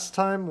 last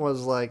time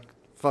was like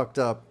fucked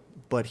up,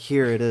 but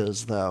here it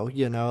is though,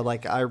 you know,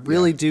 like, I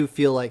really do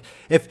feel like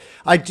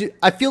I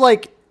feel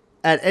like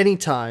at any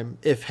time,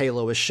 if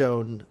Halo is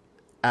shown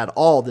at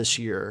all this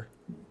year,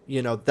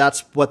 you know,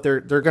 that's what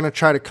they're going to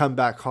try to come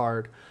back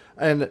hard.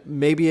 And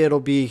maybe it'll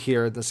be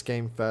here at this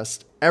Game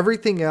Fest.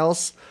 Everything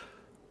else,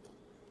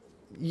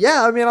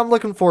 yeah, I mean, I'm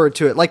looking forward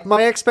to it. Like,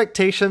 my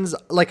expectations,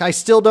 like, I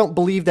still don't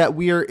believe that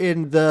we are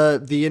in the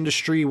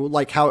industry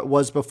like how it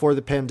was before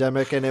the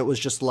pandemic, and it was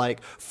just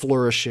like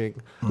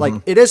flourishing. Like,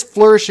 it is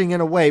flourishing in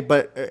a way,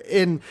 but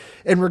in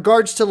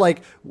regards to,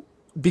 like,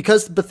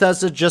 because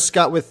Bethesda just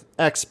got with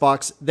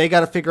Xbox, they got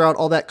to figure out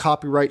all that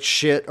copyright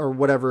shit or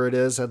whatever it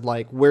is, and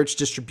like where it's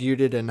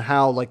distributed and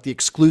how like the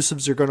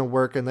exclusives are going to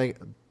work. And they,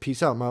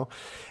 peace out, Mo,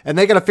 and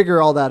they got to figure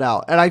all that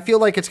out. And I feel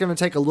like it's going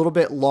to take a little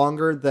bit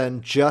longer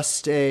than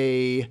just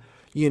 6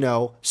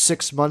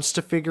 months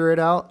to figure it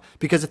out.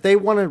 Because if they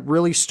want to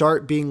really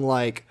start being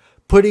like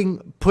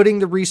putting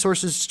the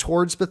resources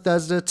towards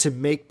Bethesda to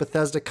make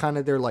Bethesda kind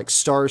of their like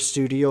star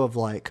studio of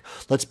like,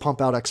 let's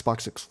pump out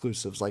Xbox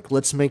exclusives. Like,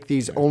 let's make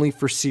these only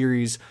for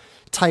series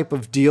type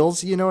of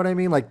deals. You know what I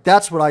mean? Like,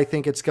 that's what I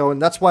think it's going.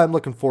 That's why I'm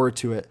looking forward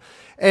to it.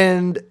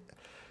 And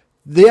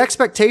the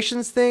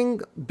expectations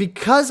thing,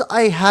 because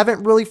I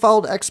haven't really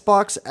followed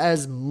Xbox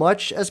as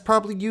much as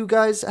probably you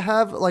guys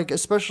have, like,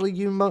 especially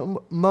you,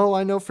 Mo,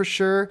 I know for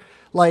sure.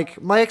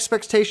 Like, my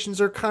expectations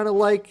are kind of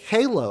like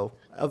Halo,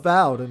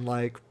 Avowed, and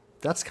like,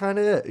 that's kind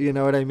of it. You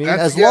know what I mean?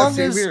 As long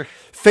as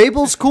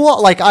Fable's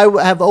cool. Like, I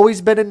have always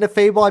been into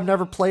Fable. I've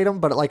never played them,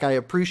 but like, I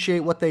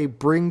appreciate what they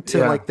bring to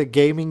like the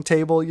gaming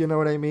table. You know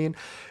what I mean?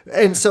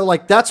 And so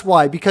like, that's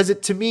why, because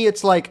to me,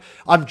 it's like,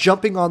 I'm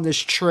jumping on this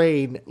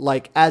train,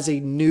 like, as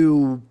a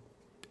new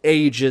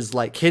age is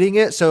like hitting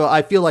it. So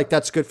I feel like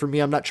that's good for me.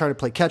 I'm not trying to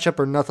play catch up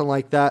or nothing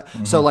like that.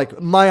 So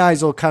like, my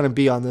eyes will kind of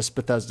be on this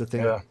Bethesda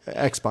thing,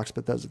 Xbox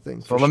Bethesda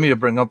thing. So let me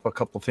bring up a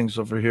couple things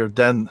over here.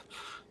 Den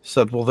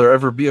said, will there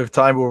ever be a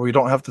time where we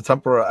don't have to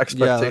temper our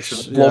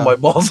expectations? Blow my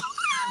balls.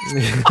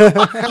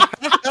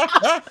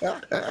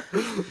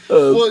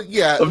 Well,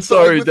 yeah. I'm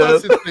sorry,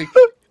 Dad.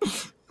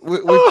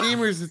 With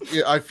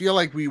gamers, I feel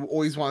like we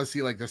always want to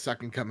see like the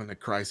second coming of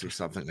Christ or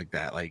something like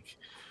that. Like,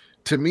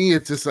 to me,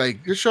 it's just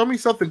like, just show me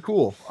something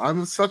cool.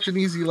 I'm such an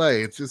easy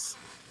lay. It's just,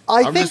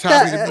 I'm just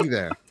happy to be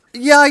there.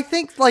 Yeah, I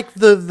think like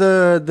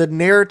the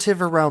narrative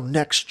around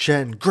next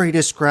gen,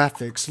 greatest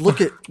graphics,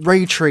 look at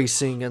ray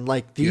tracing, and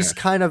like these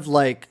kind of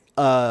like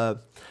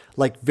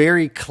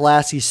very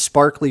classy,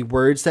 sparkly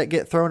words that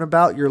get thrown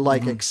about. You're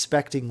like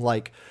expecting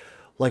like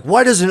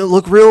why doesn't it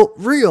look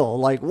real?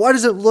 Like, why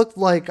does it look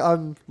like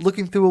I'm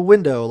looking through a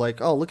window?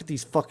 Like, oh, look at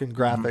these fucking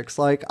graphics.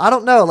 Like, I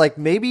don't know. Like,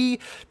 maybe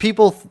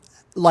people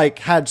like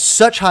had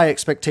such high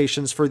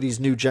expectations for these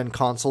new gen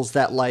consoles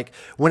that like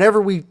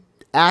whenever we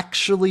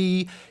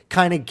actually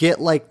kind of get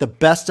like the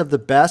best of the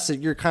best, that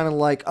you're kind of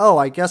like, oh,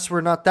 I guess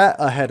we're not that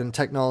ahead in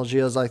technology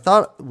as I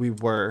thought we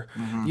were.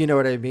 You know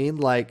what I mean?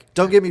 Like,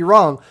 don't get me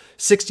wrong,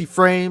 60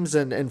 frames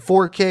and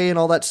 4K and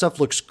all that stuff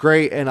looks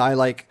great, and I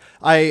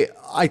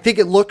think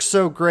it looks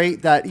so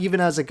great that even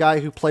as a guy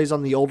who plays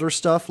on the older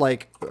stuff,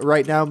 like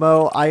right now,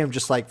 Mo, I am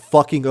just like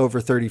fucking over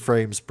 30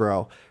 frames,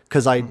 bro,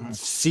 because I've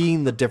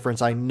seen the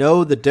difference. I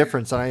know the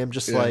difference, and I am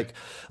just like,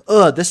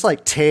 this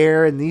like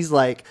tear and these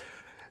like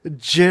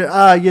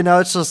You know,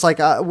 it's just like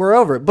we're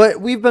over it.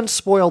 But we've been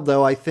spoiled,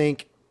 though, I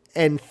think,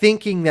 and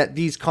thinking that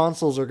these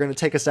consoles are going to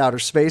take us to outer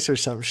space or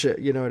some shit.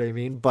 You know what I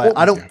mean? But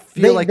I don't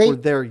feel like we're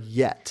there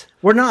yet.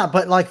 We're not,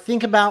 but like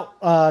think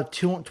about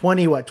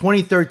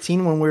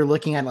 2013 when we were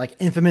looking at like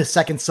Infamous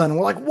Second Son.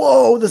 We're like,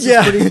 whoa, this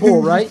is pretty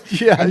cool, right?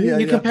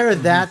 You compare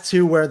that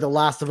to where The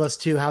Last of Us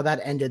 2, how that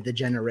ended the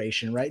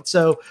generation, right?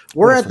 So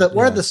we're at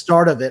the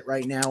start of it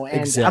right now,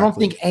 and I don't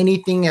think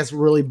anything has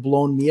really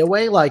blown me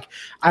away. Like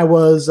I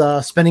was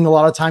spending a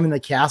lot of time in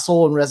the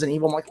castle in Resident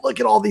Evil. I'm like, look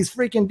at all these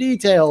freaking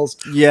details,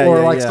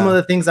 some of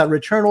the things that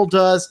Returnal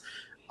does.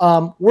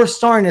 We're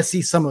starting to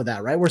see some of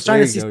that, right? We're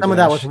starting to see some of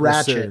that with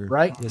Ratchet,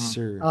 right? Yes,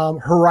 sir.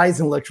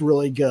 Horizon looked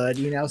really good,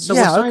 you know. So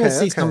we're starting to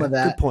see some of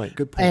that.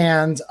 Good point.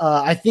 And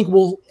I think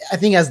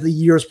as the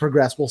years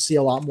progress, we'll see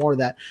a lot more of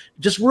that.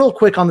 Just real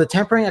quick on the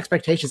tempering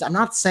expectations. I'm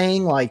not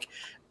saying like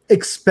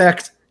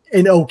expect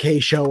an okay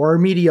show or a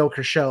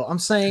mediocre show. I'm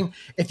saying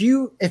if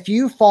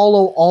you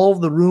follow all of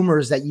the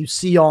rumors that you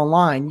see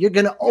online, you're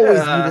gonna always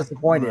be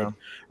disappointed,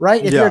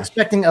 right? If you're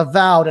expecting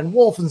Avowed and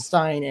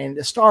Wolfenstein and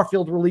a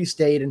Starfield release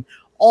date and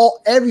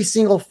every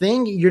single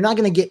thing, you're not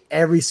going to get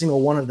every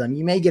single one of them.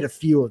 You may get a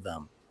few of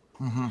them.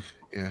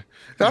 Yeah,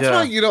 that's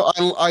why, you know,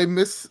 I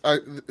miss.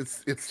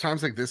 It's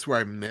times like this where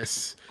I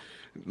miss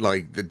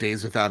like the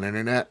days without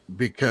internet,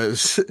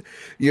 because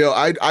you know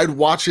I'd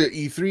watch an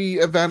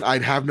E3 event,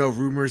 I'd have no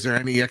rumors or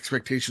any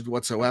expectations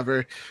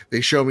whatsoever.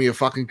 They show me a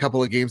fucking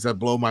couple of games that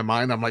blow my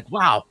mind. I'm like,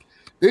 wow.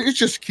 It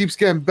just keeps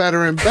getting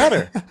better and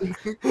better.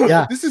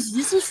 This is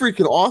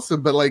freaking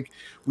awesome. But like,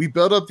 we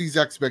build up these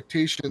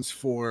expectations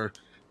for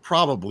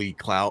probably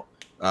clout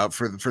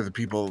for the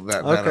people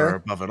that are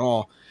above it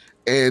all,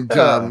 and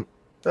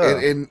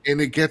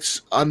it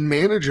gets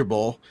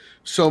unmanageable,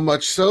 so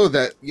much so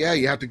that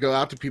you have to go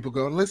out to people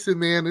going, listen,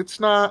 man, it's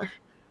not.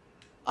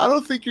 I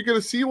don't think you're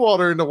gonna see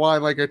water in the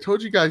wine like I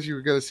told you guys you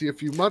were gonna see a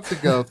few months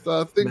ago.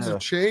 Things have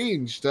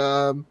changed.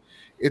 So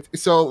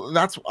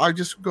that's I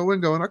just go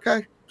in going,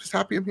 okay, just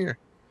happy I'm here.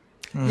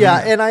 Yeah,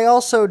 and I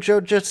also,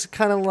 Joe, just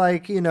kind of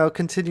like, you know,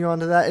 continue on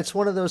to that. It's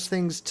one of those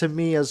things to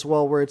me as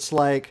well where it's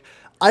like,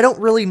 I don't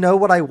really know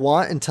what I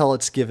want until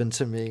it's given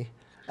to me.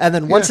 And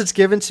then once it's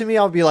given to me,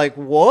 I'll be like,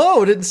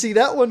 whoa, didn't see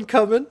that one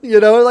coming. You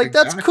know, like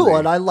that's cool.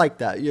 And I like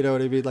that. You know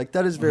what I mean? Like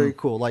that is very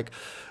cool. Like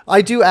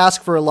I do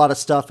ask for a lot of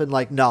stuff and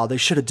like, no, they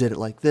should have did it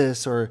like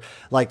this, or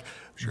like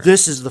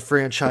this is the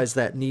franchise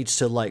that needs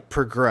to like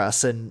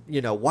progress. And,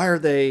 you know, why are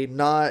they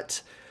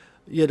not,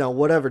 you know,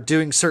 whatever,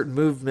 doing certain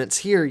movements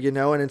here, you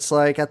know? And it's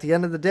like, at the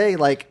end of the day,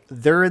 like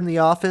they're in the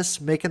office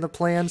making the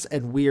plans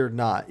and we are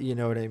not, you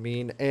know what I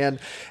mean? And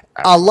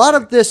a lot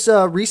of this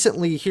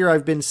recently here,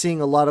 I've been seeing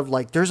a lot of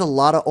like, there's a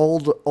lot of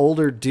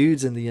older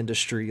dudes in the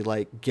industry,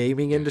 like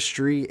gaming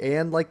industry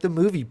and like the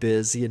movie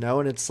biz, you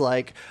know? And it's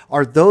like,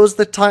 are those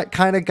the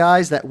kind of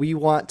guys that we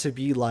want to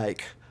be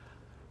like?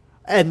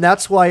 And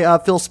that's why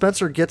Phil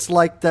Spencer gets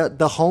like the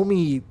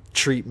homie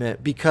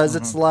treatment, because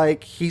it's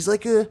like, he's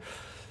like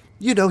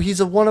you know, he's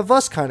a one of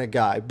us kind of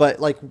guy. But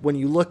like when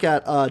you look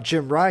at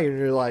Jim Ryan,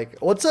 you're like,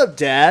 what's up,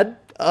 Dad?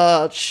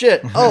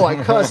 Shit. Oh, I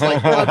cussed,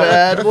 like, my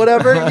bad,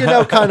 whatever, you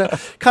know, kind of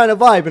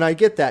vibe. And I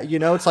get that, you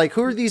know, it's like,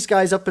 who are these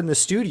guys up in the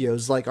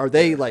studios? Like, are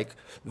they like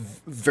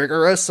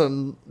vigorous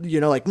and, you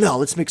know, like, no,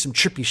 let's make some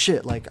trippy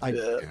shit. Like I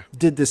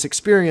did this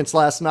experience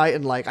last night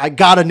and like, I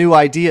got a new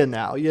idea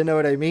now, you know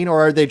what I mean?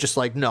 Or are they just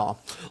like, no,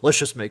 let's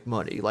just make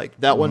money. Like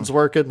that one's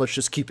working. Let's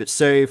just keep it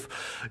safe,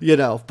 you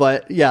know?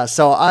 But yeah,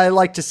 so I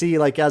like to see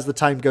like, as the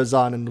time goes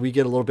on and we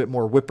get a little bit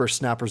more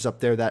whippersnappers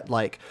up there that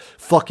like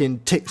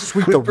fucking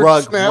sweep the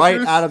rug right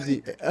out of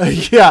the,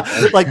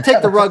 like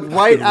take the rug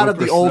right out of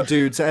the old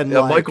dudes. And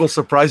like, Mike will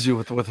surprise you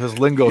with his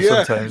lingo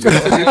sometimes.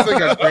 It's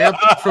like a vamp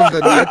from the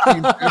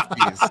 1950s.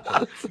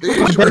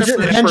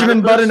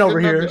 Benjamin Button over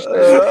here.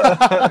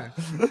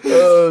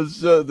 Oh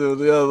shit, dude.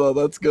 Yeah, no,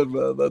 that's good,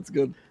 man. That's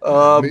good.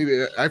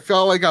 Maybe I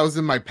felt like I was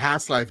in my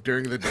past life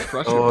during the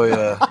Depression. Oh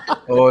yeah.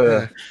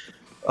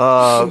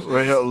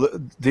 Right here,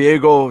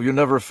 Diego, you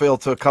never fail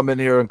to come in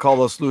here and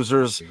call us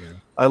losers.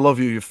 I love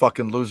you, you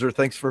fucking loser.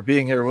 Thanks for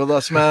being here with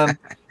us, man.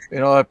 You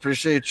know, I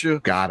appreciate you.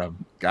 Got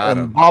him.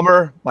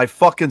 Bomber, my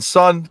fucking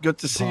son. Good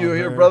to see you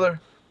here,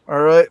 brother. All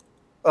right.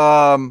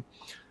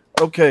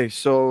 Okay,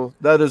 so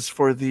that is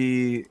for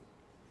the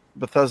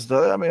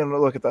Bethesda. I mean,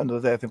 look, at the end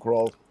of the day, I think we're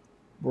all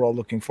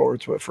looking forward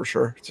to it for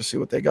sure, to see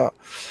what they got.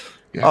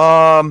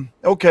 Yeah.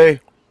 Okay,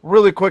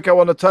 really quick, I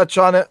want to touch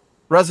on it.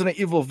 Resident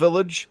Evil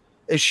Village.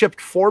 It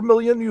shipped 4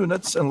 million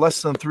units in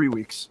less than 3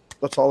 weeks.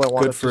 That's all I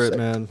wanted to say. Good for it,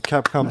 man.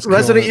 Capcom's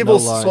Resident Evil,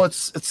 so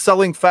it's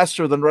selling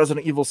faster than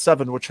Resident Evil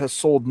 7, which has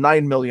sold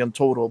 9 million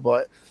total.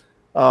 But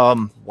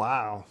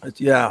wow, it's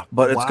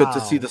good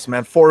to see this,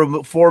 man.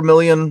 4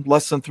 million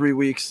less than 3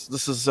 weeks.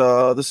 This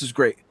is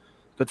great.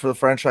 Good for the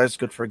franchise.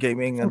 Good for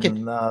gaming, and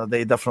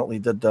they definitely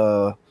did.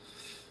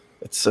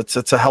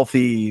 It's a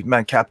healthy,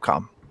 man.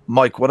 Capcom.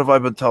 Mike, what have I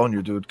been telling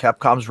you, dude?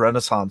 Capcom's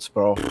renaissance,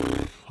 bro.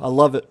 I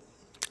love it.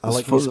 I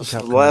like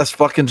the last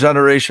fucking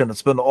generation.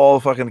 It's been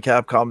all fucking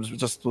Capcom's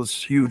just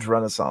this huge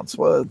renaissance.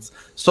 Well, it's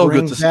so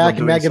good to see them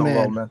doing so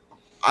well, man.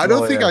 I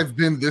don't think I've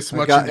been this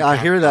much. I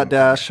hear that,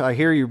 Dash. I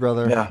hear you,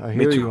 brother. Yeah, I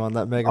hear you on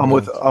that Mega. I'm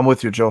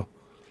with you, Joe.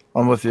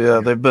 I'm with you.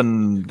 Yeah, they've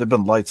been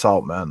lights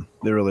out, man.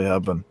 They really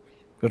have been.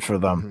 Good for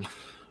them.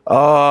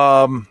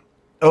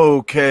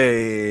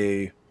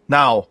 Okay.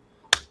 Now,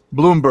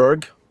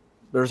 Bloomberg.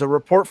 There's a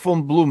report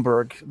from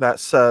Bloomberg that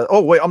says.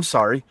 Oh wait, I'm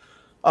sorry.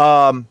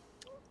 The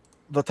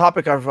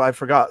topic I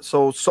forgot.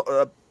 So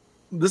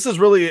this is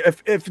really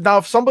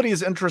if somebody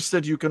is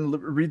interested, you can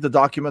read the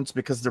documents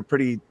because they're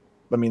pretty.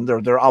 I mean,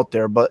 they're out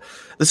there, but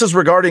this is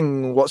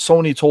regarding what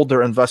Sony told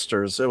their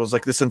investors. It was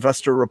like this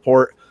investor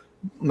report.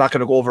 I'm not going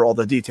to go over all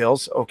the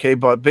details, okay?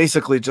 But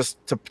basically, just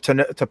to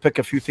pick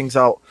a few things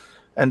out,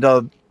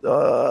 and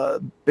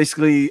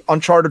basically,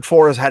 Uncharted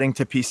 4 is heading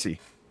to PC.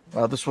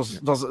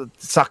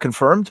 It's not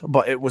confirmed,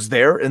 but it was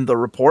there in the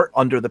report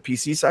under the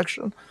PC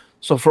section.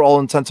 So for all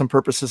intents and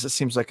purposes, it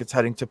seems like it's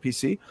heading to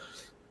PC.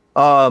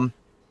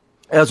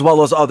 As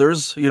well as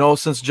others,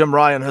 since Jim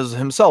Ryan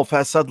himself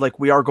has said, like,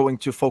 we are going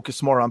to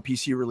focus more on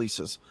PC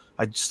releases.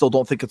 I still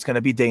don't think it's going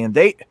to be day and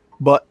date,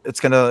 but it's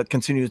going to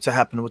continue to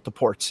happen with the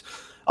ports.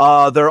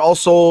 They're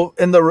also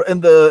in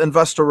the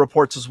investor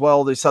reports as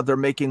well. They said they're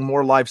making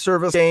more live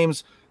service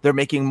games. They're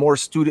making more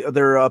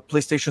their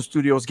PlayStation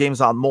Studios games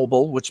on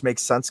mobile, which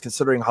makes sense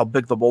considering how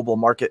big the mobile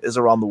market is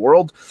around the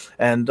world.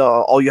 And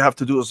all you have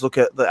to do is look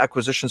at the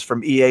acquisitions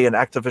from EA and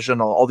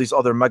Activision, all these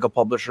other mega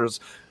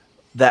publishers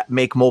that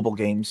make mobile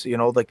games,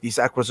 like these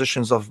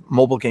acquisitions of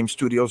mobile game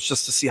studios,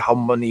 just to see how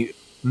many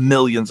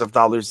millions of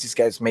dollars these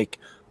guys make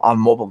on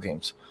mobile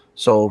games.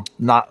 So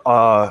not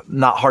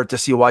hard to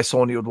see why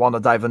Sony would want to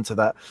dive into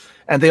that.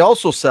 And they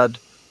also said,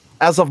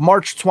 as of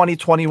March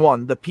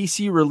 2021, the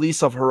PC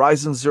release of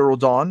Horizon Zero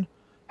Dawn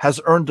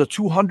has earned a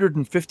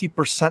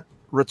 250%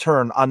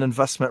 return on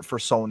investment for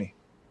Sony.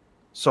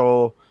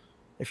 So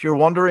if you're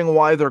wondering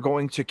why they're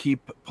going to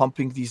keep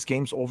pumping these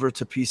games over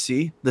to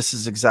PC, this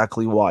is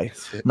exactly why.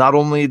 Not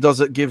only does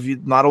it give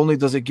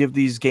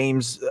these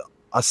games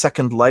a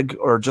second leg,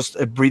 or just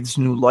it breathes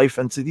new life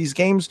into these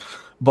games,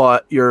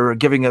 but you're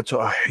giving it to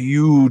a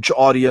huge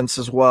audience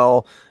as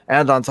well.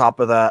 And on top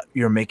of that,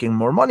 you're making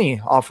more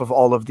money off of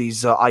all of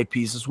these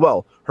IPs as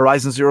well.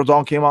 Horizon Zero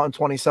Dawn came out in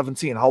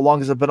 2017. How long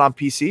has it been on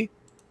PC?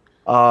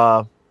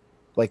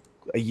 Like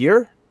a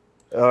year,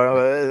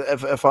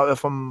 if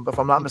I'm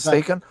not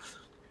mistaken.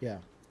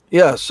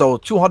 Yeah, so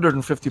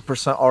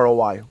 250%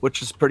 ROI,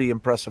 which is pretty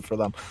impressive for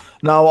them.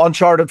 Now,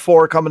 Uncharted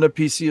 4 coming to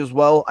PC as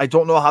well. I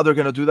don't know how they're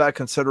going to do that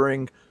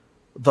considering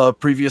the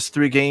previous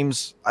 3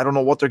 games. I don't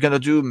know what they're going to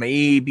do.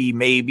 Maybe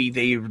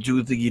they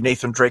do the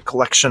Nathan Drake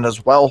collection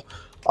as well,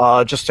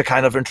 just to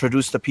kind of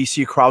introduce the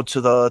PC crowd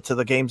to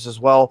the games as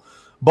well.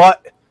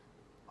 But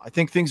I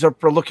think things are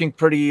looking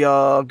pretty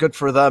good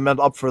for them and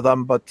up for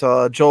them. But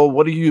Joe,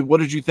 what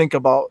did you think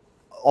about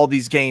all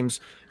these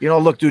games?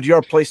 Look, dude, you're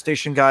a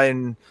PlayStation guy,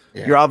 and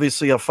you're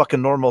obviously a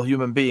fucking normal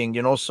human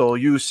being, so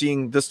you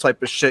seeing this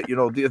type of shit,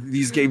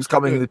 these games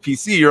coming to the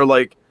PC, you're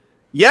like,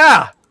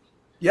 yes,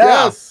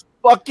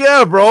 fuck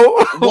yeah,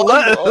 bro. Well,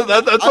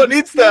 that's what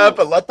needs to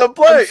happen. Let them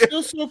play. I'm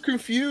still so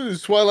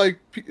confused why, like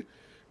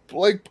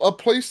a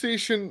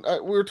PlayStation,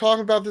 we were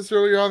talking about this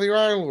earlier on the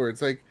Iron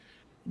Lords, like,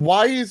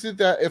 why is it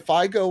that if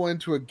I go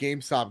into a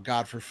GameStop,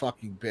 God for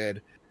fucking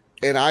bid,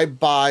 and I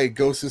buy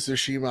Ghost of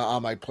Tsushima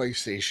on my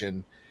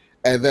PlayStation,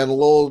 and then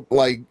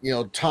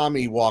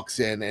Tommy walks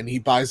in and he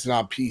buys it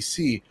on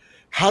PC,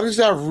 how does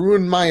that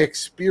ruin my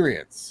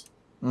experience?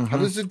 How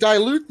does it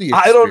dilute the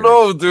experience? I don't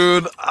know,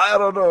 dude. I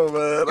don't know,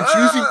 man. It's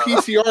using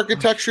PC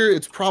architecture.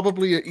 It's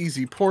probably an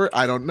easy port.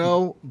 I don't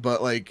know,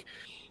 but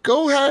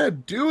go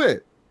ahead, do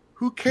it.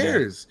 Who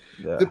cares?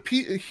 Yeah.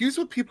 Here's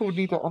what people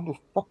need to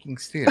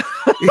understand.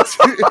 It's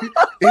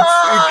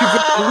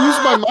I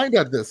lose my mind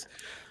at this.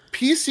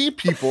 PC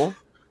people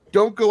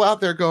don't go out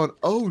there going,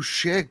 oh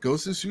shit,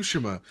 Ghost of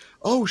Tsushima.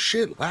 Oh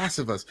shit, Last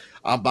of Us.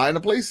 I'm buying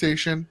a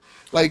PlayStation.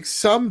 Like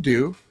some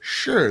do.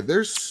 Sure,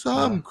 there's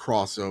some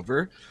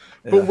crossover.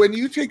 Yeah. But when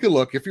you take a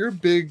look, if you're a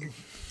big,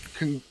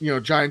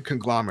 giant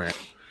conglomerate,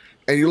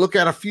 and you look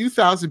at a few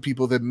thousand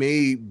people that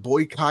may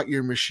boycott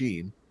your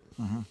machine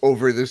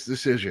over this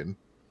decision,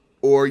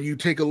 or you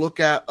take a look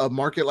at a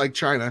market like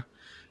China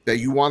that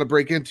you want to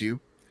break into,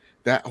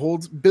 that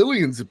holds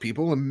billions of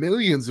people and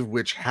millions of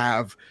which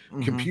have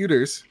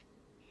computers,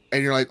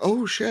 and you're like,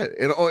 oh shit,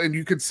 and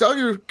you could sell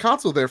your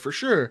console there for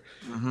sure,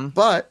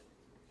 but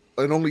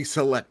in only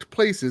select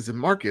places and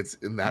markets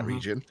in that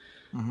region.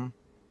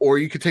 Or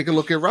you could take a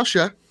look at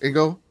Russia and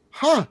go,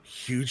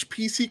 huge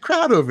PC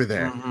crowd over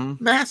there,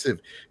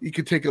 massive. You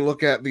could take a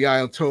look at the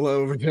Ayatollah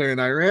over there in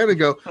Iran and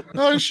go,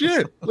 oh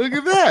shit, look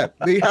at that,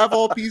 they have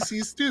all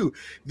PCs too.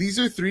 These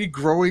are 3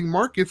 growing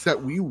markets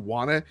that we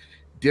want to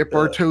dip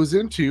our toes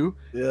into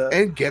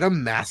and get a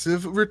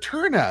massive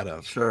return out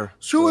of.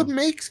 So it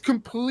makes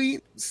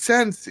complete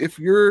sense if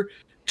you're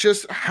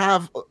just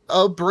have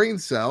a brain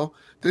cell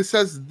that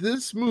says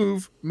this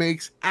move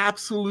makes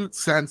absolute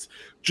sense,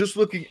 just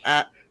looking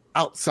at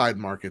outside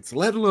markets,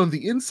 let alone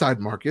the inside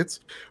markets,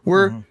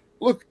 where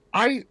look,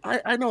 I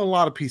know a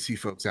lot of PC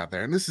folks out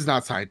there, and this is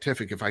not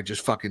scientific if I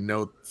just fucking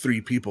know 3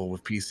 people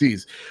with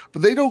PCs,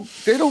 but they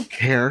don't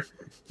care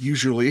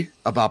usually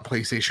about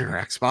PlayStation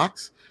or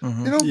Xbox.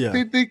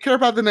 They care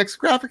about the next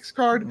graphics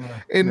card,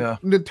 and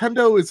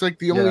Nintendo is like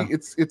the only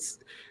it's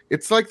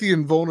like the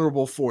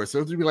invulnerable force.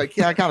 So to be like,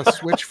 yeah, I got a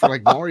Switch for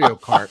like Mario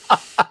Kart,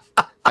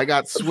 I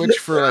got Switch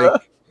for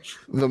like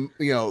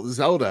the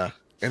Zelda,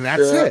 and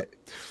that's it.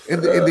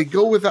 And they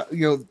go with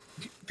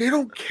they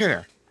don't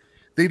care.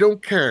 They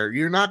don't care.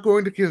 You're not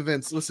going to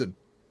convince. Listen,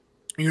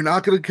 you're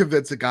not going to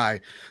convince a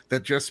guy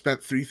that just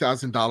spent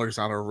 $3,000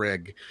 on a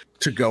rig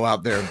to go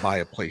out there and buy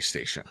a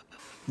PlayStation.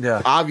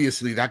 Yeah,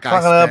 obviously that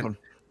guy spent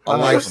a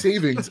life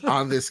savings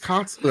on this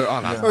console.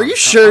 Are you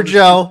sure,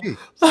 Joe?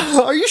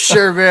 Are you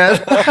sure, man?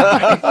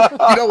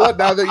 You know what?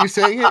 Now that you're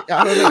saying it,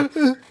 I don't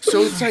know.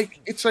 So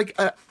it's like,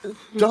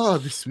 duh.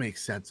 This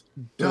makes sense.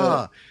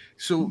 Duh.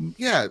 So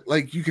yeah,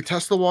 like you could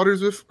test the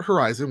waters with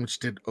Horizon, which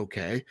did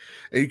okay,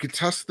 and you could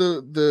test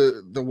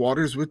the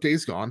waters with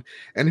Days Gone,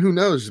 and who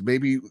knows?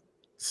 Maybe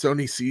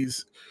Sony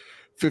sees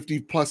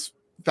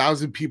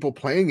 50,000+ people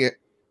playing it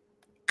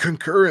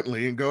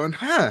concurrently and going,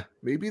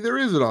 maybe there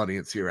is an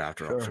audience here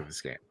after all for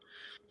this game.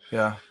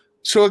 Yeah.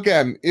 So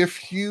again,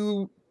 if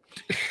you,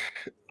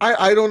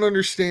 I don't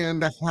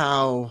understand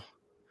how.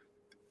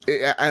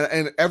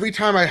 And every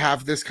time I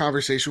have this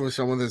conversation with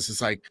someone that's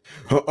just like,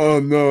 oh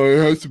no,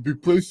 it has to be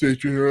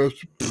PlayStation, or else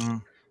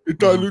it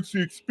dilutes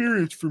the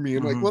experience for me.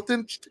 I'm like, well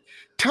then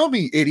tell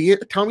me,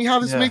 idiot. Tell me how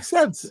this makes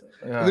sense.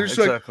 Yeah, and they're just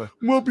like,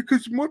 well,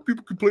 because more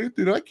people can play it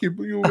than I can,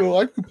 but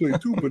I can play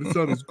it too, but it's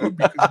not as good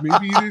because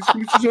maybe it is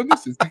finishes on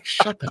this. It's like,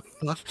 shut the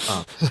fuck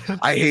up.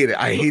 I hate it.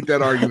 I hate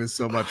that argument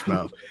so much,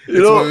 Mel.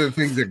 It's one of the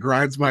things that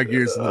grinds my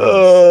gears.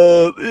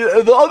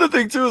 The other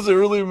thing too is it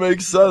really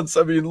makes sense.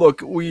 I mean,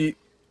 look,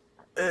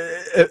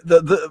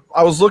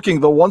 I was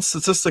looking. The one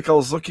statistic I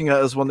was looking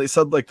at is when they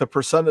said like the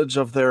percentage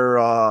of their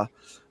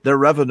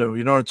revenue,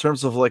 in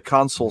terms of like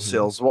console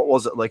sales. What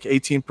was it, like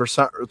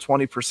 18% or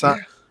 20%,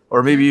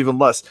 or maybe even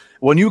less?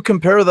 When you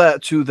compare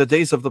that to the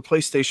days of the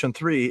PlayStation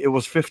 3, it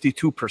was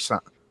 52%.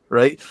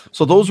 Right.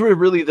 So those were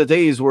really the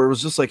days where it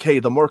was just like, hey,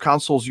 the more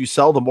consoles you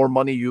sell, the more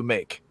money you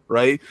make.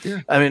 Right. Yeah.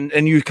 I mean,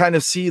 and you kind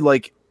of see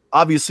like,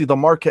 obviously the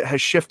market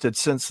has shifted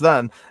since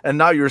then, and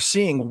now you're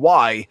seeing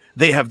why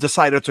they have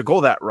decided to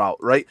go that route,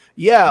 right?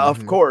 Yeah,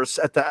 of course.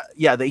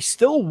 They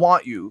still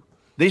want you.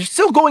 They're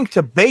still going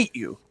to bait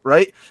you,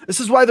 right? This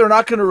is why they're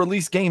not going to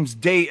release games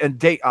day and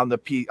date on the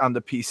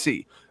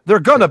PC. They're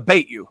gonna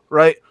bait you,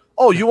 right?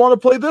 Oh, you want to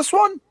play this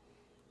one?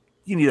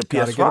 You need a PS5.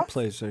 Gotta get a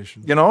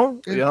PlayStation. They're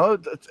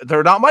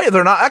not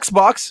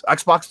Xbox.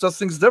 Xbox does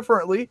things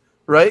differently,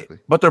 right? Exactly.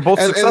 But they're both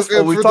successful.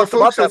 And We've talked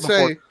about that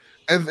before.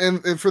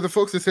 And for the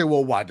folks that say,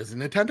 well, why doesn't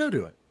Nintendo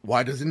do it?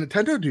 Why doesn't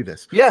Nintendo do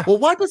this? Yeah. Well,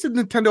 why doesn't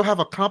Nintendo have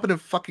a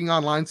competent fucking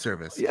online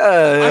service? Yeah.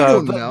 I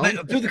don't know.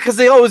 Because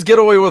they always get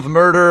away with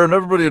murder, and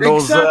everybody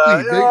knows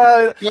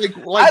that.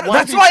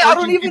 That's why I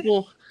don't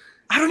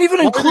even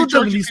include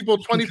them in these people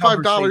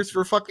 $25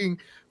 for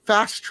fucking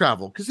fast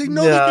travel, because they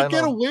know they can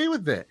get away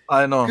with it.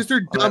 I know. Because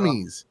they're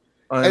dummies.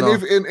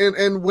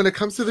 And when it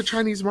comes to the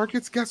Chinese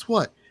markets, guess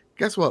what?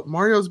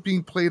 Mario's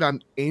being played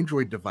on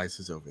Android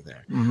devices over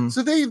there,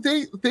 so they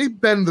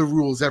bend the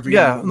rules every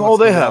they have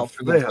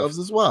themselves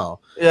as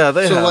well. Yeah,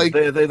 they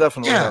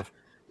definitely have.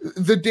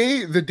 The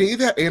day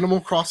that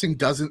Animal Crossing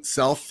doesn't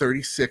sell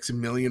 36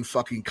 million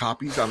fucking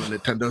copies on the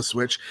Nintendo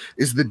Switch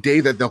is the day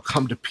that they'll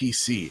come to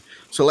PC.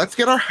 So let's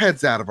get our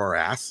heads out of our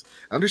ass.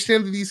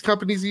 Understand that these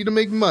companies need to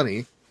make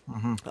money.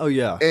 Oh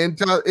yeah, and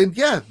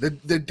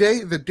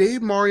the day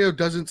Mario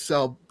doesn't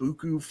sell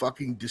buku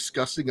fucking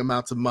disgusting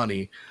amounts of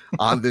money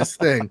on this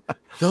thing,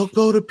 they'll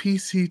go to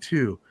PC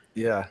too.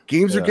 Yeah,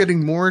 games are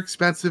getting more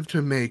expensive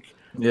to make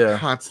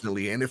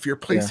constantly, and if you're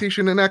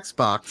PlayStation and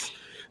Xbox,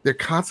 they're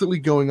constantly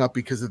going up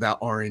because of that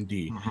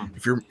R&D.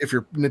 If you're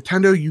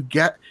Nintendo, you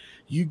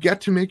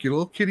get to make your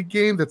little kitty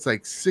game that's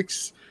like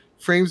 6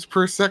 frames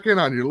per second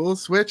on your little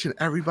Switch, and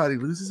everybody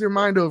loses their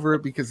mind over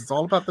it because it's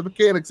all about the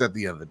mechanics at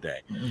the end of the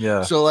day.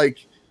 Yeah. So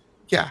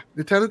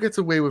Nintendo gets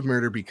away with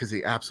murder because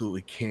they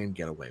absolutely can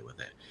get away with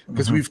it.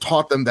 Because we've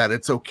taught them that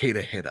it's okay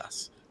to hit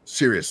us.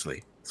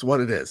 Seriously. It's what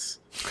it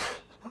is.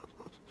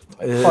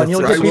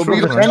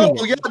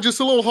 Just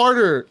a little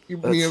harder,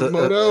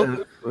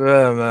 Miyamoto.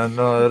 Yeah, man.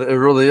 No, it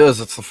really is.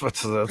 It's the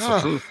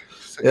truth.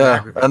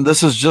 Yeah, and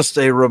this is just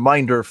a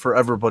reminder for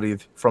everybody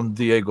from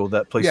Diego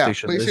that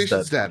PlayStation's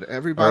is dead.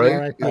 Everybody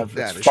is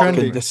dead. It's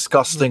fucking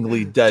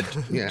disgustingly dead.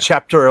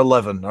 Chapter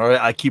 11. All right,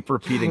 I keep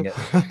repeating it.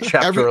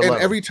 Chapter 11.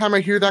 And every time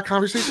I hear that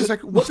conversation, it's like,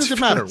 what does it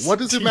matter? What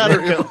does it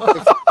matter?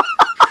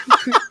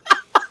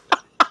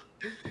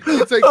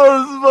 It's like, oh,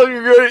 this is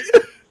fucking great.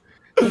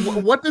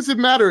 What does it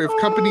matter if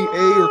company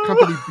A or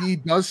company B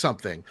does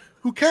something?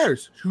 Who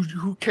cares?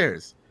 Who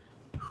cares?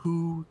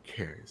 Who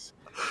cares?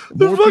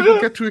 More people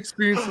get to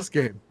experience this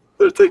game.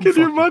 They're taking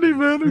your money,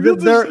 man.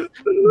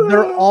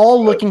 They're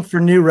all looking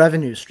for new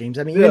revenue streams.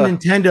 I mean, even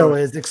Nintendo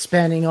is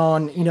expanding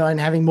on, and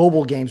having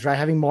mobile games, right?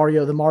 Having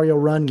the Mario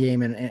Run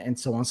game and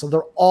so on. So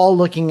they're all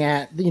looking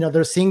at,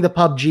 they're seeing the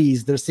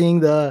PUBGs, they're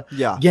seeing the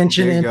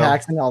Genshin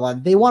Impacts and all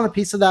that. They want a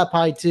piece of that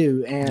pie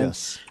too. And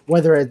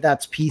whether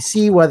that's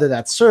PC, whether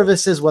that's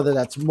services, whether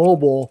that's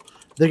mobile,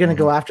 they're going to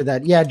go after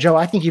that. Yeah, Joe,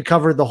 I think you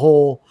covered the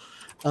whole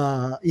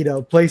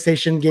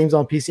PlayStation games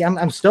on PC.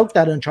 I'm stoked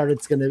that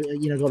Uncharted's going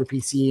to go to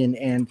PC,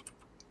 and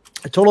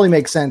it totally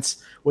makes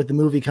sense with the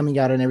movie coming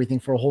out and everything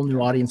for a whole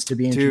new audience to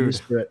be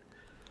introduced to it.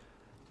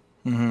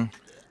 Mm-hmm.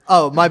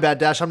 Oh, my bad,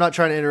 Dash. I'm not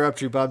trying to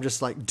interrupt you, but I'm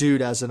just like,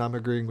 dude, as in I'm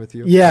agreeing with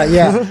you.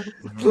 Yeah.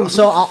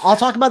 So I'll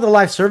talk about the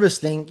live service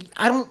thing.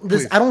 I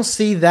don't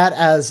see that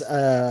as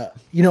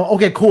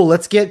okay, cool.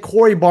 Let's get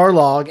Cory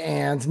Barlog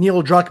and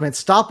Neil Druckmann.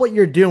 Stop what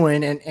you're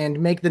doing and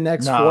make the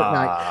next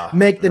Fortnite,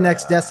 make the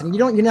next Destiny.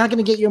 You're not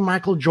going to get your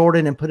Michael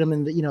Jordan and put him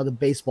in the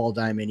baseball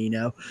diamond.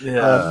 You're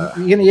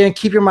gonna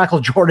keep your Michael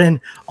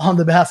Jordan on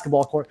the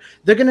basketball court.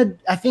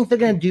 I think they're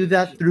gonna do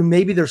that through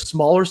maybe their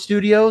smaller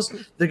studios.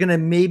 They're gonna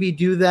maybe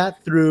do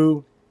that through.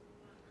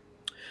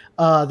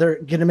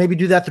 They're gonna maybe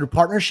do that through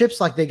partnerships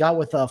like they got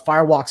with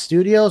Firewalk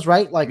Studios,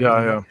 right? Like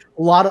a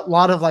lot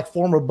of like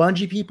former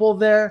Bungie people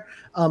there.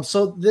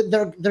 So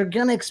they're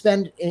gonna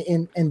expand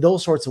in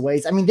those sorts of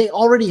ways. I mean, they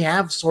already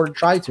have sort of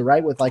tried to,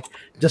 right, with like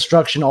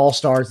Destruction All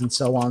Stars and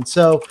so on.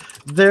 So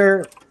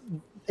they're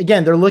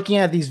looking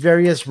at these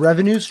various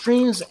revenue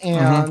streams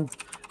and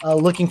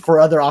looking for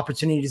other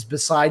opportunities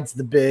besides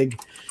the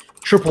big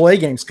AAA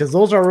games, because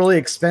those are really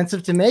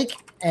expensive to make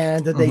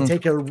and they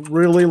take a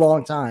really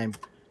long time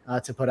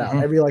to put out,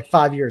 every like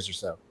 5 years or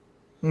so.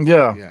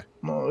 Yeah,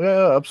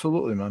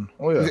 absolutely, man.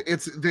 Oh yeah,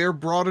 they're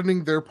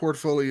broadening their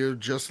portfolio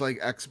just like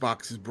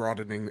Xbox is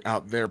broadening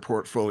out their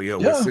portfolio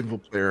with single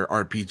player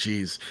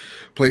RPGs.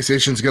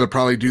 PlayStation's gonna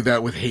probably do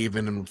that with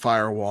Haven and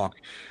Firewalk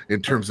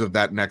in terms of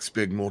that next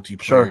big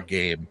multiplayer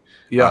game.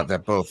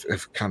 That both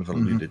have kind of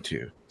alluded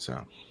to.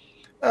 So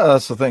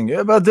that's the thing.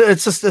 Yeah, but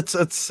it's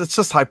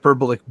just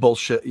hyperbolic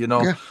bullshit,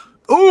 Yeah.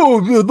 Oh,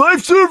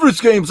 live service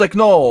games. Like,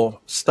 no,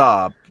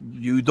 stop.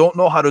 You don't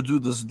know how to do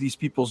these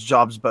people's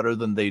jobs better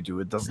than they do.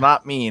 It does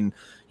not mean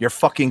your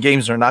fucking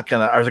games are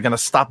gonna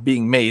stop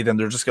being made and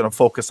they're just gonna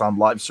focus on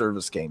live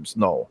service games.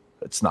 No,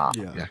 it's not.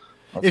 Yeah.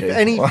 Okay. If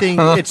anything,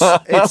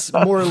 it's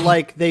more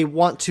like they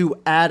want to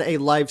add a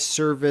live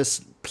service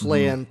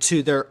plan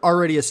to their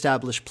already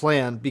established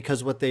plan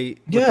because what they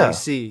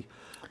see.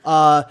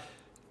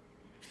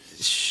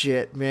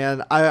 Shit,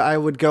 man. I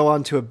would go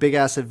on to a big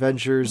ass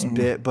Avengers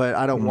bit, but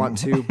I don't want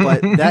to.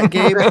 But that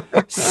game,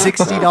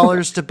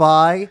 $60 to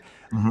buy.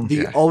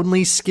 The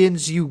only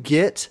skins you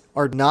get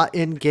are not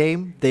in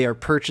game. They are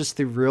purchased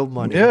through real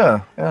money.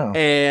 Yeah.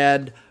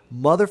 And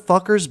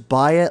motherfuckers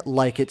buy it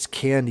like it's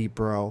candy,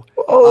 bro.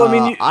 Oh, I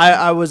mean,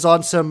 I was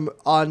on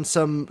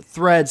some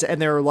threads and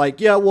they were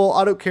like, yeah, well,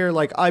 I don't care.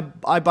 Like I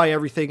buy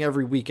everything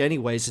every week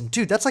anyways. And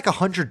dude, that's like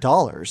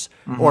 $100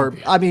 or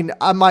I mean,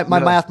 my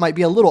math might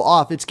be a little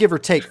off. It's give or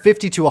take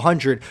 50 to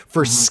 100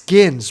 for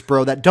skins,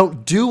 bro, that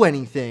don't do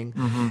anything.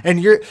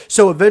 And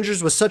so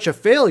Avengers was such a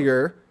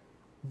failure,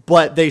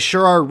 but they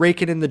sure are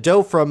raking in the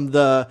dough from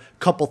the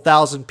couple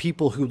thousand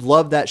people who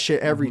love that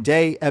shit every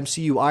day.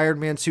 MCU Iron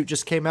Man suit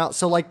just came out.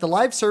 So like the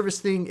live service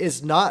thing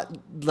is not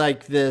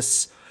like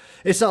this.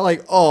 It's not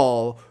like,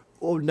 oh,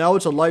 now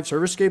it's a live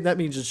service game. That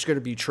means it's going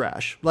to be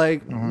trash.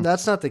 Like,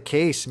 that's not the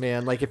case,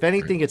 man. Like, if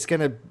anything, it's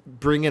going to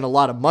bring in a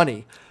lot of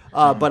money.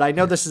 But I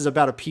know this is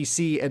about a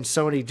PC and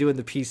Sony doing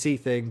the PC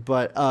thing.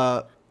 But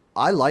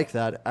I like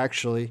that,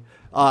 actually.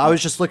 I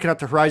was just looking at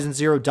the Horizon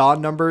Zero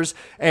Dawn numbers,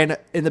 and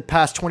in the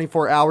past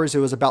 24 hours, it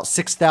was about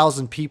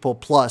 6,000 people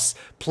plus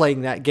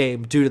playing that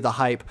game due to the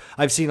hype.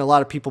 I've seen a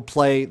lot of people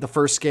play the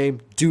first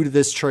game due to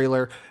this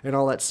trailer and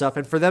all that stuff.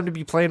 And for them to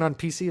be playing on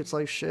PC, it's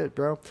like, shit,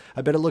 bro.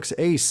 I bet it looks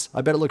ace.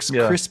 I bet it looks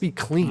crispy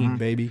clean,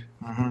 baby.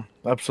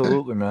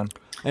 Absolutely, man.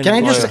 And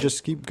can I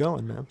just keep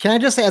going, man? Can I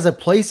just say, as a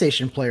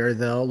PlayStation player,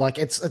 though, like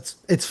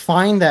it's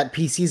fine that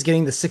PC's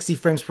getting the 60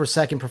 frames per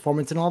second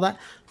performance and all that.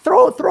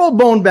 Throw a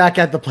bone back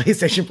at the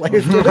PlayStation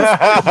players. Give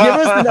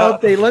us an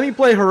update. Let me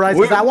play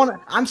Horizon.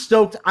 I'm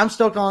stoked. I'm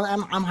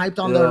hyped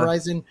on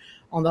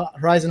the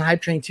Horizon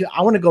hype train too.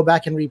 I want to go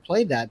back and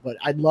replay that, but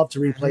I'd love to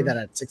replay that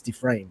at 60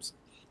 frames.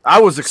 I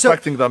was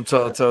expecting them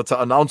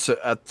to announce it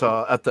at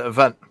the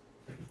event,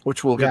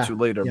 which we'll get to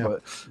later.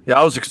 But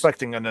I was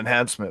expecting an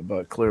enhancement,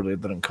 but clearly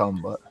it didn't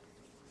come. But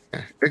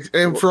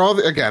and for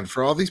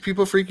all these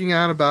people freaking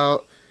out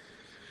about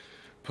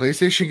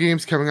PlayStation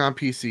games coming on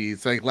PC,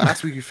 it's like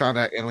last week you found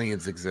out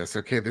aliens exist.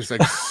 Okay, there's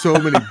like so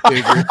many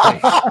bigger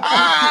things.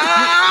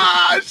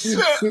 Shit,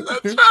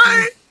 that's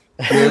right.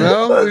 You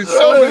know, there's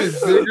so many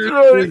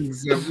bigger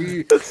things that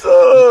we. Come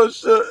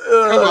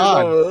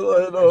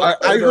on.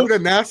 I heard a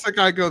NASA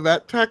guy go,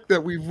 that tech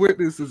that we've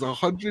witnessed is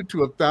 100 to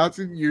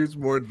 1,000 years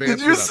more advanced.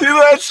 Did you see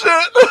that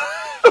shit?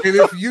 And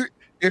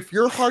if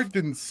your heart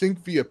didn't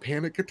sink via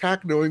panic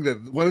attack, knowing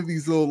that one of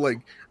these little like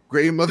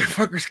gray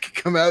motherfuckers could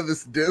come out of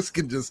this disc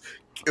and just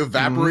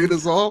evaporate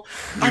us all,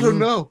 I don't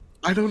know.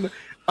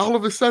 all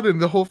of a sudden,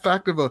 the whole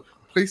fact of a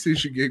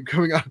PlayStation game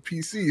coming out of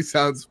PC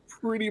sounds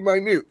pretty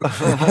minute.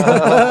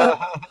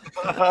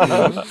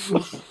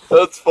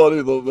 That's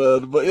funny though,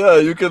 man. But yeah,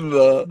 you can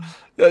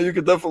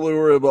definitely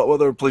worry about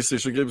whether a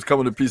PlayStation game is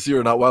coming to PC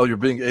or not while you're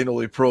being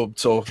anally probed.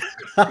 So,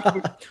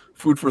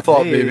 food for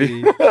thought, Hey.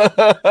 maybe.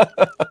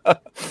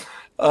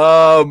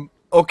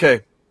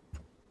 Okay.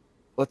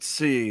 Let's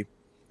see.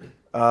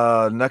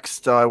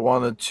 Next, I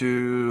wanted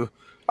to.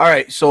 All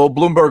right, so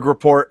Bloomberg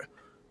report.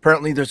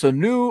 Apparently, there's a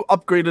new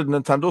upgraded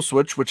Nintendo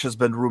Switch, which has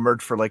been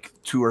rumored for like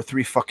 2 or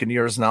 3 fucking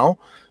years now,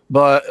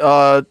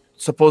 but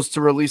supposed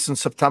to release in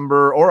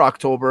September or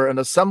October, and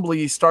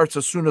assembly starts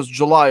as soon as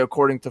July,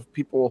 according to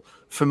people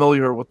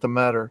familiar with the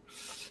matter.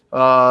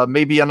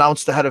 Maybe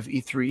announced ahead of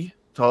E3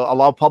 to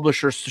allow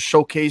publishers to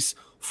showcase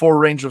full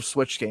range of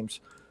Switch games.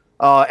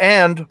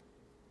 And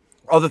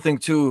other thing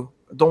too,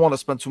 don't want to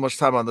spend too much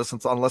time on this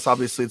unless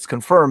obviously it's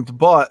confirmed,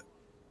 but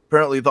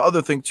apparently the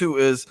other thing too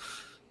is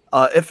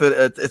if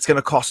it's going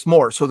to cost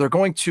more. So they're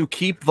going to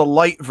keep the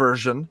light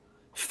version,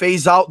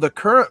 phase out the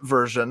current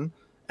version,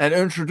 and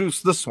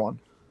introduce this one.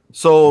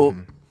 So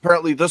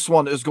apparently this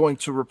one is going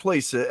to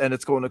replace it, and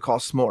it's going to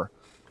cost more.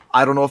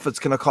 I don't know if it's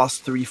going to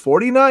cost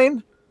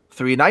 $349,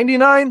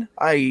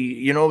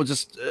 $399.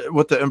 Just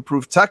with the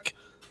improved tech,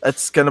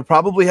 it's going to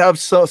probably have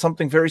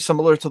something very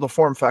similar to the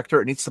form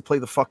factor. It needs to play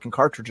the fucking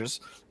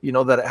cartridges,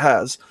 that it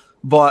has.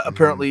 But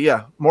apparently,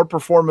 yeah, more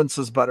performance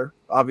is better,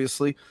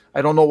 obviously.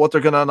 I don't know what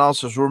they're going to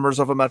announce. There's rumors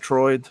of a new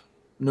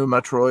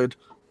Metroid.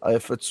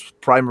 If it's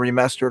Prime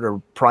Remastered or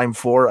Prime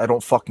 4, I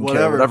don't fucking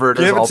care. Whatever it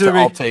is,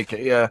 I'll take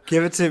it. Yeah.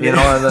 Give it to me. And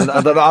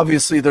then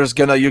obviously you're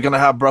going to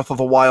have Breath of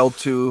the Wild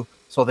 2.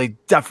 So they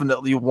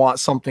definitely want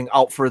something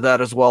out for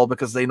that as well,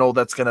 because they know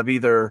that's going to be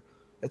their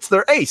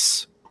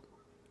ace.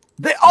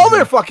 All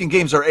their fucking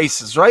games are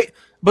aces, right?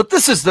 But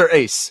this is their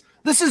ace.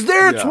 This is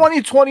their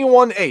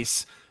 2021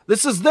 ace.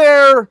 This is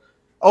their,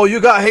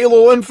 you got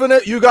Halo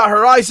Infinite, you got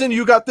Horizon,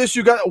 you got this,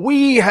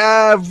 we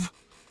have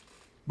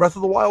Breath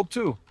of the Wild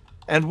 2.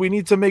 And we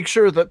need to make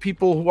sure that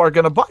people who are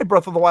going to buy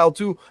Breath of the Wild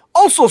 2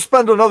 also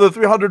spend another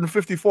 $350,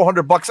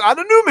 $400 on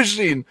a new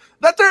machine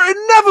that they're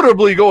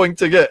inevitably going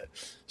to get.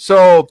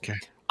 So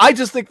I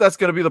just think that's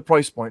going to be the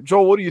price point.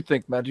 Joel, what do you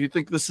think, man? Do you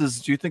think this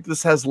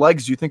has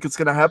legs? Do you think it's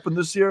going to happen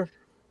this year?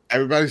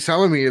 Everybody's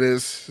telling me it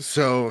is.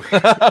 So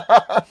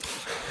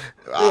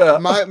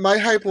my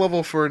hype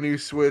level for a new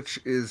Switch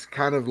is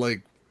kind of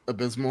like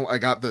abysmal. I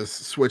got the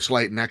Switch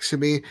Lite next to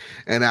me,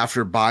 and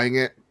after buying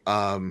it,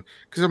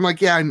 because I'm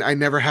like, I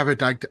never have it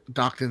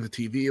docked in the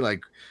TV,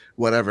 like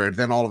whatever.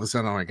 Then all of a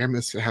sudden, I'm like, I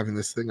miss having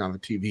this thing on the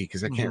TV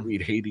because I can't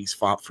read Hades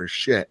font for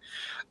shit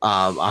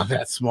on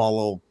that small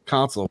little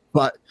console.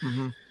 But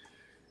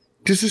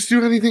does this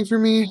do anything for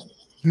me?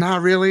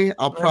 Not really.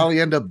 I'll probably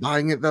end up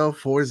buying it though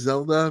for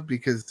Zelda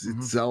because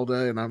it's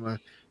Zelda and I'm a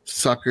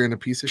sucker and a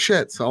piece of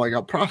shit. So like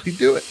I'll probably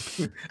do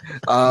it.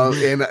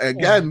 And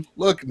again,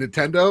 look,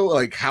 Nintendo,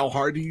 like how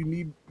hard do you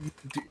need?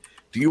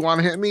 Do you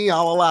want to hit me?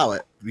 I'll allow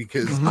it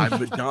because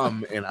I'm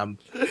dumb and I'm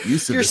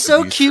used to. You're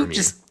so cute.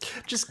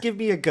 Just give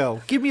me a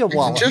go. Give me a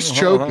wallet. Just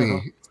choke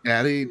me,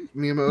 Daddy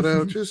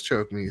Miyamoto. Just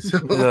choke me. So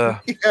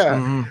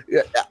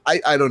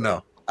I don't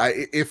know.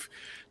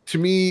 To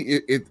me,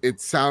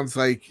 it sounds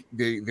like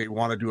they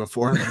want to do a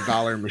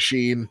 $400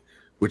 machine,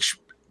 which,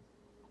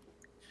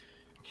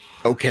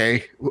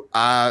 okay.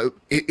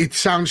 It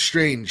sounds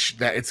strange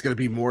that it's going to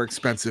be more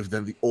expensive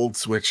than the old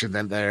Switch, and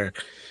then they're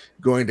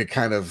going to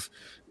kind of,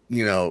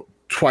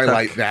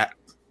 twilight that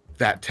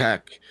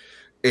tech,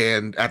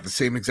 and at the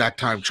same exact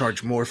time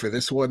charge more for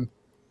this one.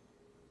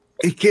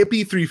 It can't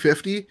be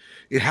 $350.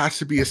 It has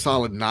to be a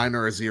solid 9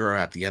 or a 0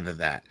 at the end of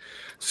that.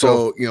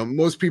 So,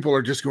 most people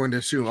are just going to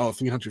assume,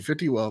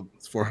 $350, well,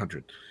 it's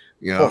 $400.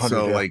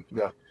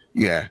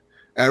 Yeah.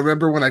 I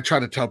remember when I tried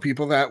to tell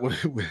people that with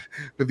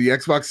the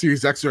Xbox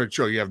Series X, they're like,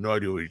 sure, you have no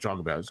idea what you're talking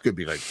about. It's going to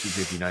be like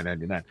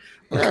 $250,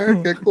 $999.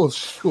 Okay,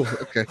 cool.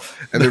 Okay.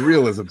 And the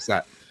realism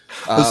set.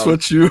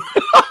 Switch you.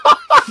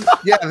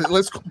 Yeah,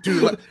 let's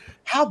do.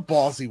 How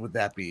ballsy would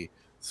that be?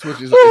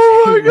 Switches.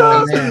 Oh my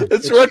god,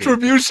 it's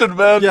retribution,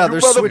 man. Yeah, you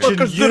they're switching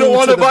you didn't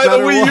want to buy the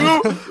Wii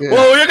U. Yeah.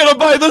 Well, you're gonna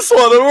buy this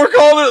one, and we're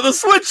calling it the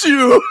Switch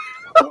U.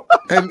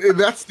 and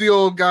that's the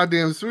old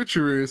goddamn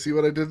switcheroo. See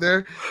what I did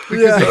there?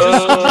 Because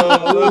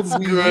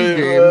that's great,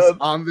 games man.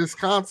 on this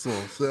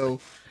console. So,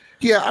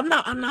 yeah, I'm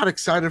not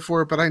excited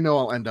for it, but I know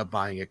I'll end up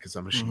buying it because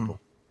I'm a sheeple.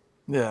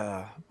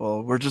 Yeah,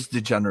 well, we're just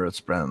degenerates,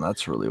 Brandon.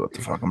 That's really what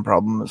the fucking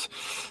problem is.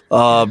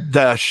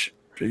 Dash.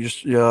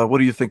 What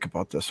do you think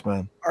about this,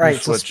 man? All right,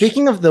 so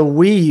speaking of the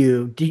Wii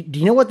U, do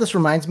you know what this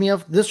reminds me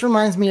of? This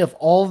reminds me of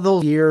all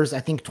those years, I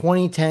think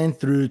 2010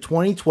 through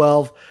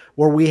 2012,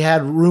 where we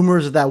had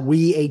rumors of that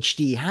Wii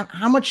HD.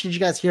 How much did you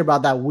guys hear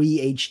about that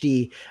Wii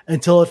HD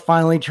until it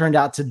finally turned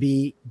out to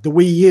be the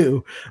Wii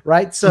U,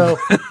 right? So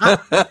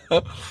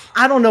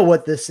I don't know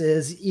what this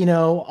is.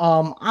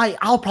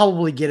 I'll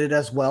probably get it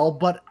as well,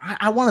 but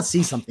I want to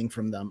see something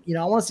from them.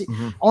 I want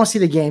to see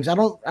the games. I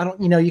don't.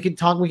 We can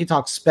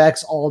talk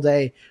specs all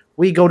day.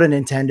 we go to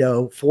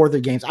Nintendo for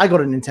their games. I go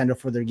to Nintendo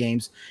for their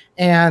games,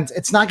 and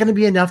it's not going to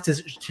be enough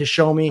to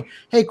show me,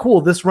 hey,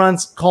 cool, this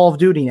runs Call of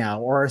Duty now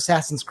or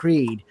Assassin's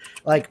Creed.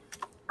 Like,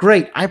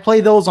 great, I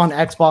play those on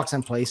Xbox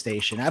and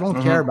PlayStation. I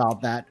don't care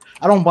about that.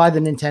 I don't buy the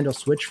Nintendo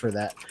Switch for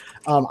that.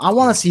 I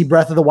want to see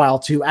Breath of the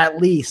Wild 2, at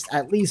least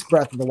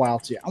Breath of the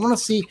Wild 2. I want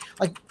to see,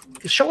 like,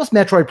 show us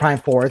Metroid Prime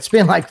 4. It's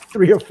been like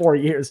 3 or 4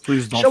 years.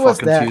 Please don't show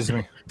fucking us that. tease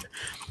me.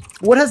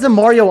 What has the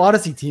Mario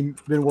Odyssey team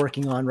been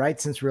working on, right,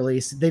 since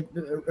release? They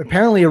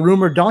apparently a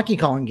rumored Donkey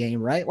Kong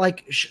game, right?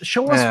 Like,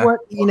 show us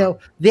what, you know,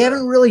 they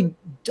haven't really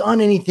done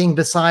anything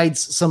besides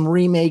some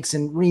remakes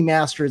and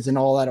remasters and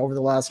all that over the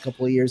last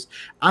couple of years.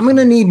 I'm going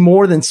to need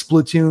more than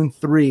Splatoon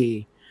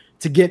 3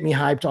 to get me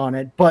hyped on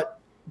it. But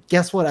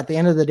guess what? At the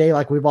end of the day,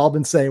 like we've all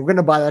been saying, we're going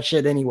to buy that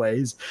shit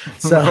anyways.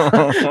 So,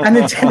 and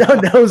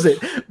Nintendo knows it.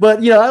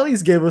 But, you know, at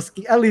least give us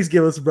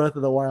Breath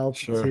of the Wild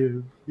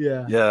 2.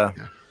 Yeah.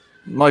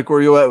 Mike, where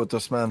are you at with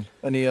this, man?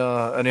 Any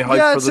hype?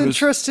 Yeah, it's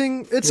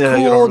interesting. It's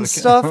cool and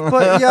stuff,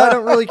 but yeah, I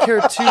don't really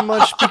care too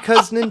much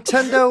because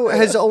Nintendo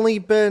has only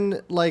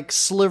been like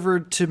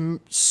slivered to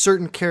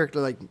certain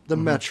characters, like the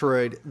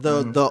Metroid,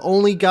 the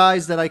only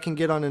guys that I can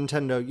get on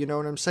Nintendo. You know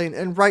what I'm saying?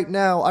 And right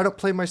now, I don't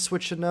play my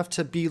Switch enough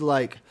to be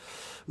like,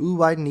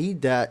 ooh, I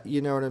need that.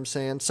 You know what I'm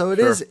saying? So it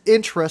is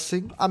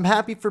interesting. I'm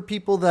happy for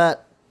people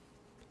that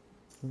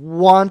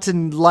want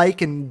and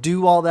like and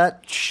do all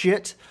that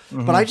shit.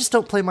 But I just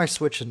don't play my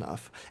Switch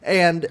enough.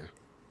 And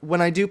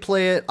when I do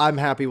play it, I'm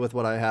happy with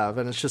what I have.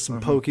 And it's just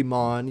some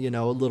Pokemon, you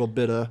know, a little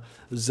bit of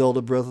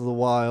Zelda Breath of the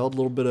Wild, a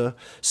little bit of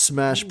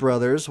Smash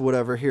Brothers,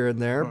 whatever here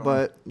and there.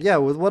 But yeah,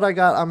 with what I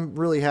got, I'm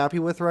really happy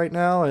with right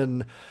now.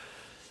 And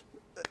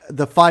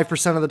the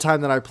 5% of the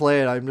time that I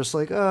play it, I'm just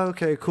like, oh,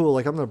 okay, cool.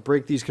 Like, I'm going to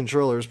break these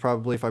controllers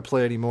probably if I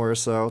play anymore.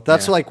 So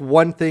that's like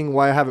one thing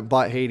why I haven't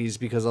bought Hades,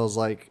 because I was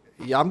like,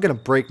 yeah, I'm going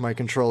to break my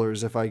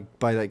controllers if I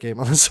buy that game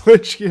on the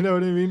Switch, you know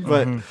what I mean?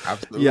 But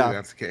absolutely,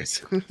 that's the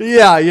case.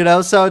 Yeah, you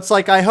know, so it's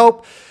like, I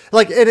hope,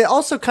 like, and it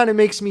also kind of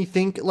makes me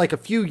think, like, a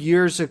few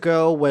years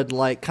ago when,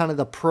 like, kind of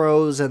the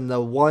pros and the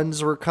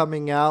ones were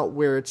coming out,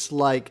 where it's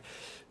like,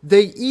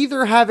 they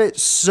either have it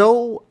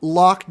so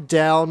locked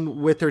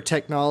down with their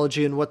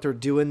technology and what they're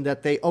doing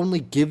that they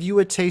only give you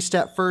a taste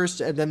at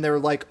first, and then they're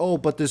like, oh,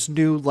 but this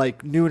new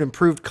and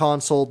improved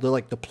console,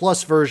 the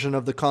plus version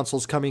of the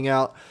console's coming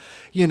out.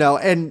 You know,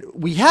 and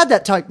we had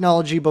that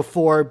technology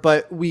before,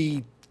 but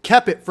we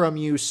kept it from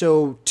you,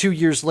 so 2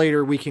 years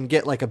later we can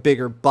get like a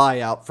bigger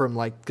buyout from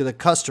like the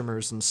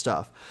customers and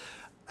stuff.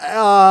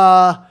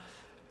 I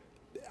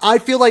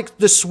feel like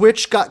the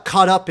Switch got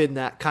caught up in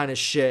that kind of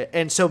shit,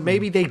 and so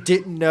maybe they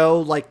didn't know,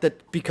 like,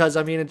 that, because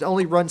I mean it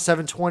only runs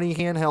 720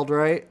 handheld,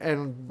 right,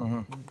 and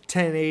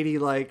 1080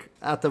 like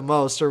at the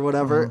most or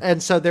whatever,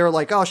 and so they were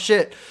like, oh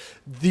shit,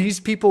 these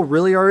people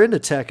really are into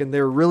tech, and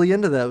they're really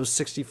into those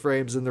 60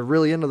 frames, and they're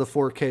really into the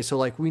 4K. So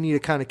like, we need to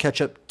kind of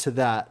catch up to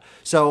that.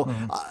 So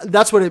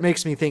that's what it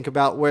makes me think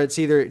about, where it's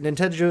either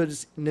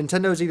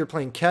Nintendo's either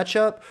playing catch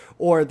up,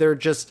 or they're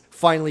just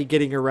finally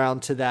getting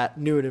around to that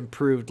new and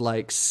improved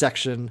like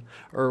section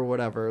or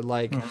whatever.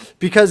 Like,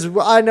 because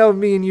I know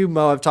me and you,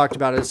 Mo, have talked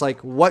about it. It's like,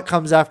 what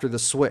comes after the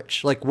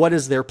Switch? Like, what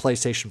is their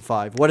PlayStation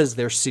 5? What is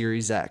their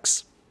Series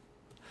X?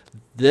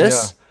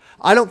 This?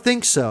 I don't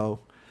think so.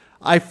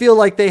 I feel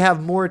like they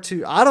have more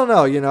to. I don't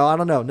know. You know, I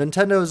don't know.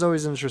 Nintendo is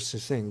always an interesting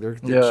thing. They're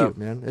cute,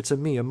 man. It's a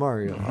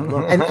Mario.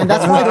 And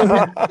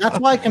that's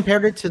why I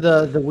compared it to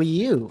the Wii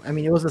U. I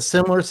mean, it was a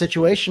similar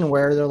situation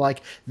where they're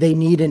like, they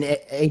need an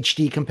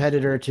HD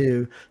competitor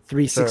to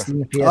 360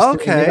 and PS3.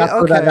 Okay.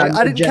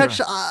 I didn't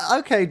catch.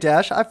 Okay,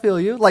 Dash. I feel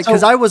you. Like,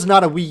 because I was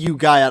not a Wii U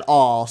guy at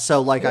all.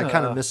 So like, I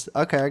kind of missed.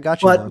 Okay, I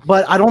got you.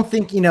 But I don't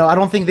think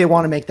they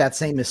want to make that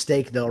same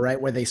mistake though, right?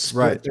 Where they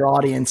split their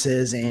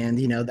audiences, and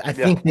I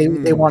think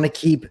they want to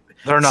keep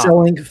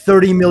selling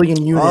 30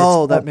 million units.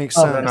 Oh, that makes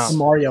sense. A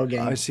Mario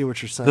game. I see what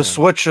you're saying. The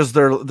Switch is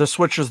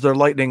their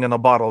lightning in a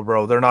bottle,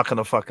 bro. They're not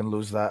gonna fucking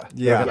lose that.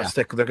 Yeah,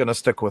 they're gonna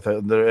stick with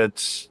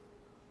it.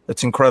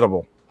 It's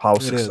incredible how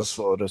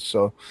successful it is.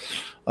 So,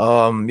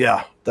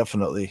 yeah,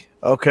 definitely.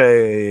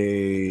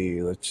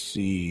 Okay, let's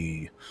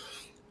see.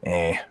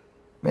 All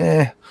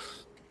right.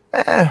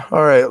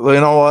 Well,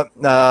 you know what?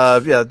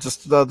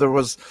 There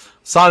was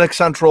Sonic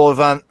Central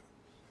event.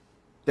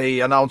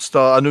 They announced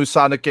a new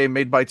Sonic game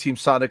made by Team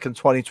Sonic in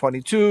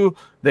 2022.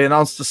 They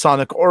announced the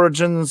Sonic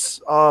Origins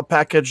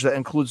package that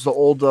includes the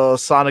old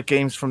Sonic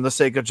games from the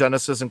Sega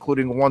Genesis,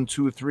 including 1,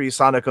 2, 3,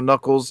 Sonic and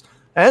Knuckles,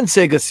 and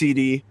Sega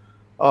CD,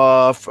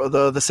 for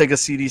the Sega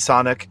CD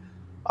Sonic.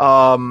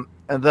 And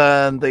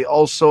then they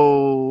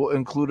also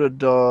included,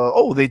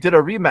 they did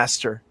a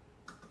remaster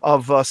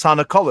of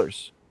Sonic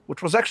Colors,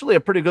 which was actually a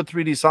pretty good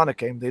 3D Sonic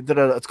game.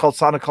 It's called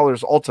Sonic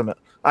Colors Ultimate,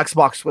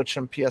 Xbox, Switch,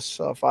 and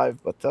PS5.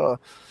 But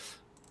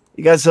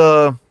you guys,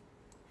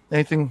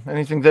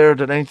 anything there?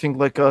 Did anything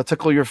like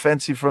tickle your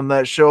fancy from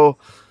that show?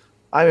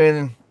 I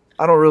mean,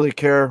 I don't really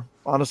care,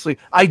 honestly.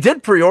 I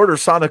did pre-order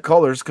Sonic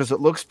Colors because it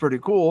looks pretty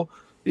cool.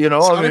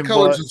 Sonic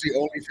Colors is the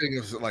only thing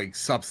of like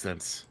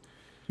substance.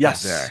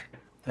 Yes. There.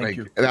 Thank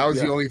you. That was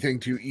the only thing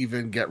to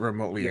even get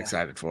remotely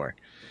excited for.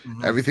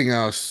 Everything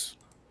else,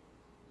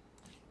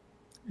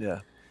 yeah.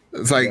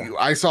 It's like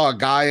I saw a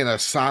guy in a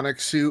Sonic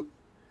suit,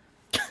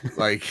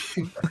 like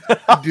doing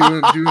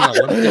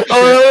Olympic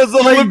that was the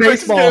Playing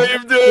Olympics baseball.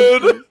 game,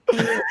 dude.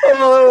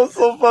 Oh, that was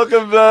so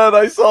fucking bad.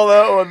 I saw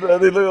that one,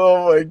 man.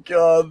 Oh my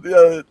god,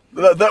 yeah,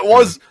 that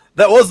was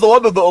the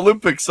one of the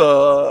Olympics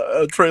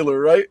trailer,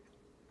 right?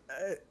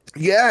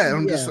 Yeah,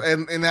 I'm just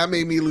and that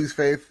made me lose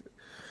faith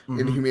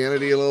in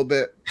humanity a little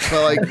bit.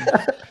 But like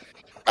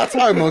that's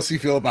how I mostly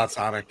feel about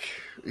Sonic.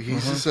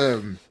 He's just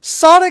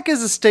Sonic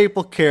is a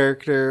staple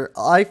character.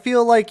 I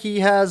feel like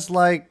he has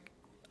like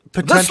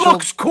potential. This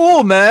looks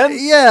cool, man.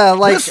 Yeah,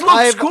 like this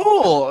looks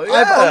cool. Yeah.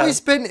 I've always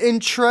been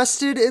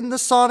interested in the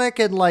Sonic,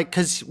 and like,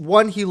 because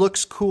one, he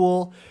looks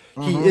cool.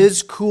 He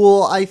is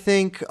cool, I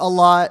think, a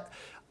lot.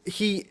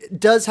 He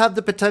does have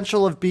the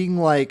potential of being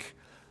like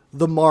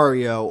the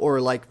Mario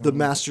or like the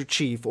Master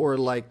Chief or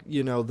like,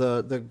 you know,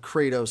 the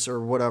Kratos or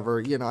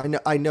whatever. You know,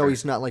 I know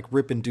he's not like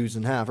ripping dudes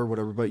in half or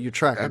whatever, but you're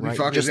tracking, right?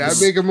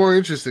 That'd make it more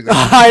interesting.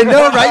 I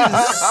know,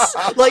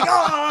 right? Like,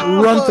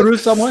 oh, Run through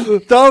someone.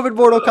 Throw him in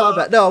Mortal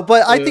Kombat. No,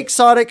 but I think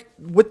Sonic,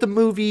 with the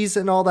movies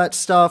and all that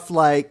stuff,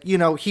 like, you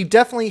know, he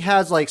definitely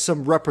has like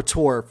some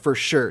repertoire for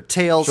sure.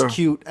 Tails,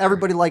 cute.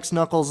 Everybody likes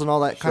Knuckles and all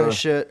that kind of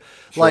shit.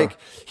 Like,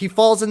 he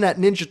falls in that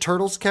Ninja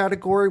Turtles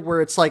category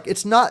where it's like,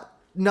 it's not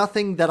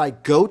nothing that I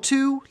go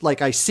to,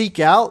 like I seek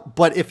out,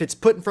 but if it's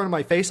put in front of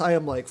my face, I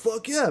am like,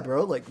 fuck yeah,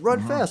 bro, like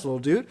run fast, little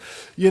dude,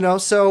 you know.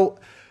 So,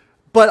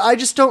 but I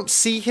just don't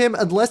see him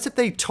unless if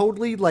they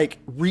totally like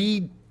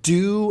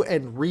redo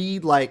and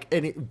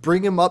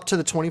bring him up to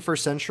the 21st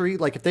century.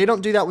 Like if they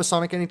don't do that with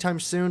Sonic anytime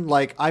soon,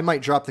 like I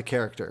might drop the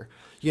character.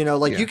 You know,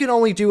 like you can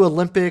only do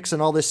Olympics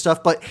and all this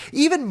stuff, but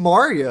even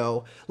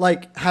Mario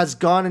like has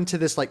gone into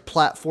this like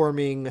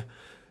platforming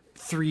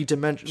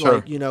 3-dimensional,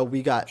 like, you know,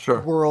 we got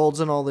worlds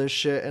and all this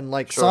shit, and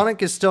like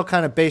Sonic is still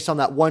kind of based on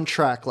that one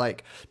track,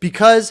 like,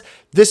 because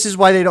this is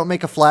why they don't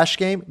make a Flash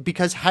game,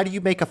 because how do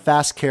you make a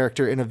fast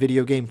character in a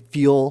video game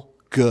feel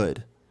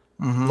good?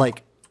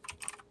 Like,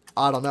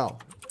 I don't know.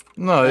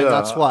 No, and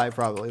that's why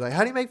probably, like,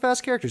 how do you make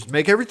fast characters?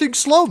 Make everything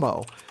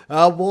slow-mo.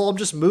 Well, I'm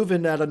just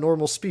moving at a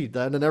normal speed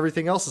then, and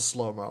everything else is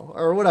slow-mo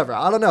or whatever.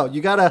 I don't know. You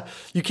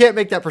can't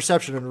make that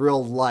perception in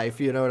real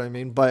life. You know what I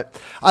mean? But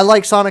I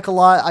like Sonic a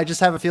lot. I just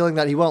have a feeling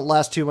that he won't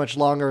last too much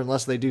longer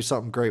unless they do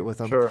something great with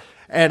him. Sure.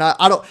 And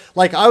I don't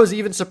like. I was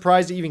even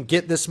surprised to even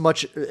get this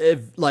much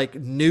like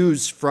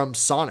news from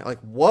Sonic. Like,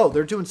 whoa,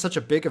 they're doing such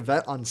a big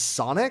event on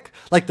Sonic.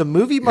 Like the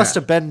movie must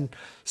have been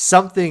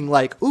something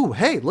like, ooh,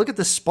 hey, look at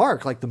this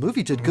spark. Like the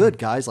movie did good,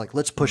 guys. Like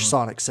let's push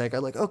Sonic's sake.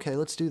 I'm like, okay,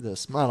 let's do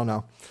this. I don't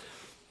know.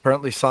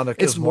 Apparently,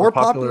 Sonic is more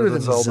popular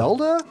than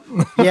Zelda.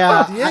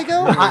 Yeah,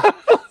 Diego,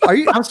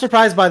 I'm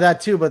surprised by that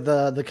too. But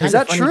the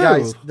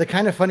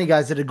kind of funny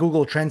guys, did a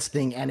Google Trends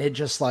thing, and it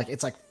just like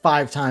it's like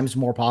 5 times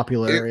more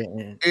popular.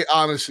 It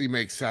honestly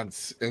makes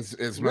sense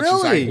as much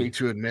as I hate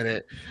to admit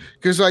it,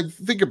 because like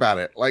think about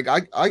it. Like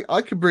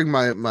I could bring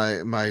my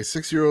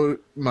 6-year-old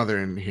mother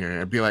in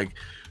here and be like,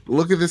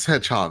 look at this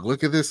hedgehog,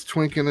 look at this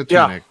twink in a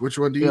tunic. Which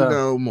one do you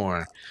know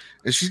more?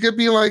 And she's gonna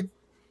be like,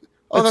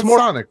 oh, that's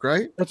Sonic,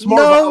 right? It's more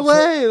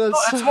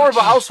it's more of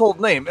a household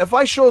name. If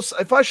I show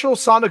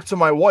Sonic to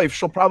my wife,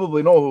 she'll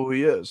probably know who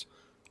he is,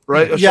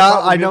 right? Yeah,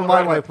 I know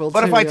my wife will.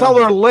 But if I tell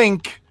her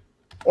Link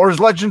or his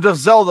Legend of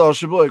Zelda,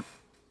 she'll be like,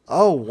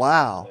 "Oh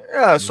wow!"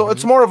 Yeah, so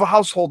it's more of a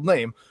household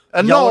name.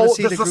 And no,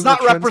 this does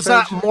not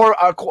represent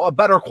a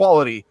better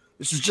quality.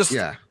 This is just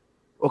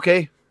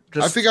okay.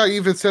 Just I think I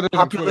even said it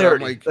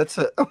popularity. Like, that's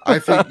it. I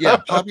think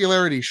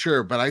popularity,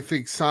 sure, but I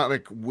think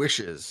Sonic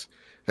wishes.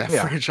 That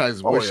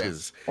franchise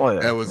wishes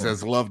that was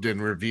as loved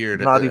and revered.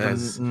 Not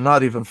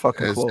even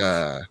fucking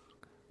close.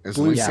 As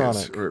Blue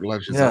Sonic or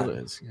Legend of Zelda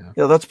is.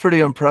 Yeah, that's pretty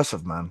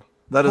impressive, man.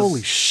 That is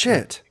holy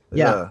shit.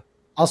 Yeah.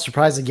 I was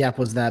surprised the gap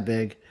was that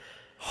big.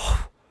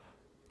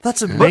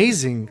 That's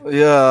amazing.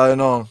 Yeah, I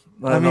know.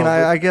 I mean,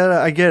 I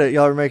get it.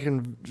 Y'all are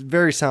making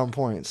very sound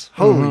points.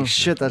 Holy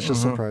shit, that's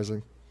just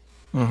surprising.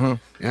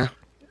 Yeah.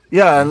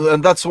 Yeah,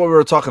 and that's what we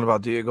were talking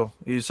about, Diego.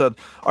 You said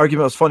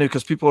argument was funny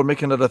because people are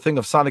making it a thing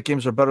of Sonic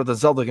games are better than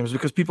Zelda games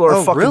because people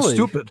are fucking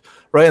stupid,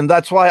 right? And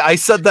that's why I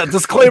said that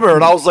disclaimer,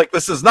 and I was like,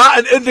 this is not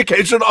an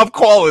indication of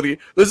quality.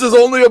 This is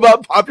only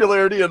about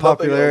popularity and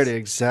popularity,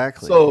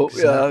 exactly. So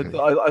yeah,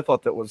 I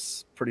thought that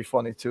was pretty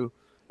funny too.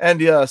 And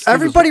yeah,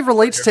 everybody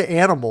relates to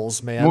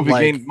animals, man.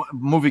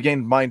 Movie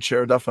gained mind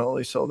share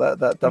definitely. So that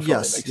definitely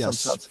makes some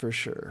sense for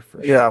sure.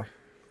 Yeah.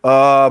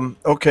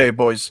 Okay,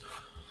 boys.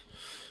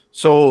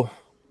 So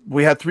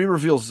we had 3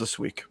 reveals this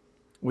week.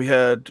 We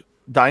had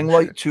Dying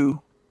Light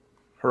 2,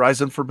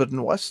 Horizon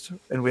Forbidden West,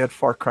 and we had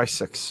Far Cry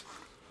 6.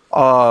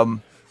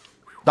 Dying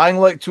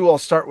Light 2, I'll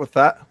start with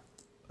that,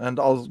 and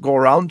I'll go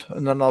around,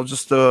 and then I'll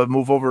just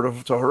move over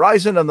to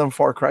Horizon, and then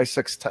Far Cry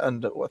 6 to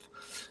end it with.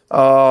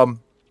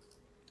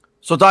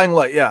 So Dying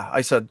Light, yeah,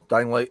 I said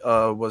Dying Light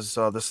was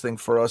this thing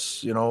for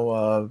us. You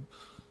know,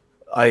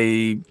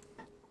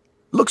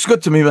 looks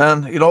good to me,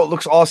 man. You know, it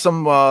looks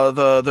awesome.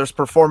 There's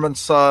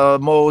performance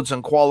modes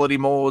and quality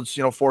modes.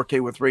 You know,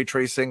 4K with ray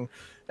tracing,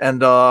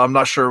 and I'm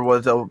not sure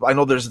what. I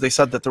know they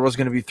said that there was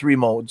going to be 3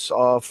 modes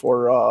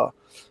for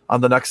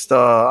on the next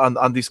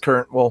on these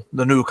current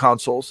the new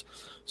consoles.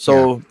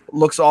 So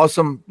looks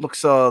awesome.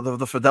 Looks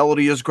the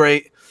fidelity is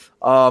great.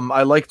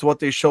 I liked what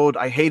they showed.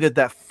 I hated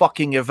that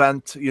fucking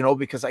event,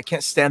 because I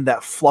can't stand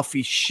that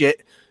fluffy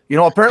shit.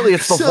 Apparently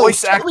it's the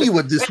voice actor. Tell me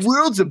what this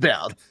world's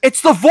about.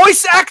 It's the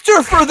voice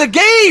actor for the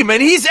game,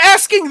 and he's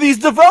asking these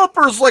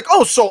developers like,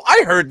 "Oh, so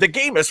I heard the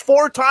game is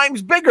 4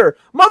 times bigger,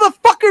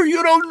 motherfucker.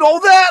 You don't know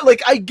that?"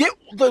 Like, I get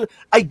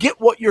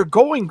what you're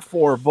going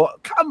for,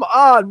 but come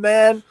on,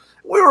 man.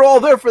 We were all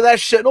there for that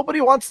shit.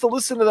 Nobody wants to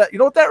listen to that. You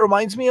know what that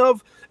reminds me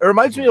of? It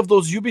reminds me of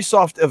those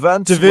Ubisoft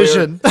events.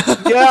 Division.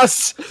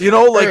 Yes.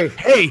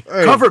 Hey,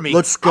 cover me.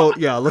 Let's go.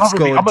 Yeah, let's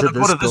go. I'm going to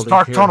go to this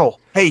dark tunnel.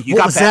 Hey, you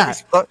got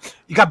batteries?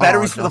 You got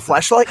batteries for the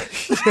flashlight?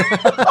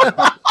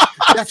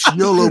 That's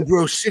Yolo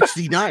Bro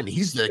 69.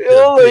 He's the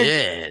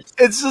best.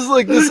 It's just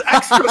like this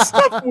extra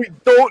stuff we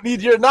don't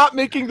need. You're not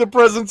making the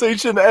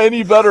presentation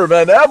any better,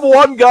 man. Have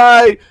one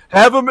guy,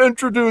 have him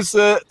introduce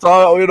it.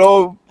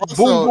 Also, boom,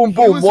 boom,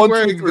 boom. He was 1,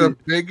 wearing 2, 3. the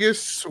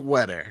biggest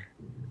sweater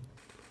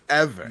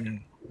ever.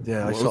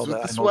 Yeah, I saw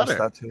that. I noticed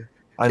that too.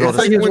 It's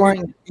like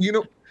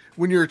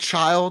when you're a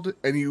child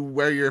and you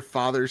wear your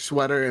father's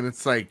sweater and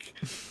it's like,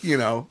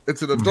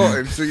 it's an adult,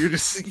 and so he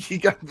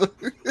got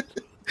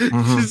just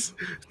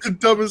the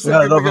dumbest thing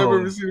I've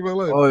ever seen in my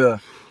life. Oh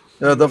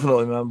yeah,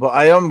 definitely, man. But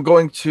I am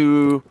going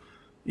to,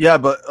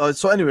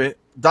 so anyway,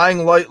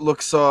 Dying Light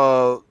looks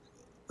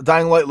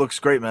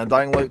great, man.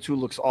 Dying Light 2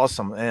 looks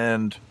awesome,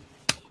 and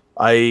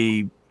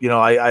I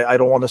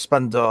don't want to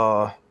spend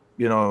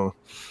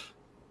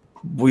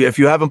if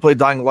you haven't played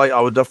Dying Light,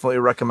 I would definitely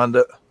recommend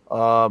it.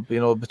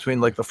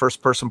 Between like the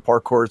first person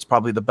parkour, it's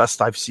probably the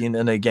best I've seen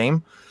in a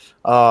game.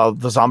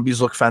 The zombies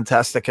look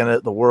fantastic in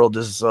it. The world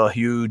is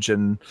huge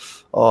and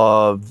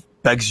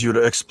begs you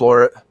to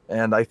explore it.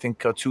 And I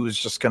think 2 is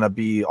just going to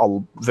be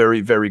very,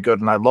 very good.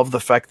 And I love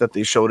the fact that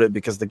they showed it,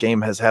 because the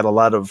game has had a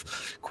lot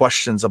of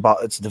questions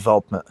about its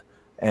development.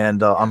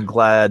 And I'm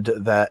glad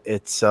that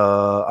it's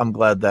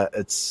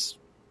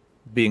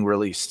being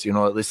released,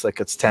 at least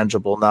like it's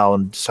tangible now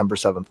on December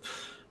 7th.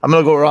 I'm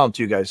going to go around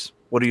to you guys.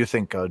 What do you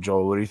think,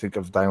 Joe? What do you think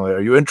of Dying Light?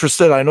 Are you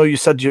interested? I know you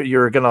said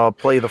you're going to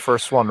play the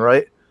first one,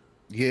 right?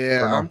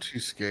 Yeah, I'm too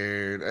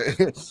scared.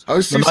 I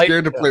was too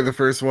scared to play the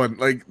first one.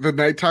 Like, the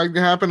nighttime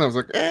happened, I was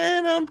like,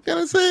 I'm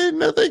going to say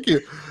no thank you.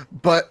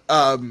 But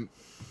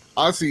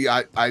honestly,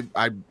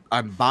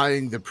 I'm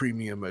buying the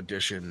premium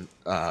edition,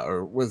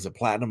 or what is it,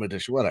 platinum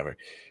edition, whatever.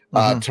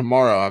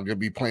 Tomorrow I'm going to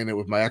be playing it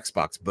with my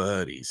Xbox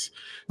buddies.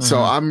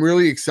 So I'm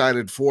really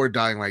excited for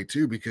Dying Light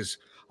 2, because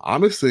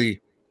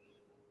honestly,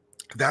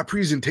 that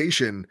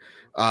presentation,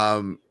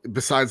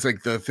 besides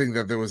like the thing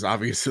that there was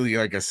obviously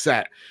like a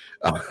set,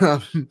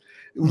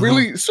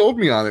 really sold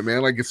me on it,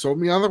 man. Like, it sold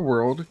me on the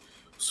world,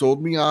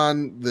 sold me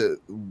on the,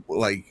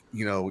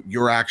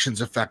 your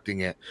actions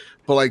affecting it.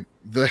 But like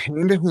the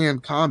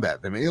hand-to-hand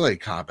combat, the melee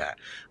combat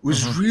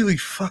was really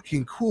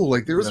fucking cool.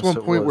 Like, there was one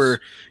point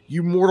where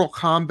you Mortal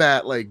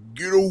Kombat, like,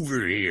 get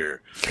over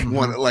here.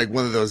 One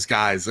of those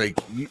guys, like,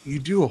 you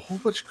do a whole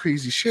bunch of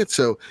crazy shit.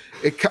 So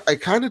it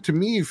kind of, to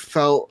me,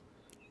 felt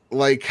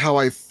like how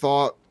I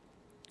thought,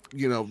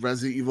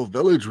 Resident Evil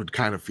Village would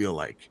kind of feel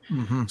like.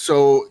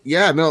 So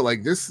yeah, no,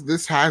 like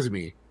this has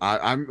me.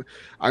 I'm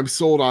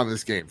sold on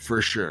this game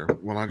for sure.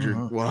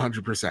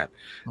 100%.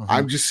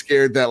 I'm just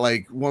scared that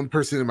like one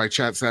person in my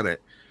chat said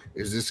it.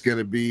 Is this going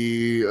to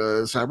be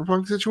a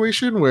Cyberpunk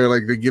situation where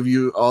like they give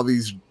you all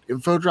these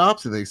info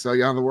drops and they sell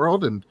you on the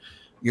world, and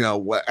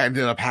what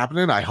ended up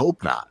happening? I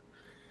hope not.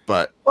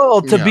 But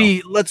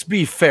let's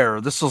be fair,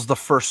 this is the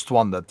first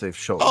one that they've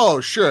shown. Oh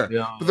sure,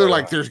 but they're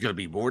like, there's gonna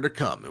be more to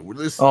come. And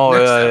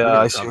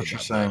I see what you're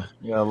saying.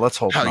 Yeah, let's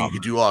hope how you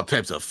can do all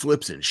types of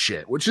flips and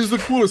shit, which is the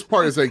coolest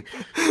part. Is like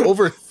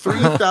over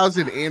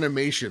 3,000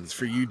 animations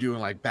for you doing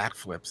like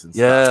backflips and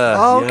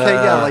stuff.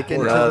 Like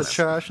into the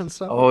trash and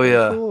stuff. Oh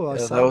yeah, cool.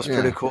 That was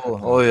pretty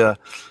cool. Oh yeah,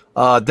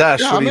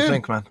 Dash, what do you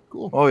think, man?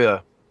 Cool. Oh yeah.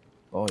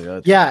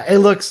 Yeah, it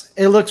looks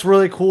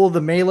really cool.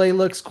 The melee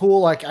looks cool.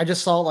 Like, I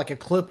just saw like a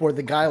clip where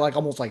the guy like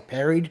almost like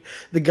parried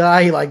the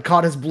guy. He like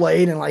caught his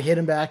blade and like hit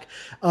him back,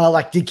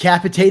 like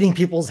decapitating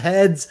people's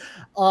heads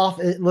off.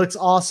 It looks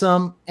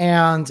awesome.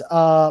 And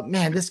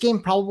man, this game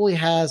probably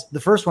has,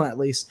 the first one at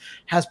least,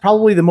 has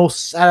probably the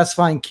most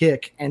satisfying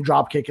kick and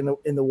drop kick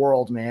in the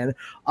world, man.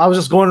 I was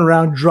just going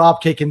around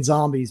drop kicking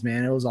zombies,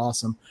 man. It was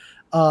awesome.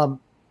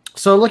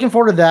 So looking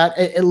forward to that.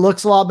 It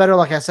looks a lot better.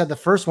 Like I said, the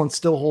first one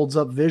still holds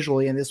up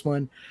visually, and this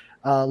one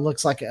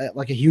looks like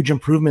a huge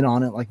improvement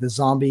on it. Like the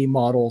zombie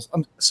models.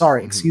 I'm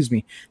sorry, excuse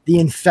me. The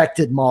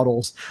infected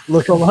models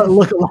look a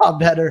lot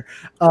better.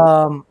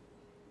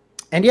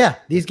 And yeah,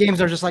 these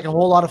games are just like a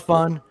whole lot of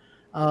fun.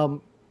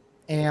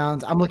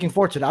 And I'm looking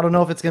forward to it. I don't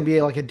know if it's going to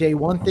be like a day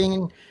one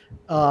thing.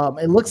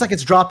 It looks like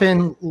it's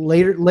dropping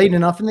late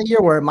enough in the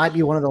year where it might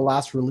be one of the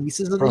last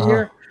releases of the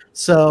year.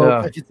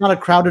 So if it's not a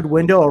crowded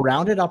window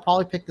around it, I'll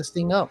probably pick this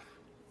thing up.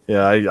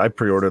 Yeah, I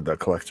pre-ordered that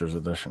collector's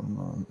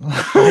edition.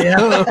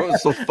 Yeah. It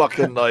was so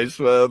fucking nice,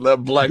 man.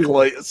 That black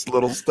light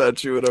little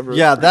statue, whatever.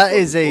 Yeah, that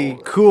is a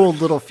cool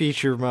little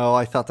feature, Mo.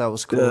 I thought that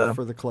was cool Yeah.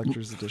 for the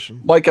collector's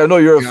edition. Mike, I know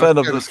you're a Yeah, fan I'm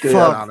of gonna this figure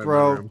game. it Fuck, out in my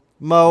bro. room.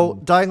 Mo,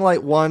 Dying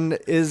Light 1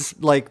 is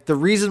like the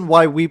reason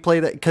why we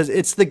play that, because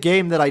it's the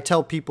game that I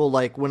tell people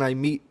like when I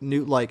meet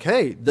new, like,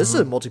 hey, this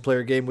is a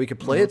multiplayer game we could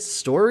play. It's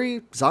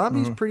story,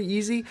 zombies, pretty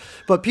easy.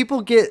 But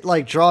people get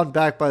like drawn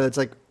back by that. It's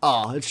like,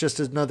 oh, it's just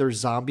another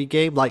zombie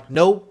game. Like,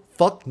 no,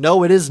 fuck,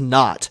 no, it is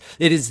not.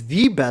 It is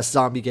the best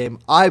zombie game,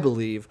 I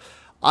believe.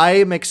 I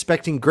am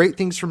expecting great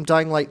things from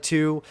Dying Light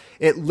 2.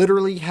 It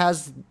literally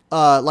has,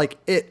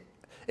 it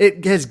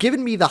has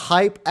given me the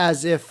hype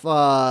as if,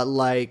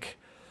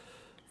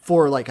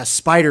 for like a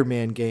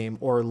Spider-Man game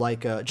or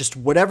like a just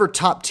whatever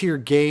top tier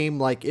game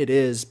like it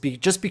is,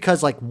 just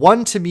because like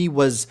 1 to me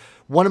was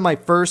one of my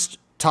first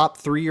top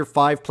 3 or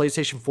 5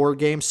 PlayStation 4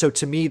 games. So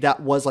to me, that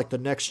was like the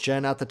next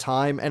gen at the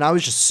time. And I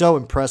was just so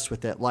impressed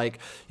with it. Like,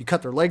 you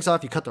cut their legs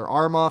off, you cut their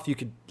arm off, you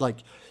can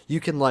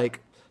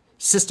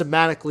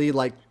systematically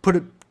like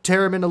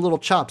tear them into little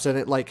chops, and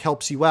it like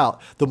helps you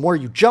out. The more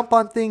you jump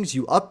on things,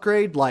 you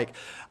upgrade.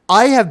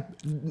 I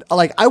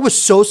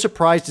was so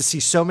surprised to see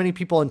so many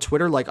people on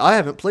Twitter like, I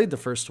haven't played the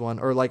first one,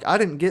 or like, I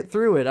didn't get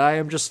through it. I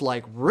am just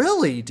like,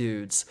 really,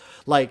 dudes?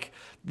 Like,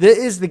 this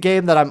is the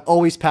game that I'm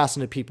always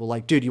passing to people.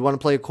 Like, dude, you want to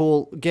play a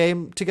cool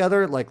game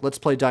together? Like, let's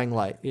play Dying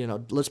Light.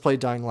 Let's play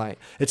Dying Light.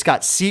 It's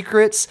got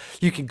secrets.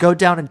 You can go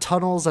down in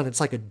tunnels, and it's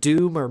like a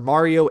Doom or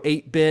Mario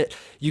 8-bit.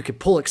 You can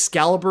pull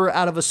Excalibur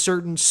out of a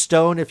certain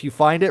stone if you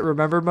find it.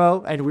 Remember,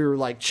 Mo? And we were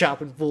like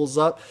chopping fools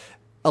up.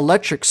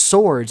 Electric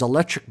swords,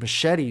 electric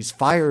machetes,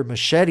 fire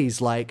machetes,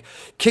 like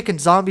kicking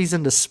zombies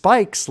into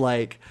spikes,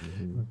 like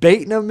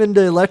baiting them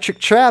into electric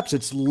traps.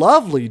 It's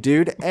lovely,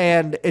 dude.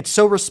 And it's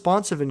so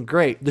responsive and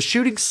great. The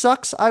shooting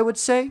sucks, I would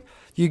say.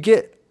 You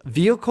get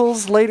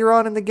vehicles later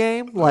on in the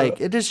game.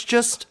 Like, it is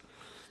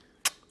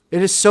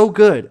so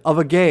good of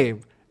a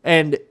game.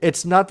 And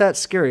it's not that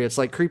scary. It's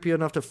like creepy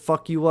enough to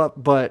fuck you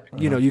up, but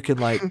you can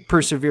like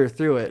persevere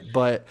through it.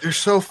 But They're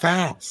so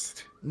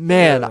fast.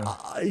 Man,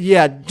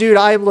 yeah, dude,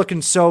 I'm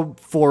looking so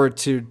forward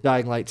to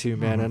Dying Light 2,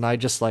 man, and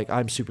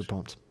I'm super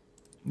pumped.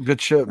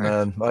 Good shit,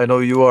 man. I know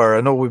you are.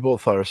 I know we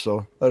both are,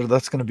 so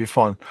that's going to be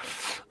fun.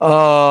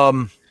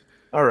 All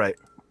right.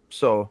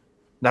 So,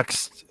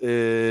 next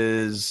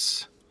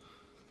is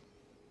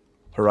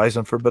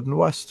Horizon Forbidden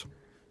West.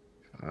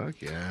 Oh,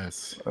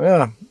 yes.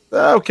 Yeah.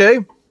 Okay.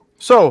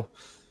 So,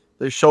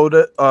 they showed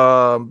it.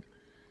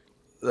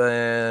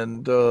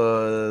 And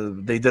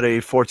they did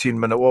a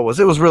 14-minute. What was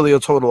it? It was really a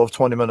total of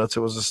 20 minutes. It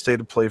was a state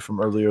of play from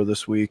earlier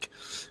this week,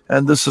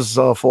 and this is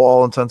for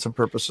all intents and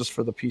purposes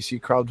for the PC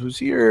crowd who's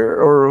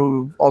here or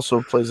who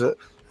also plays it.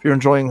 If you're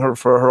enjoying her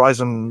for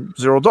Horizon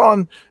Zero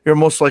Dawn, you're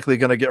most likely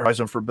going to get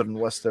Horizon Forbidden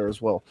West there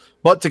as well.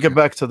 But to get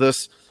back to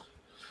this,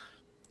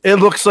 it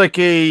looks like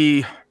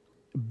a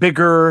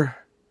bigger,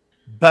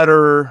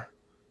 better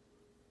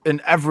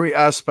in every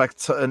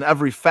aspect, in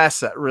every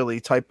facet, really,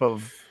 type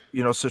of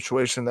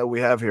situation that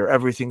we have here.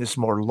 Everything is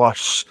more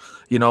lush.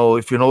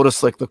 If you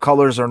notice, like, the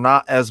colors are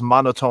not as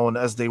monotone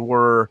as they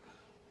were.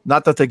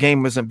 Not that the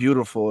game isn't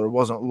beautiful or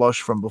wasn't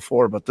lush from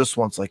before, but this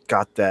one's like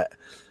got that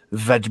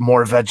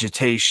more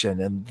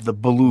vegetation and the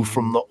blue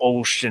from the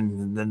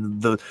ocean,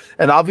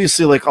 and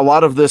obviously, like, a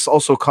lot of this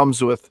also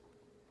comes with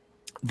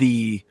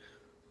the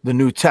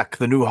new tech,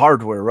 the new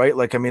hardware, right?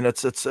 Like, I mean,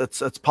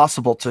 it's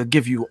possible to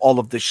give you all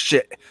of this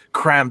shit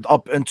crammed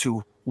up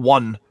into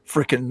one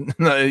freaking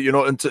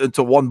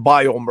into one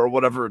biome or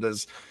whatever it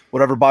is,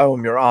 whatever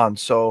biome you're on.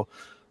 So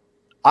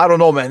I don't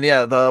know, man.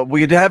 Yeah,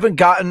 we haven't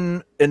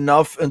gotten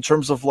enough in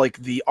terms of like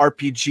the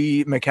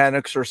RPG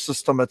mechanics or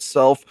system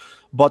itself,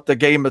 but the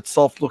game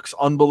itself looks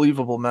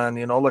unbelievable, man.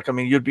 Like, I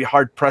mean, you'd be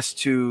hard pressed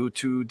to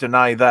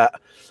deny that.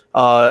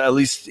 At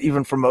least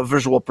even from a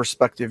visual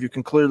perspective, you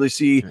can clearly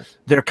see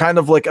they're kind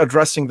of like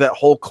addressing that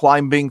whole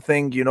climbing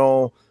thing.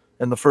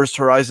 In the first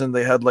Horizon,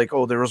 they had like,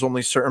 there was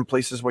only certain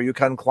places where you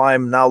can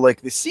climb. Now, like,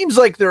 it seems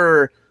like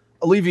they're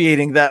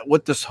alleviating that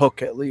with this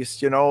hook, at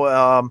least.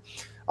 I'll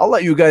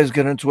let you guys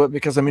get into it,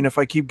 because I mean, if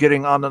I keep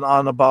getting on and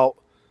on about,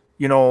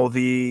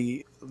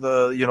 there's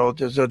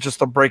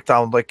just a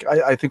breakdown. Like,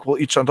 I think we'll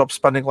each end up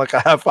spending like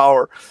a half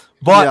hour.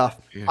 But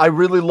yeah. I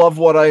really love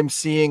what I'm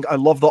seeing. I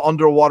love the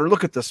underwater.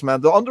 Look at this, man.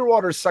 The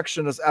underwater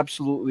section is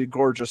absolutely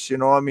gorgeous.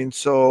 I mean,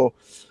 so.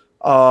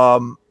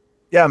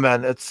 Yeah,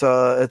 man, it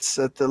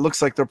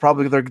looks like they're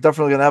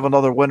definitely gonna have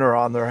another winner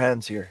on their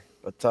hands here.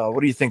 But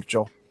what do you think,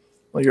 Joe?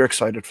 Well, you're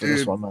excited for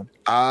this one, man.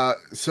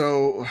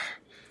 So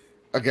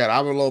again,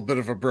 I'm a little bit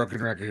of a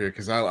broken record here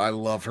because I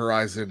love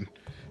Horizon.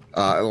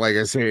 Like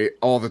I say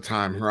all the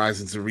time,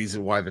 Horizon's the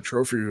reason why the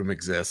trophy room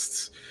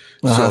exists.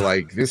 So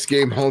like, this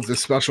game holds a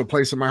special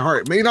place in my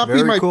heart. It may not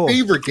be my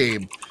favorite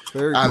game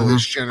out of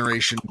this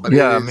generation, but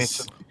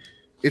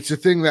it's a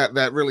thing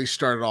that really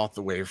started off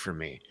the way for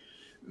me.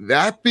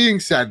 That being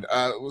said,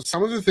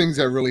 some of the things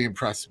that really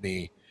impressed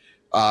me,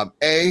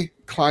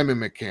 climbing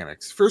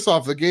mechanics. First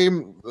off, the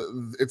game,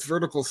 its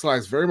vertical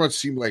slides very much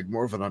seemed like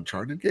more of an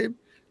Uncharted game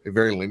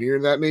very linear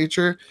in that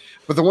nature.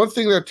 But the one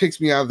thing that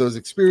takes me out of those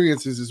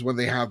experiences is when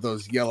they have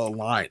those yellow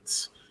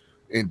lines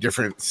in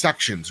different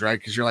sections, right?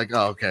 Because you're like,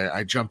 oh, okay,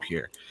 I jump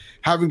here.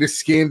 Having to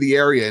scan the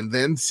area and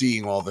then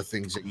seeing all the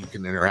things that you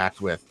can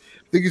interact with.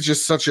 I think it's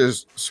just such a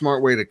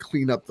smart way to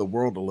clean up the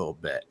world a little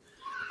bit.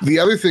 The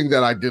other thing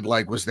that I did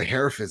like was the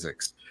hair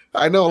physics.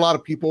 I know a lot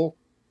of people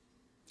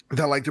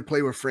that like to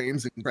play with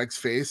frames in Greg's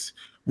face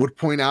would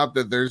point out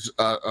that there's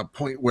a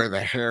point where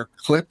the hair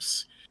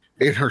clips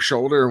in her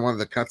shoulder in one of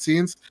the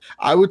cutscenes.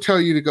 I would tell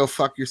you to go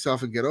fuck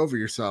yourself and get over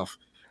yourself.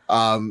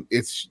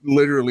 It's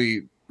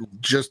literally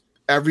just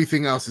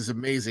everything else is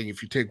amazing.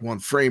 If you take one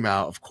frame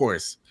out, of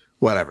course,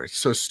 whatever. It's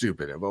so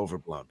stupid and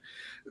overblown.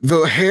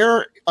 The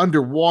hair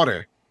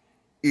underwater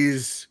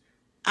is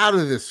out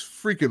of this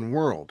freaking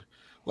world.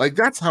 Like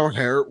that's how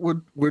hair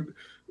would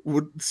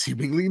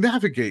seemingly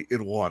navigate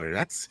in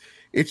water.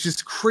 It's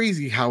just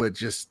crazy how it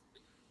just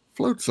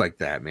floats like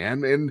that,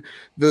 man. And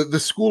the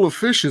school of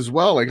fish as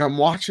well. Like I'm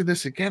watching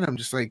this again, I'm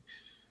just like,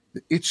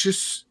 it's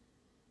just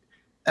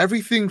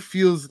everything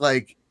feels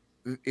like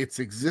it's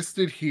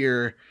existed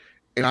here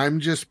and I'm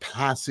just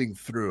passing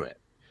through it.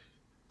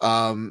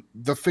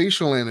 The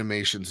facial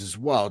animations as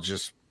well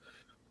just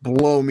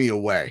blow me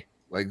away.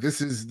 Like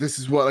this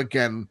is what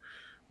again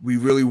we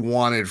really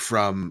wanted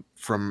from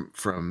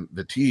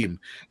the team.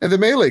 And the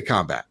melee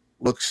combat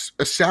looks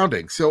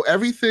astounding. So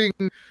everything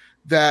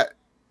that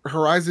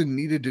Horizon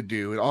needed to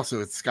do, and also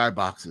it's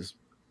skyboxes,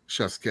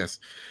 chef's kiss.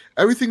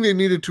 Everything they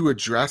needed to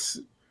address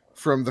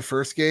from the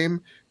first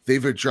game,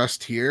 they've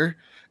addressed here.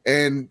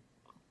 And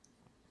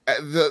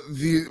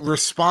the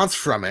response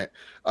from it,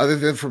 other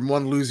than from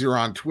one loser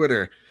on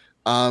Twitter,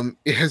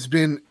 it has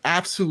been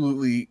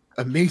absolutely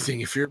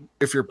amazing. If you're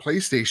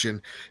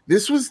PlayStation,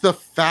 this was the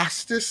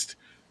fastest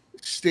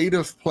state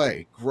of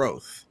play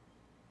growth.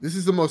 This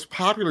is the most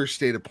popular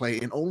state of play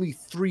in only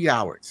 3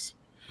 hours.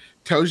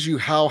 Tells you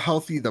how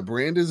healthy the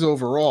brand is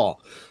overall,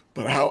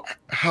 but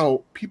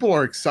how people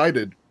are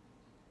excited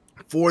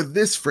for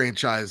this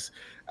franchise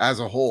as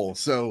a whole.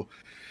 So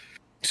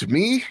to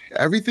me,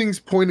 everything's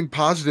pointing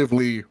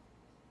positively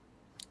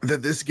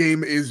that this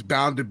game is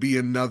bound to be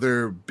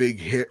another big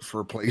hit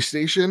for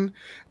PlayStation.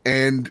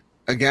 And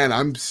again,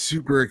 I'm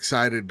super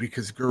excited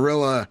because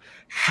Guerrilla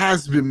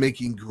has been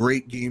making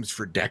great games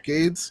for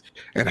decades,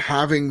 and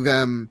having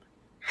them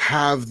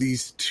have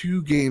these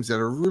two games that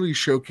are really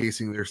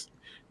showcasing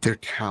their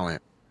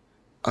talent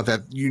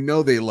that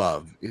they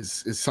love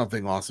is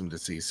something awesome to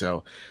see.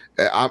 So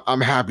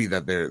I'm happy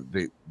that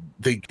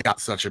they got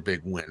such a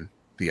big win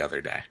the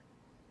other day.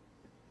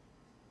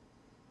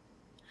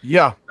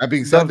 Yeah. That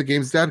being said, the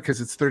game's dead because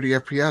it's 30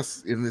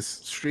 FPS in this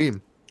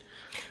stream.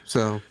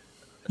 So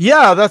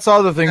yeah, that's the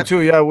other thing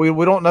too. Yeah,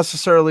 we don't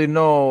necessarily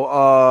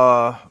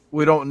know.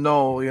 We don't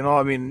know. You know,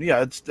 I mean,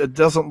 yeah, it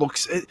doesn't look.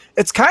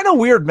 It's kind of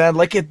weird, man.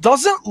 Like it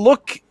doesn't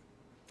look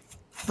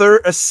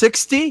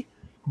 60,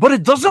 but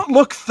it doesn't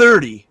look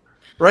 30,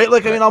 right?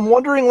 Like I mean, I'm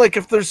wondering like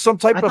if there's some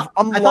type of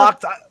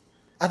unlocked.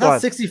 I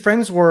thought 60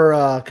 frames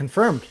were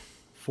confirmed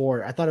for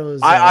it. I thought it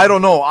was. I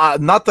don't know.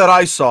 Not that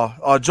I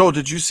saw. Joe,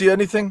 did you see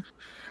anything?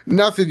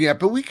 Nothing yet,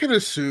 but we can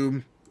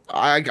assume.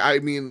 I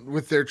mean,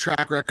 with their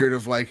track record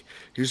of like,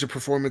 here's a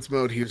performance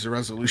mode, here's a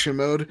resolution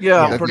mode. Yeah,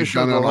 that I'm pretty they've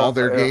sure done on all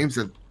their yeah. games,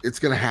 that it's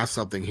going to have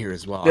something here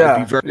as well. Yeah,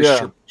 I'd be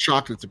very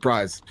shocked and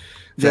surprised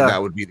that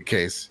that would be the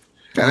case.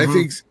 And I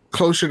think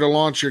closer to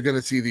launch, you're going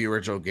to see the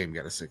original game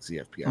get a 60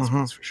 FPS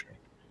that's for sure.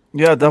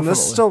 Yeah, definitely. And this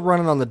is still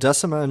running on the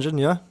Decima engine,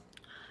 yeah?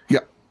 Yeah.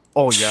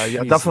 Oh yeah,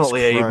 yeah,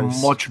 definitely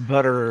Christ. a much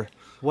better.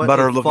 What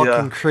better a look,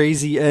 fucking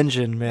crazy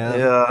engine, man!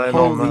 Yeah, I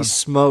know, Holy man.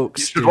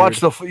 smokes! You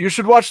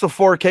should watch the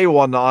 4K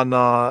one on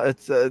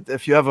it's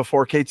if you have a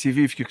 4K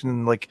TV, if you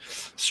can like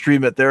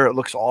stream it there, it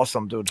looks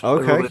awesome, dude.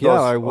 Okay, really yeah,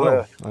 does. I will.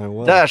 Oh, yeah. I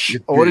will. Dash,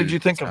 what did you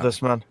think of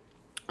this, man?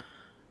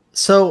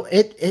 So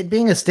it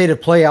being a state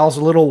of play, I was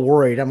a little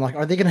worried. I'm like,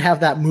 are they going to have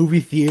that movie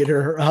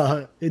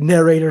theater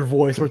narrator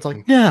voice where it's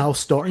like, now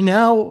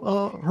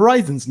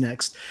Horizon's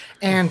next,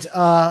 and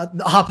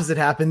the opposite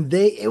happened.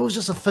 It was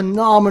just a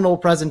phenomenal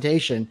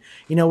presentation.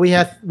 You know, we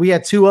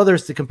had two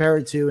others to compare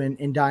it to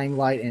in Dying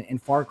Light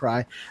and Far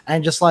Cry,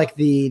 and just like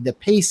the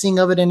pacing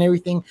of it and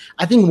everything.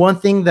 I think one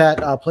thing that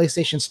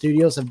PlayStation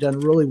Studios have done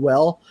really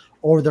well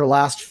over their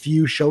last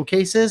few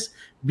showcases,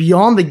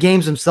 beyond the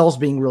games themselves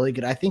being really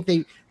good, I think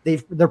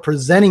they're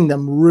presenting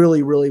them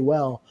really, really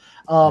well.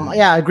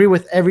 Yeah, I agree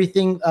with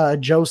everything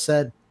Joe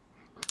said.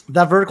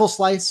 That vertical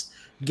slice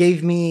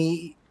gave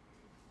me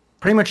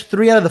pretty much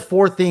 3 out of the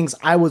 4 things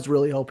I was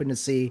really hoping to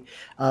see.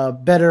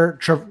 Better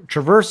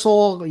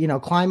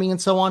traversal, climbing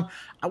and so on.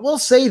 I will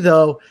say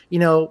though,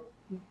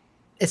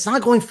 it's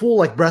not going full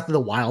like Breath of the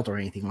Wild or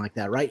anything like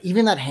that, right?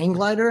 Even that hang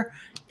glider,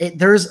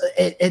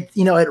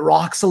 it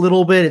rocks a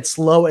little bit. It's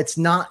slow. It's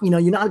not, you're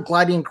not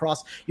gliding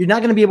across. You're not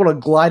going to be able to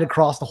glide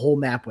across the whole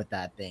map with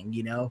that thing,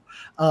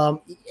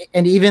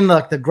 and even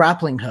like the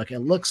grappling hook, it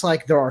looks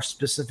like there are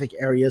specific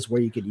areas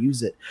where you could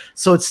use it.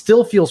 So it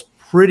still feels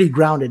pretty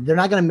grounded. They're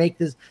not going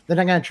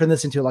to turn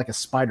this into like a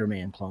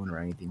Spider-Man clone or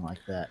anything like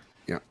that.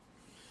 Yeah.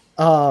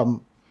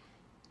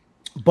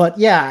 But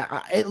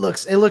yeah, it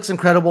looks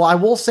incredible. I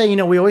will say,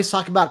 we always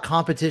talk about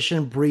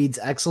competition breeds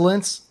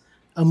excellence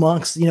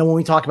amongst, when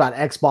we talk about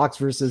Xbox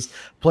versus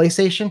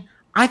PlayStation.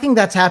 I think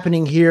that's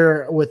happening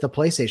here with the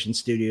PlayStation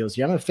studios.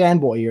 Yeah, I'm a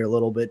fanboy here a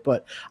little bit,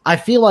 but I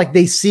feel like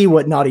they see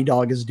what Naughty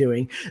Dog is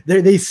doing.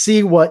 They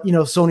see what,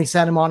 Sony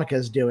Santa Monica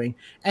is doing.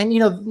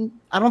 And,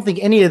 I don't think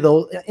any of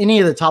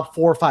the top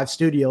 4 or 5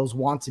 studios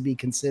want to be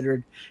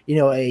considered,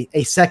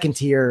 a second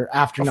tier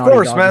after Naughty Dog.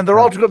 Of course, man. They're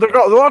all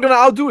going to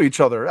outdo each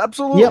other.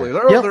 Absolutely.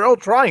 Yep. They're all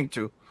trying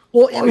to.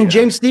 Well, I mean,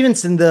 James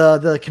Stevenson,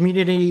 the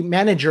community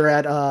manager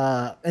at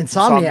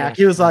Insomniac,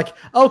 he was like,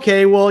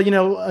 okay, well,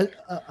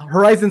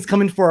 Horizon's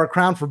coming for a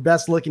crown for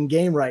best looking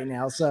game right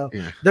now. So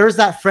there's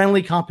that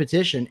friendly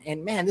competition.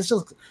 And man, this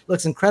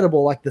looks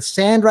incredible. Like the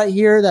sand right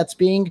here that's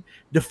being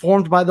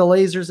deformed by the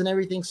lasers and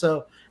everything.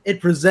 So it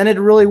presented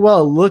really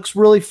well. It looks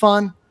really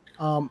fun.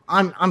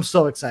 I'm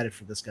so excited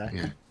for this guy.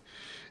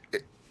 Yeah.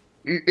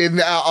 And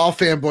I'll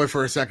fanboy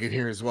for a second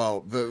here as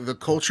well. The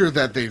culture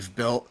that they've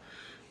built,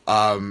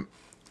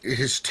 it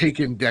has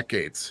taken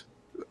decades,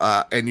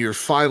 and you're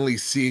finally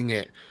seeing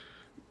it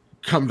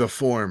come to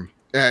form.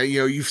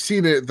 You've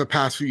seen it the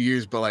past few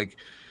years, but like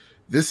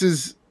this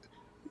is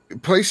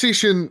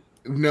PlayStation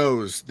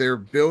knows they're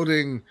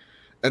building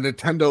a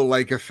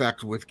Nintendo-like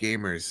effect with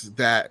gamers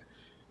that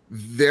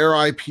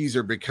their IPs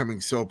are becoming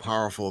so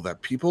powerful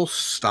that people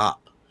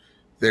stop.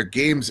 Their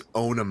games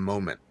own a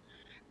moment,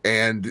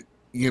 and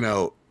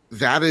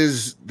that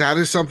is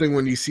something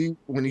when you see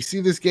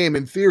this game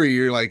in theory,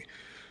 you're like.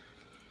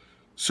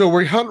 So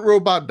we hunt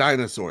robot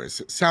dinosaurs.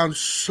 It sounds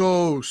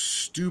so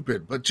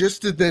stupid, but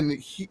just to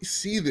then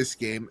see this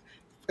game,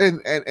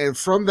 and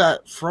from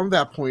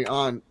that point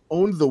on,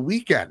 owned the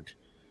weekend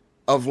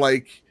of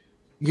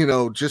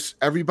just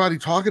everybody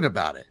talking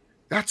about it.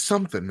 That's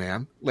something,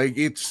 man. Like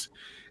it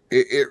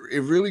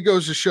really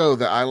goes to show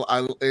that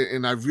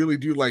I really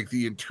do like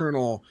the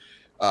internal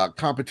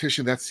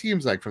competition that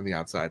seems like from the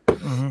outside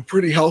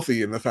pretty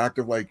healthy in the fact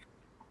of like.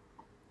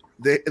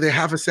 They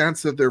have a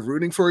sense that they're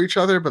rooting for each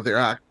other, but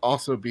they're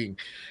also being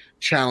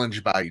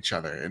challenged by each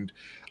other. And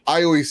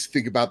I always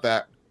think about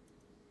that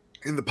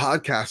in the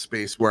podcast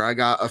space where I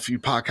got a few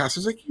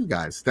podcasters like you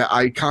guys that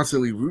I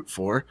constantly root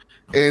for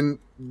and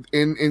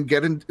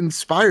get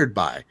inspired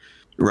by.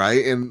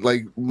 Right. And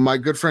like my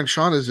good friend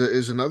Sean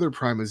is another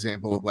prime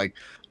example of like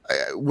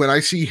when I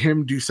see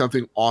him do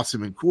something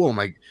awesome and cool, I'm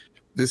like,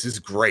 this is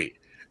great.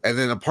 And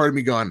then a part of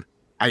me going,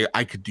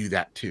 I could do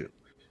that too.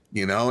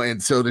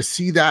 And so to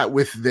see that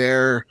with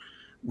their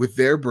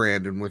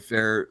brand and with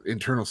their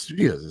internal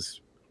studios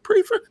is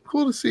pretty freaking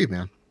cool to see,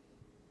 man.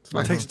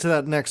 It takes it to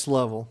that next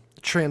level.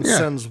 It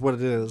transcends what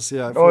it is.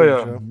 Yeah.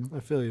 I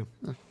feel you.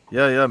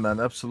 Yeah, man.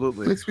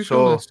 Absolutely. Makes me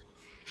feel nice.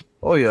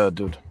 Oh yeah,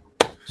 dude.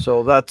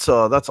 So that's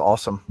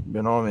awesome.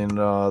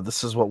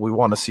 This is what we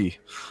want to see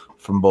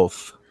from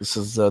both. This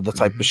is the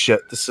type of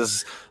shit. This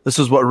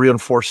is what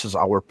reinforces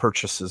our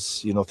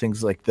purchases.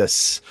 Things like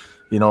this.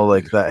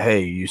 Like that,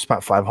 hey, you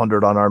spent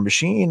 $500 on our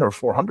machine or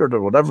 $400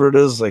 or whatever it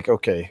is. Like,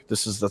 okay,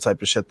 this is the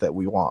type of shit that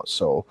we want.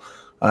 So,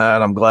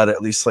 and I'm glad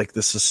at least like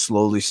this is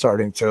slowly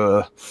starting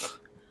to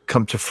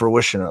come to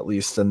fruition at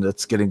least, and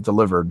it's getting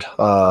delivered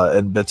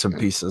in bits and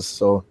pieces.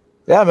 So,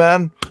 yeah,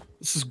 man,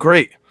 this is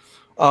great.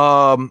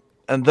 And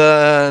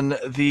then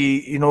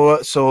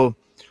so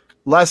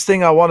last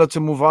thing I wanted to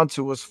move on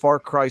to was Far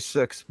Cry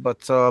 6.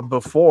 But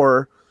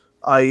before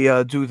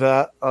I do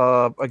that,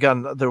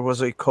 again, there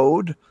was a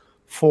code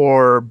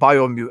for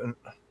Biomutant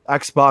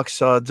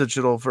Xbox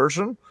digital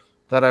version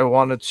that I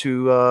wanted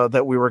to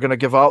that we were going to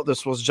give out.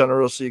 This was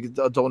generously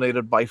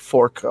donated by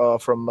Fork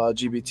from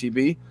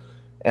GBTB,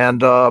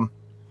 and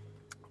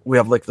we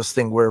have like this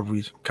thing where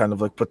we kind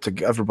of like put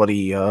together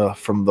everybody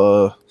from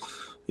the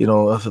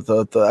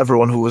the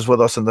everyone who was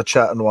with us in the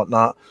chat and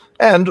whatnot,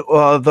 and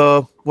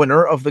the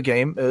winner of the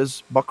game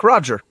is Buck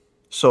Roger.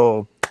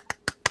 So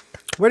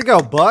way to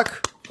go,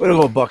 Buck. Way to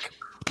go, Buck.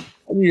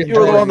 You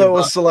were the one that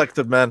was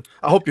selected, man.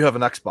 I hope you have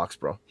an Xbox,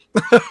 bro.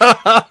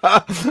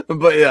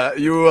 But yeah,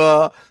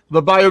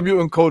 the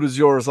Biomutant code is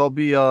yours. I'll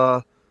be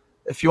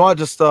if you want,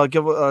 just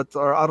give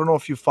or I don't know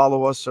if you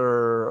follow us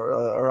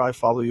or I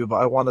follow you, but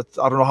I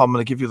don't know how I'm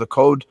going to give you the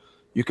code.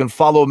 You can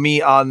follow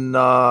me on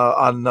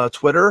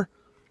Twitter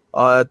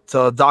at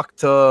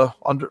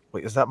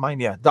Wait, is that mine?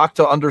 Yeah,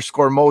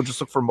 Doctor_Mo. Just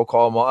look for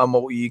Moeqawama,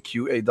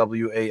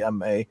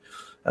 MOEQAWAMA.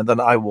 And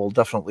then I will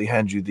definitely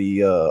hand you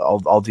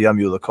I'll DM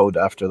you the code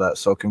after that.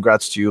 So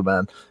congrats to you,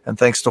 man. And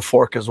thanks to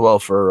Fork as well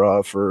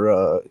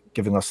for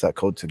giving us that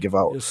code to give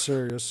out. Yes,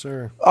 sir. Yes,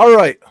 sir. All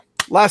right.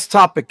 Last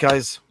topic,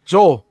 guys.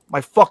 Joel,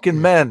 my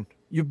fucking man.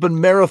 You've been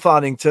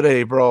marathoning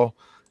today, bro.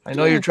 I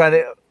know you're trying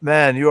to,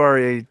 man, you're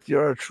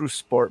a true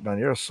sport, man.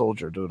 You're a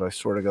soldier, dude. I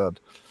swear to God.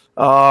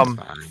 I'm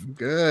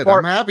good.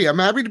 I'm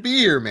happy to be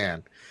here,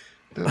 man.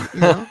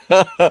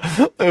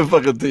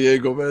 Fucking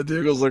Diego, man.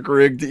 Diego's like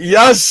rigged.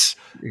 Yes,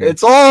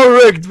 it's all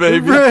rigged,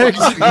 baby. Rigged.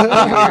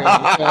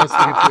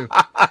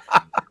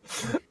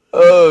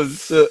 Oh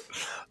shit.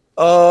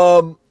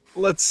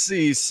 Let's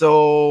see.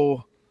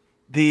 So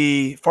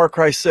the Far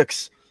Cry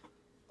 6.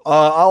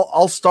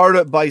 I'll start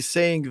it by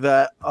saying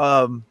that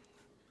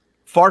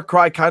Far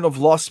Cry kind of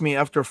lost me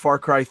after Far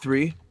Cry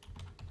 3.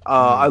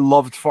 I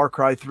loved Far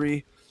Cry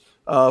 3.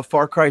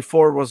 Far Cry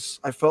 4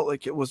 I felt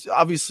like it was,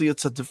 obviously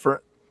it's a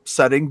different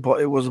setting,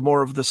 but it was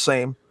more of the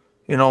same,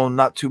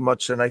 not too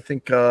much. And I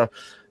think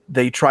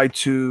they tried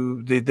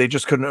to, they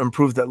just couldn't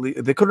improve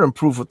that. They couldn't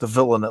improve with the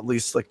villain, at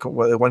least, like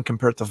when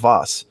compared to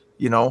Voss,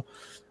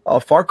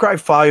 Far Cry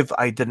 5,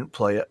 I didn't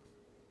play it.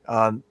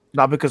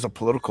 Not because of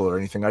political or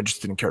anything. I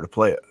just didn't care to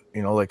play it.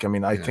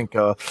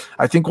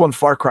 I think when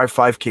Far Cry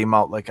 5 came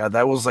out,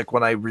 that was like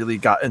when I really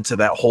got into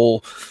that whole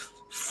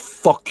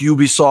fuck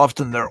Ubisoft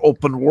and their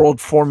open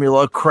world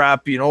formula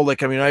crap.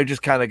 I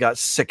just kind of got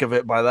sick of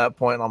it by that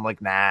point. And I'm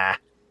like, nah,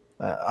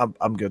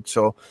 I'm good.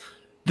 So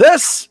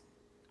this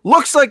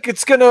looks like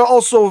it's gonna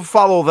also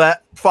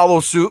follow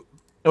suit.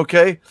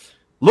 Okay,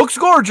 looks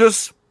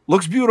gorgeous,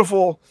 looks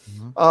beautiful.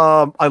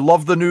 I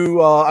love the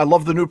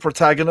new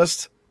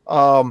protagonist.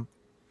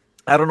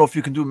 I don't know if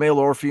you can do male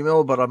or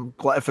female, but I'm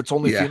glad if it's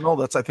only female.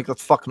 I think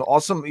that's fucking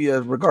awesome.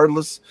 Yeah,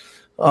 regardless.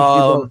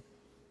 No,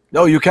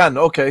 you can.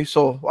 Okay,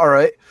 so all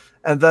right.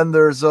 And then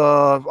there's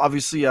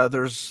obviously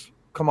there's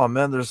come on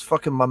man, there's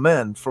fucking my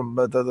man from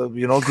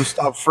the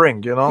Gustav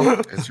Fring.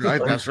 That's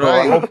right. That's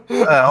right.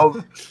 I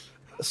hope.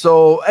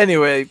 So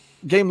anyway,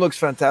 game looks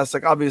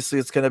fantastic. Obviously,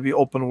 it's going to be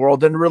open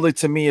world, and really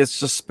to me, it's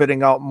just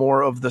spitting out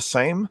more of the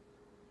same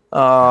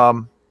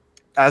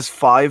as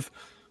 5,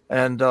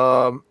 and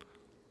I'm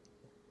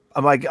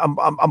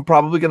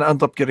probably going to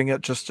end up getting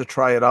it just to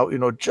try it out,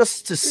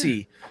 just to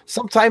see.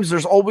 Sometimes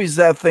there's always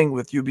that thing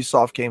with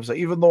Ubisoft games that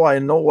even though I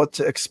know what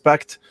to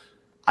expect,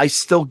 I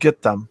still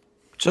get them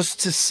just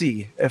to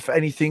see if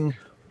anything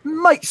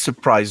might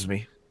surprise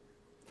me.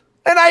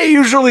 And I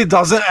usually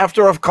doesn't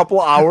after a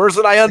couple hours,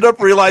 and I end up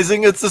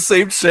realizing it's the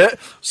same shit.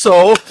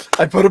 So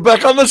I put it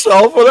back on the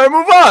shelf and I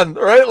move on,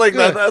 right? Like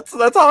that's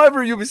how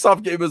every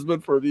Ubisoft game has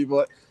been for me.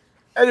 But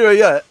anyway,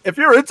 yeah, if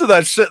you're into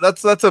that shit,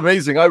 that's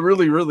amazing. I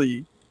really,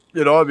 really,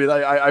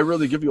 I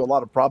really give you a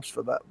lot of props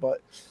for that.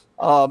 But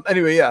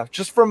anyway, yeah,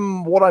 just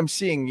from what I'm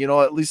seeing,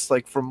 at least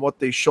like from what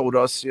they showed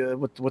us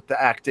with the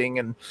acting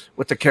and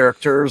with the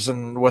characters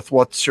and with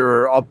what's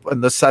up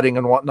and the setting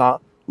and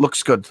whatnot.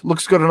 Looks good.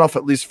 Looks good enough,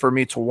 at least for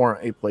me, to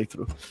warrant a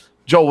playthrough.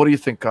 Joe, what do you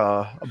think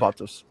about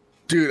this?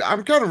 Dude,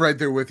 I'm kind of right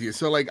there with you.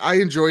 So, I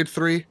enjoyed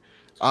 3.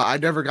 I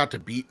never got to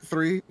beat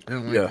 3. I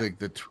don't like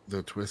the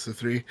twist of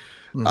 3.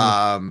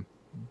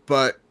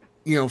 But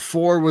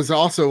 4 was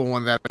also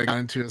one that I got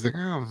into. I was like,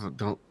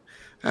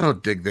 I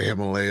don't dig the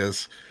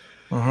Himalayas.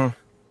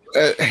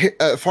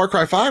 Far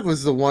Cry 5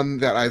 was the one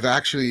that I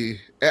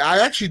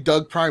actually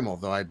dug Primal,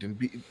 though I didn't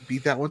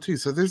beat that one too.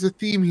 So there's a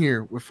theme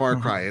here with Far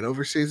Cry. It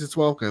overstays its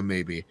welcome,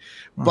 maybe.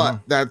 But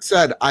that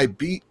said, I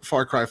beat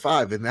Far Cry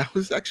 5, and that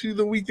was actually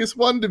the weakest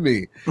one to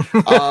me.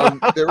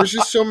 There was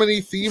just so many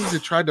themes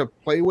it tried to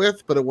play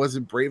with, but it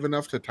wasn't brave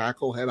enough to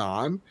tackle head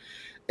on.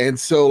 And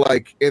so,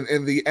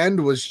 and the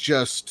end was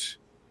just,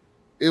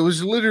 it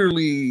was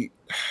literally,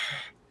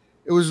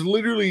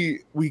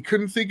 we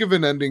couldn't think of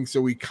an ending, so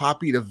we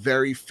copied a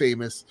very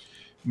famous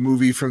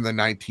movie from the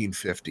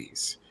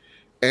 1950s.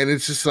 And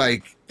it's just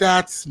like,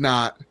 that's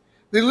not,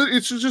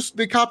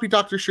 they copied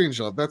Doctor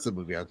Strangelove. That's the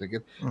movie I'm thinking.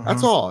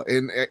 That's all.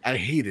 And I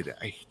hated it.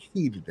 I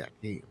hated that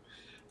game.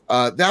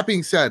 That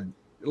being said,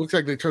 it looks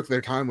like they took their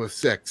time with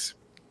 6,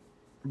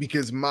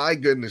 because my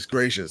goodness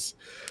gracious,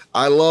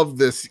 I love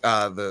this,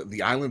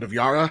 the island of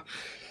Yara,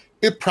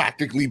 it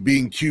practically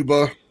being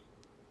Cuba.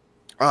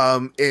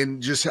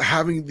 And just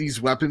having these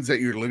weapons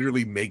that you're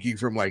literally making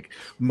from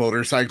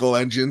motorcycle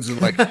engines and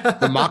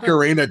the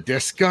Macarena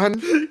disc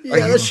gun.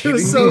 Yeah, that shit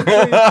was so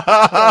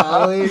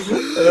crazy.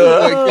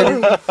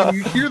 And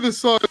you hear the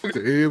song,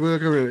 hey,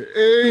 Macarena,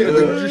 hey, and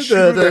then you just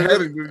shoot it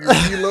ahead and you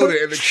reload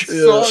it, and the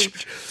song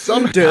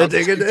somehow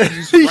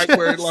just right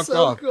where it left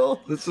off.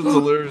 Cool. This is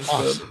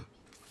hilarious.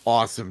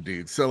 Awesome,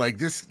 dude. So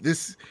this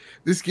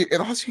game,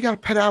 and also you got a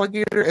pet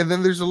alligator, and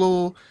then there's a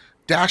little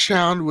dash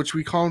hound, which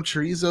we call him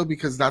chorizo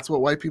because that's what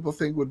white people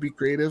think would be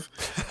creative.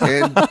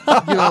 And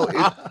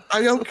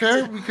I don't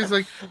care, because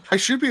I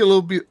should be a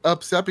little bit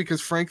upset because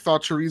Frank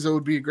thought chorizo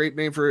would be a great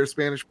name for a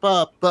Spanish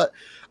pup, but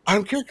I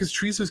don't care because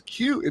chorizo's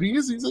cute, and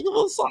he's like a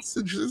little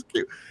sausage. It's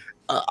cute.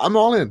 I'm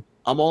all in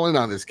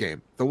on this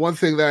game. The one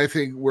thing that I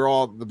think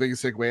the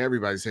biggest takeaway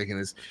everybody's taking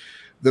is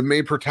the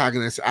main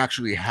protagonist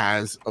actually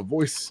has a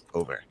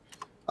voiceover.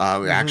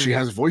 It actually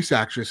has a voice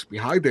actress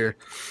behind there,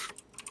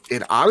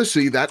 and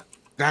honestly,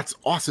 that's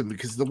awesome,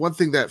 because the one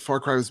thing that Far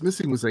Cry was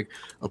missing was a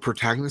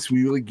protagonist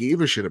we really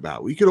gave a shit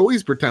about. We could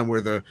always pretend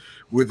we're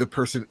the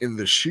person in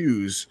the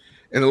shoes,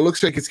 and it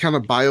looks like it's kind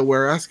of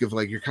BioWare-esque of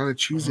you're kind of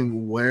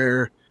choosing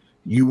where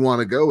you want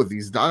to go with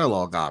these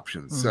dialogue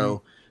options.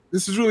 So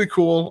this is really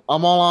cool.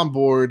 I'm all on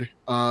board.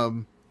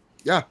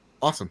 Yeah,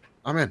 awesome.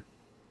 I'm in.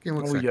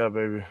 Yeah,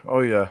 baby. Oh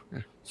yeah.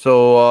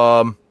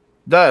 So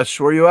Dash,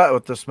 where you at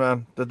with this,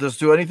 man? Did this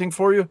do anything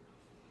for you?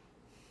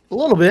 A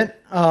little bit.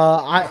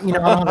 I don't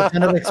have a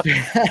ton of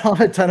experience. I don't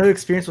have a ton of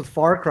experience with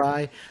Far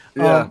Cry.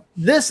 Yeah.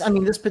 This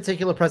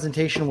particular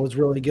presentation was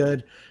really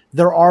good.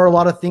 There are a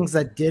lot of things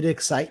that did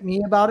excite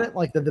me about it.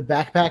 Like the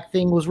backpack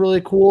thing was really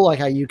cool. Like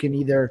how you can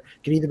either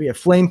be a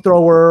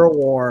flamethrower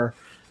or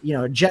a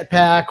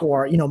jetpack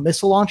or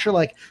missile launcher.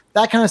 Like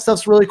that kind of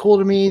stuff's really cool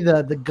to me.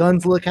 The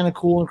guns look kind of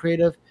cool and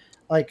creative.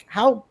 Like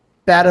how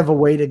bad of a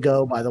way to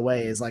go, by the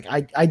way, is like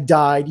I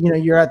died.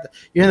 You're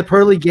in the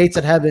pearly gates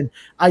of heaven.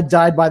 I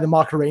died by the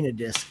Macarena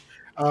disc.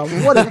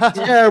 What a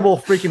terrible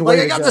freaking way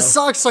to go. I got the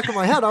sock stuck in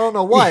my head. I don't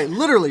know why.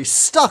 Literally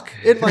stuck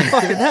in my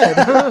fucking head.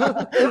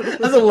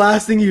 That's the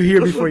last thing you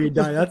hear before you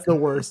die. That's the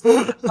worst.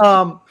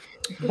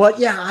 But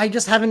yeah, I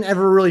just haven't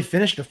ever really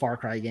finished a Far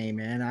Cry game,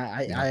 man.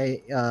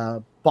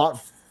 I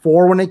bought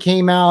 4 when it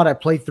came out. I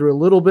played through a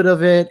little bit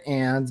of it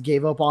and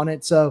gave up on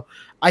it. So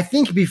I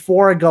think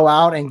before I go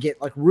out and get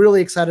like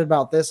really excited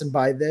about this and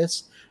buy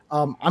this,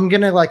 I'm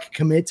gonna like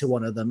commit to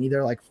one of them.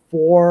 Either like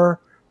 4.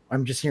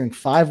 I'm just hearing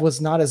 5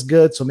 was not as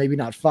good, so maybe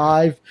not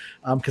 5,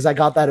 because I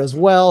got that as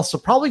well. So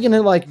probably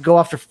gonna like go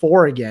after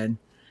 4 again,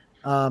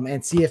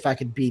 and see if I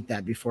could beat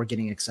that before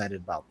getting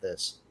excited about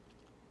this.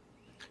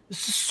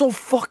 This is so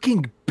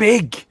fucking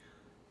big.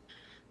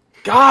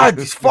 God,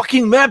 these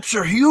fucking maps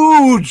are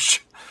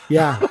huge.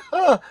 Yeah,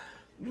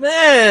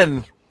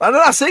 man. I'm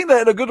not saying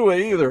that in a good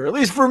way either. At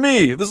least for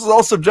me, this is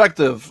all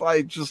subjective.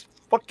 I just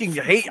fucking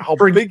hate how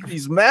big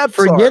these maps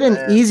are. Forget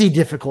an easy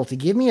difficulty.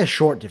 Give me a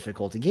short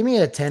difficulty. Give me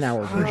a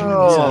 10-hour version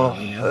of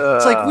this.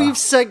 It's like we've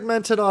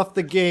segmented off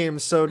the game,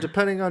 so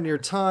depending on your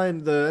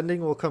time, the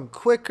ending will come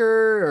quicker,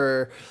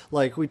 or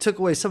like we took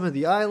away some of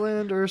the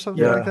island or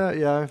something like that.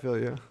 Yeah, I feel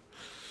you.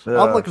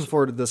 Yeah. I'm looking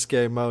forward to this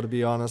game, Mo, to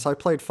be honest. I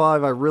played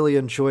 5. I really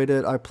enjoyed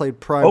it. I played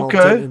Primal.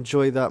 Didn't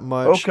enjoy that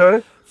much.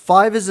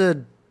 5 is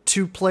a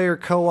 2-player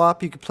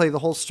co-op. You could play the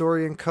whole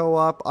story in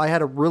co-op. I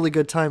had a really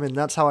good time, and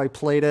that's how I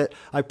played it.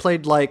 I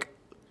played like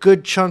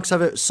good chunks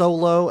of it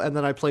solo, and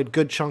then I played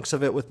good chunks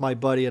of it with my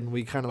buddy, and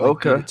we kind of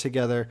like did it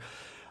together.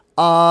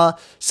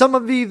 Some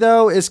of me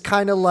though is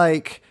kind of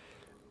like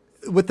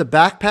with the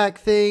backpack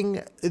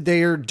thing,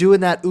 they're doing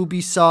that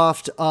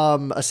Ubisoft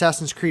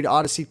Assassin's Creed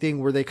Odyssey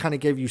thing where they kind of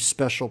give you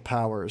special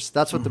powers.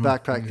 That's what the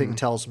backpack thing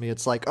tells me.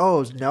 It's like,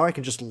 oh, now I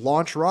can just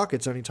launch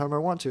rockets anytime I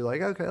want to.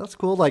 Like, okay, that's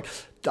cool. Like,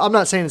 I'm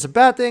not saying it's a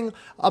bad thing.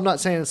 I'm not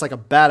saying it's like a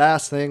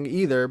badass thing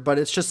either, but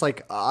it's just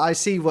like, I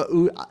see what,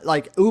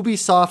 like,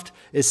 Ubisoft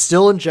is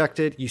still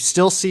injected. You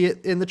still see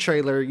it in the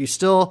trailer. You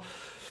still...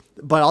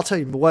 But I'll tell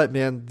you what,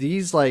 man,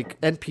 these like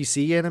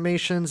NPC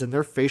animations and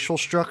their facial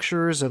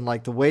structures and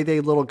like the way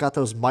they got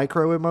those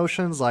micro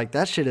emotions, like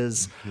that shit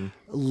is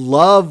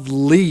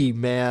lovely,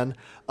 man.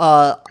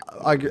 I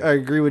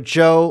agree with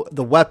Joe,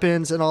 the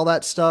weapons and all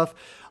that stuff.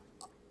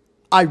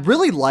 I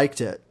really liked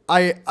it.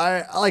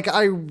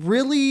 I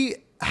really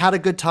had a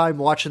good time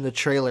watching the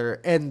trailer,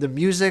 and the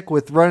music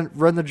with Run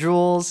the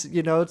Jewels,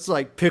 it's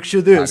like,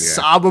 picture this,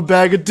 I'm a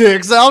bag of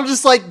dicks. And I'm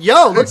just like,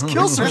 yo, let's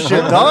kill some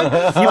shit, dog.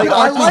 You put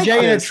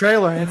RTJ in a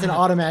trailer and it's an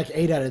automatic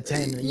 8 out of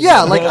 10.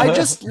 Yeah, like I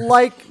just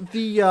like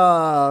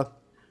the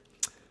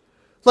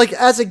like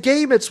as a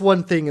game it's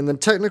one thing, and the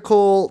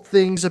technical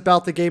things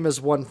about the game is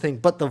one thing,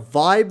 but the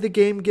vibe the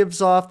game gives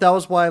off, that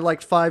was why I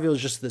liked 5. It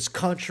was just this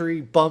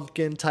country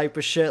bumpkin type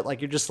of shit. Like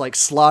you're just like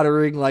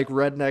slaughtering like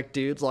redneck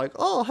dudes, like,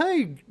 oh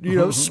hey,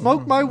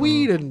 smoke my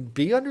weed and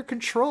be under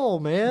control,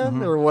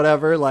 man, or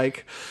whatever.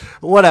 Like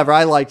whatever.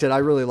 I liked it. I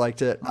really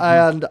liked it.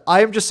 And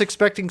I am just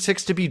expecting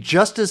 6 to be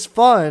just as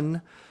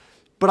fun.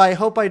 But I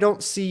hope I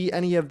don't see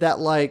any of that,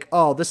 like,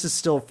 oh, this is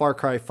still Far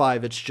Cry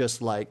 5. It's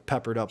just, like,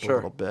 peppered up a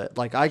little bit.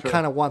 Like, I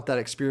kind of want that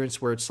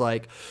experience where it's,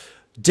 like,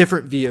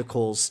 different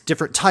vehicles,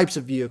 different types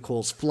of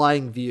vehicles,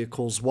 flying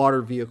vehicles,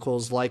 water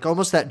vehicles, like,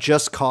 almost that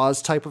Just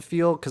Cause type of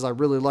feel, because I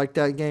really like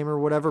that game or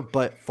whatever,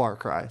 but Far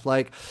Cry.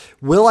 Like,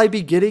 will I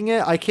be getting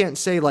it? I can't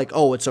say, like,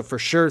 oh, it's a for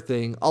sure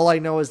thing. All I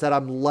know is that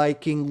I'm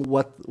liking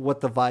what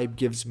the vibe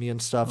gives me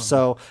and stuff.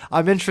 So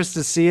I'm interested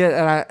to see it,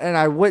 and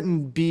I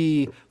wouldn't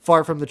be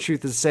far from the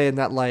truth of saying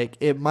that, like,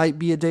 it might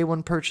be a day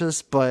one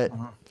purchase, but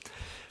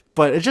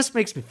it just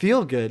makes me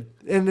feel good.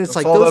 And it's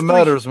like all those that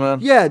matters, man.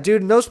 Yeah,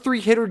 dude, and those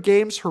 3 hitter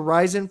games,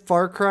 Horizon,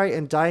 Far Cry,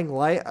 and Dying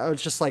Light, I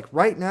was just like,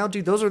 right now,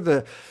 dude, those are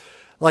the...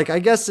 Like, I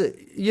guess, me and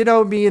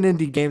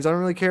indie games, I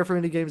don't really care for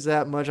indie games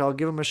that much. I'll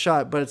give them a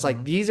shot. But it's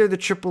like, these are the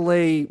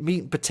AAA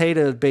meat and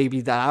potato, baby,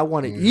 that I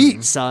want to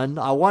eat, son.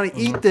 I want to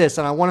eat this,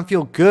 and I want to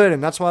feel good.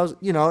 And that's why I was,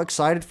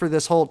 excited for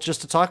this whole,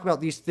 just to talk about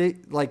these,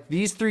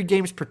 these 3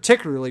 games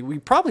particularly. We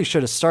probably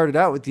should have started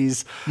out with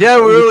these. Yeah,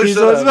 we really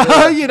should have.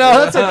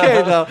 That's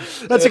okay, though.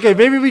 That's okay.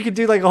 Maybe we could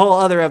do, like, a whole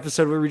other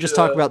episode where we just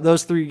talk about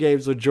those 3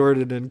 games with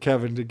Jordan and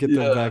Kevin to get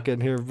them back in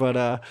here.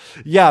 But,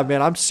 yeah,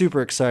 man, I'm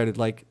super excited.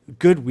 Like,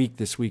 good week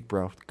this week,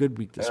 bro. Good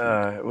week this week.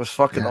 It was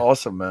fucking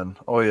awesome, man.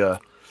 Oh yeah,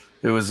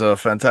 it was a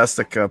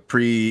fantastic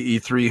pre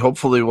E3.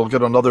 Hopefully, we'll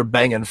get another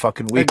banging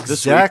fucking week.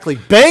 Exactly,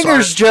 this week.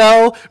 Bangers,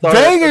 Joe.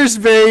 Bangers,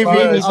 baby.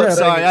 I'm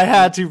sorry, I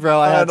had to,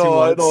 bro. I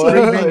know.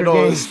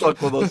 It's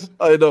stuck with us.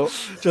 I know.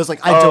 Joe's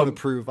like, I don't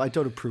approve. I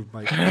don't approve,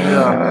 Mike.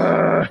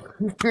 Yeah.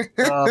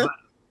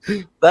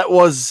 that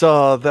was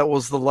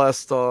the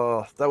last.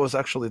 That was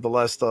actually the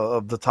last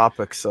of the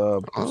topics.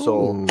 So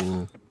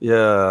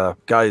yeah,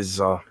 guys,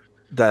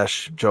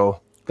 Dash,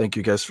 Joe, thank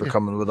you guys for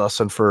coming with us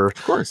and for,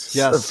 of course,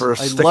 yes, for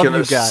I love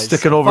you guys.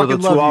 sticking over the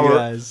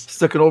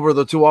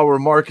 2-hour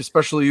mark,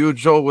 especially you,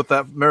 Joe, with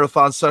that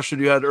marathon session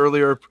you had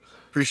earlier.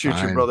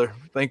 Appreciate you, brother.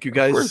 Thank you,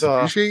 guys. Of course,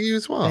 appreciate you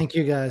as well. Thank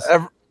you, guys.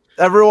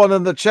 Everyone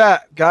in the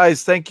chat,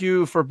 guys, thank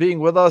you for being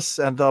with us.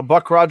 And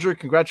Buck Roger,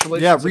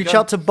 congratulations. Yeah, reach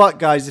out to Buck,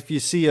 guys, if you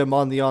see him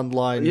on the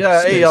online.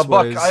 Yeah, hey,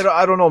 Buck,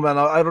 I don't know, man.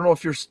 I don't know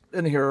if you're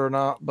in here or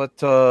not,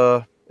 but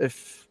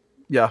if,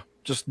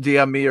 just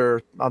DM me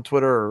or on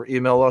Twitter or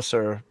email us,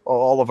 or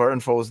all of our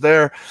info is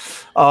there.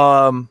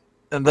 And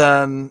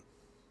then,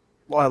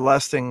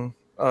 last thing,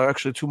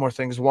 actually, two more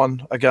things.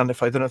 One, again,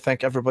 if I didn't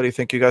thank everybody,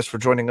 thank you guys for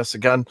joining us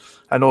again.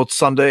 I know it's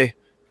Sunday.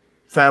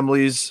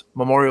 Families,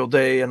 Memorial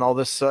Day, and all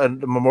this,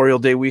 and Memorial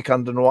Day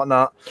weekend and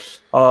whatnot.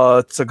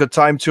 It's a good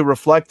time to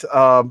reflect.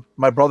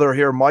 My brother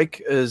here,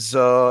 Mike, is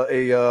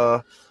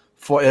a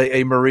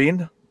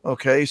Marine.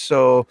 Okay,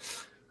 so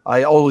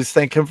I always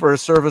thank him for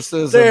his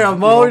services. Damn,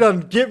 Mo,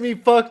 done get me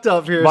fucked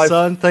up here,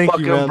 son. Thank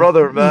you, man.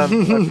 Brother, man.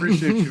 I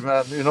appreciate you,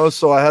 man.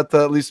 So I had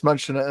to at least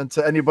mention it. And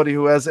to anybody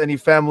who has any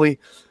family,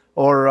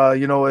 or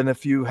and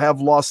if you have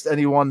lost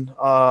anyone,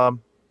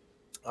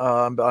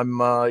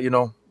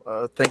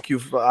 thank you.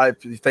 I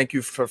thank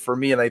you for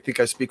me, and I think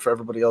I speak for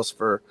everybody else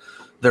for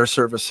their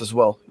service as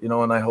well.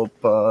 And I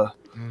hope I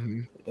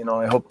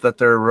hope that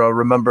they're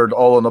remembered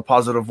all in a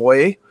positive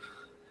way.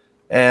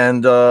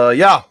 And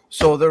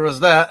so there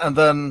was that, and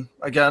then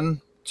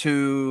again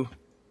to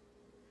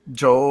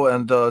Joe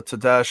and to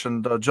Dash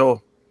and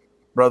Joe,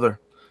 brother,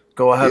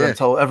 go ahead and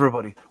tell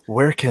everybody,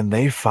 where can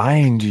they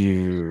find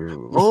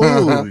you?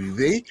 Oh,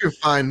 they can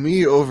find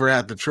me over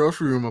at the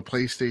Trophy Room, a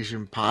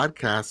PlayStation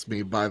podcast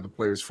made by the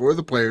players for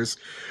the players,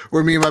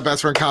 where me and my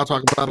best friend Kyle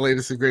talk about the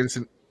latest and greatest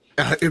in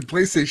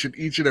PlayStation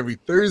each and every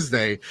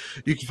Thursday.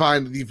 You can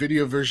find the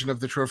video version of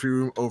the Trophy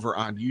Room over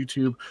on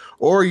YouTube,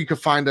 or you can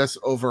find us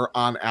over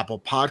on Apple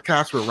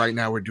Podcasts, where right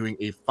now we're doing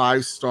a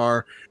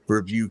 5-star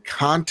review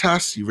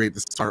contest. You rate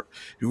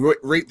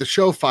the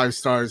show 5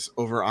 stars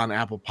over on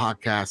Apple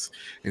Podcasts,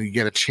 and you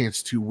get a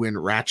chance to win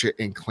Ratchet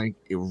and Clank: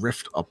 A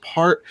Rift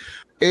Apart.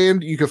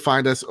 And you can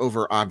find us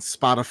over on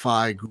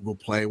Spotify, Google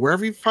Play,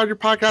 wherever you find your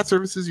podcast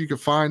services. You can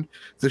find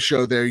the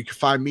show there. You can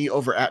find me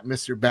over at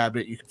Mr.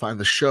 Babbitt. You can find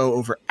the show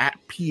over at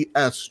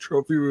PS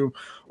Trophy Room,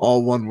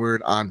 all one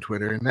word, on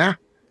Twitter. And there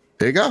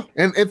you go.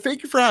 And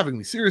thank you for having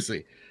me.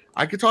 Seriously,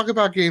 I could talk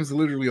about games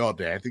literally all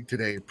day. I think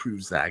today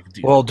proves that I can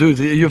do. Well, dude,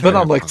 you've been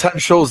on like 10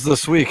 shows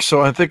this week, so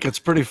I think it's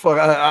pretty fun.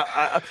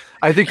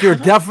 I think you're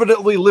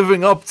definitely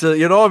living up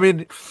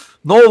to,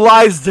 no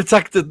lies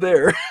detected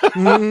there.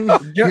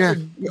 Yeah,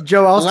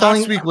 Joe, I was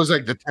last week was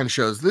like the 10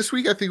 shows. This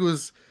week I think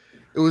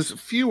it was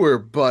fewer,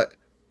 but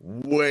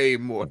way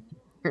more.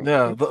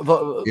 Yeah,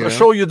 the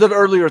show you did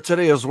earlier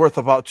today is worth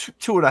about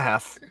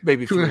 2.5,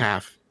 maybe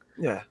 2.5.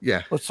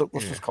 Yeah. Let's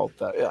just call it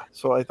that. Yeah.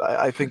 So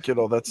I think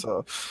that's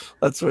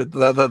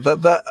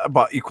that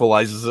about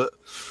equalizes it.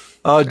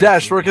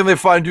 Dash, where can they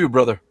find you,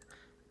 brother?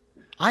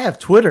 I have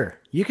Twitter.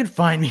 You can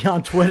find me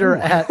on Twitter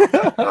at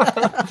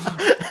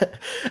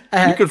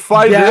you can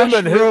find him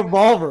and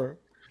Revolver.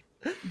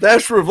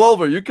 Dash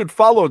Revolver. You can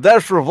follow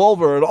Dash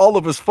Revolver and all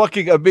of his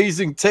fucking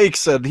amazing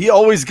takes, and he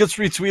always gets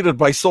retweeted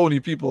by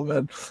Sony people,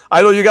 man.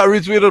 I know you got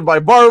retweeted by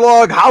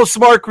Barlog.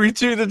 Housemark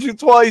retweeted you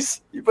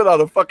twice. You've been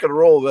on a fucking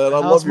roll, man. I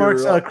love you.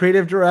 Housemark's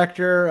creative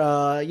director.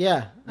 I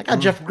got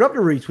Jeff Grubb to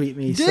retweet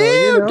me.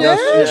 Damn,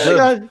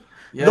 Dash.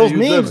 Those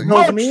memes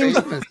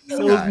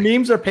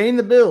are paying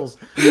the bills.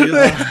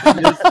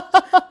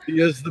 He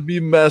is the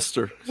meme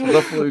master. So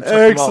definitely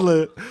check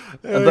Excellent. him out.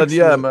 And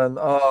then man,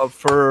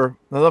 for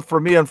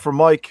me and for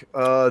Mike,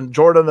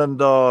 Jordan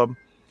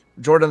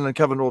and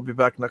Kevin will be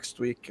back next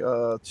week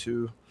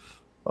to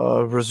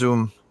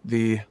resume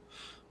the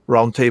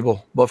round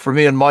table. But for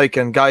me and Mike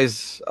and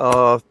guys,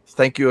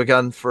 thank you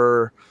again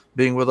for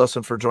being with us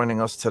and for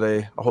joining us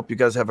today. I hope you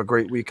guys have a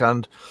great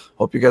weekend.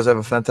 Hope you guys have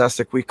a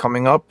fantastic week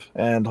coming up,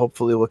 and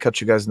hopefully we'll catch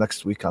you guys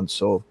next weekend.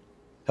 So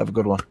have a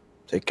good one.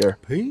 Take care.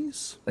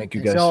 Peace. Thank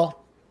you, Thanks, guys. y'all.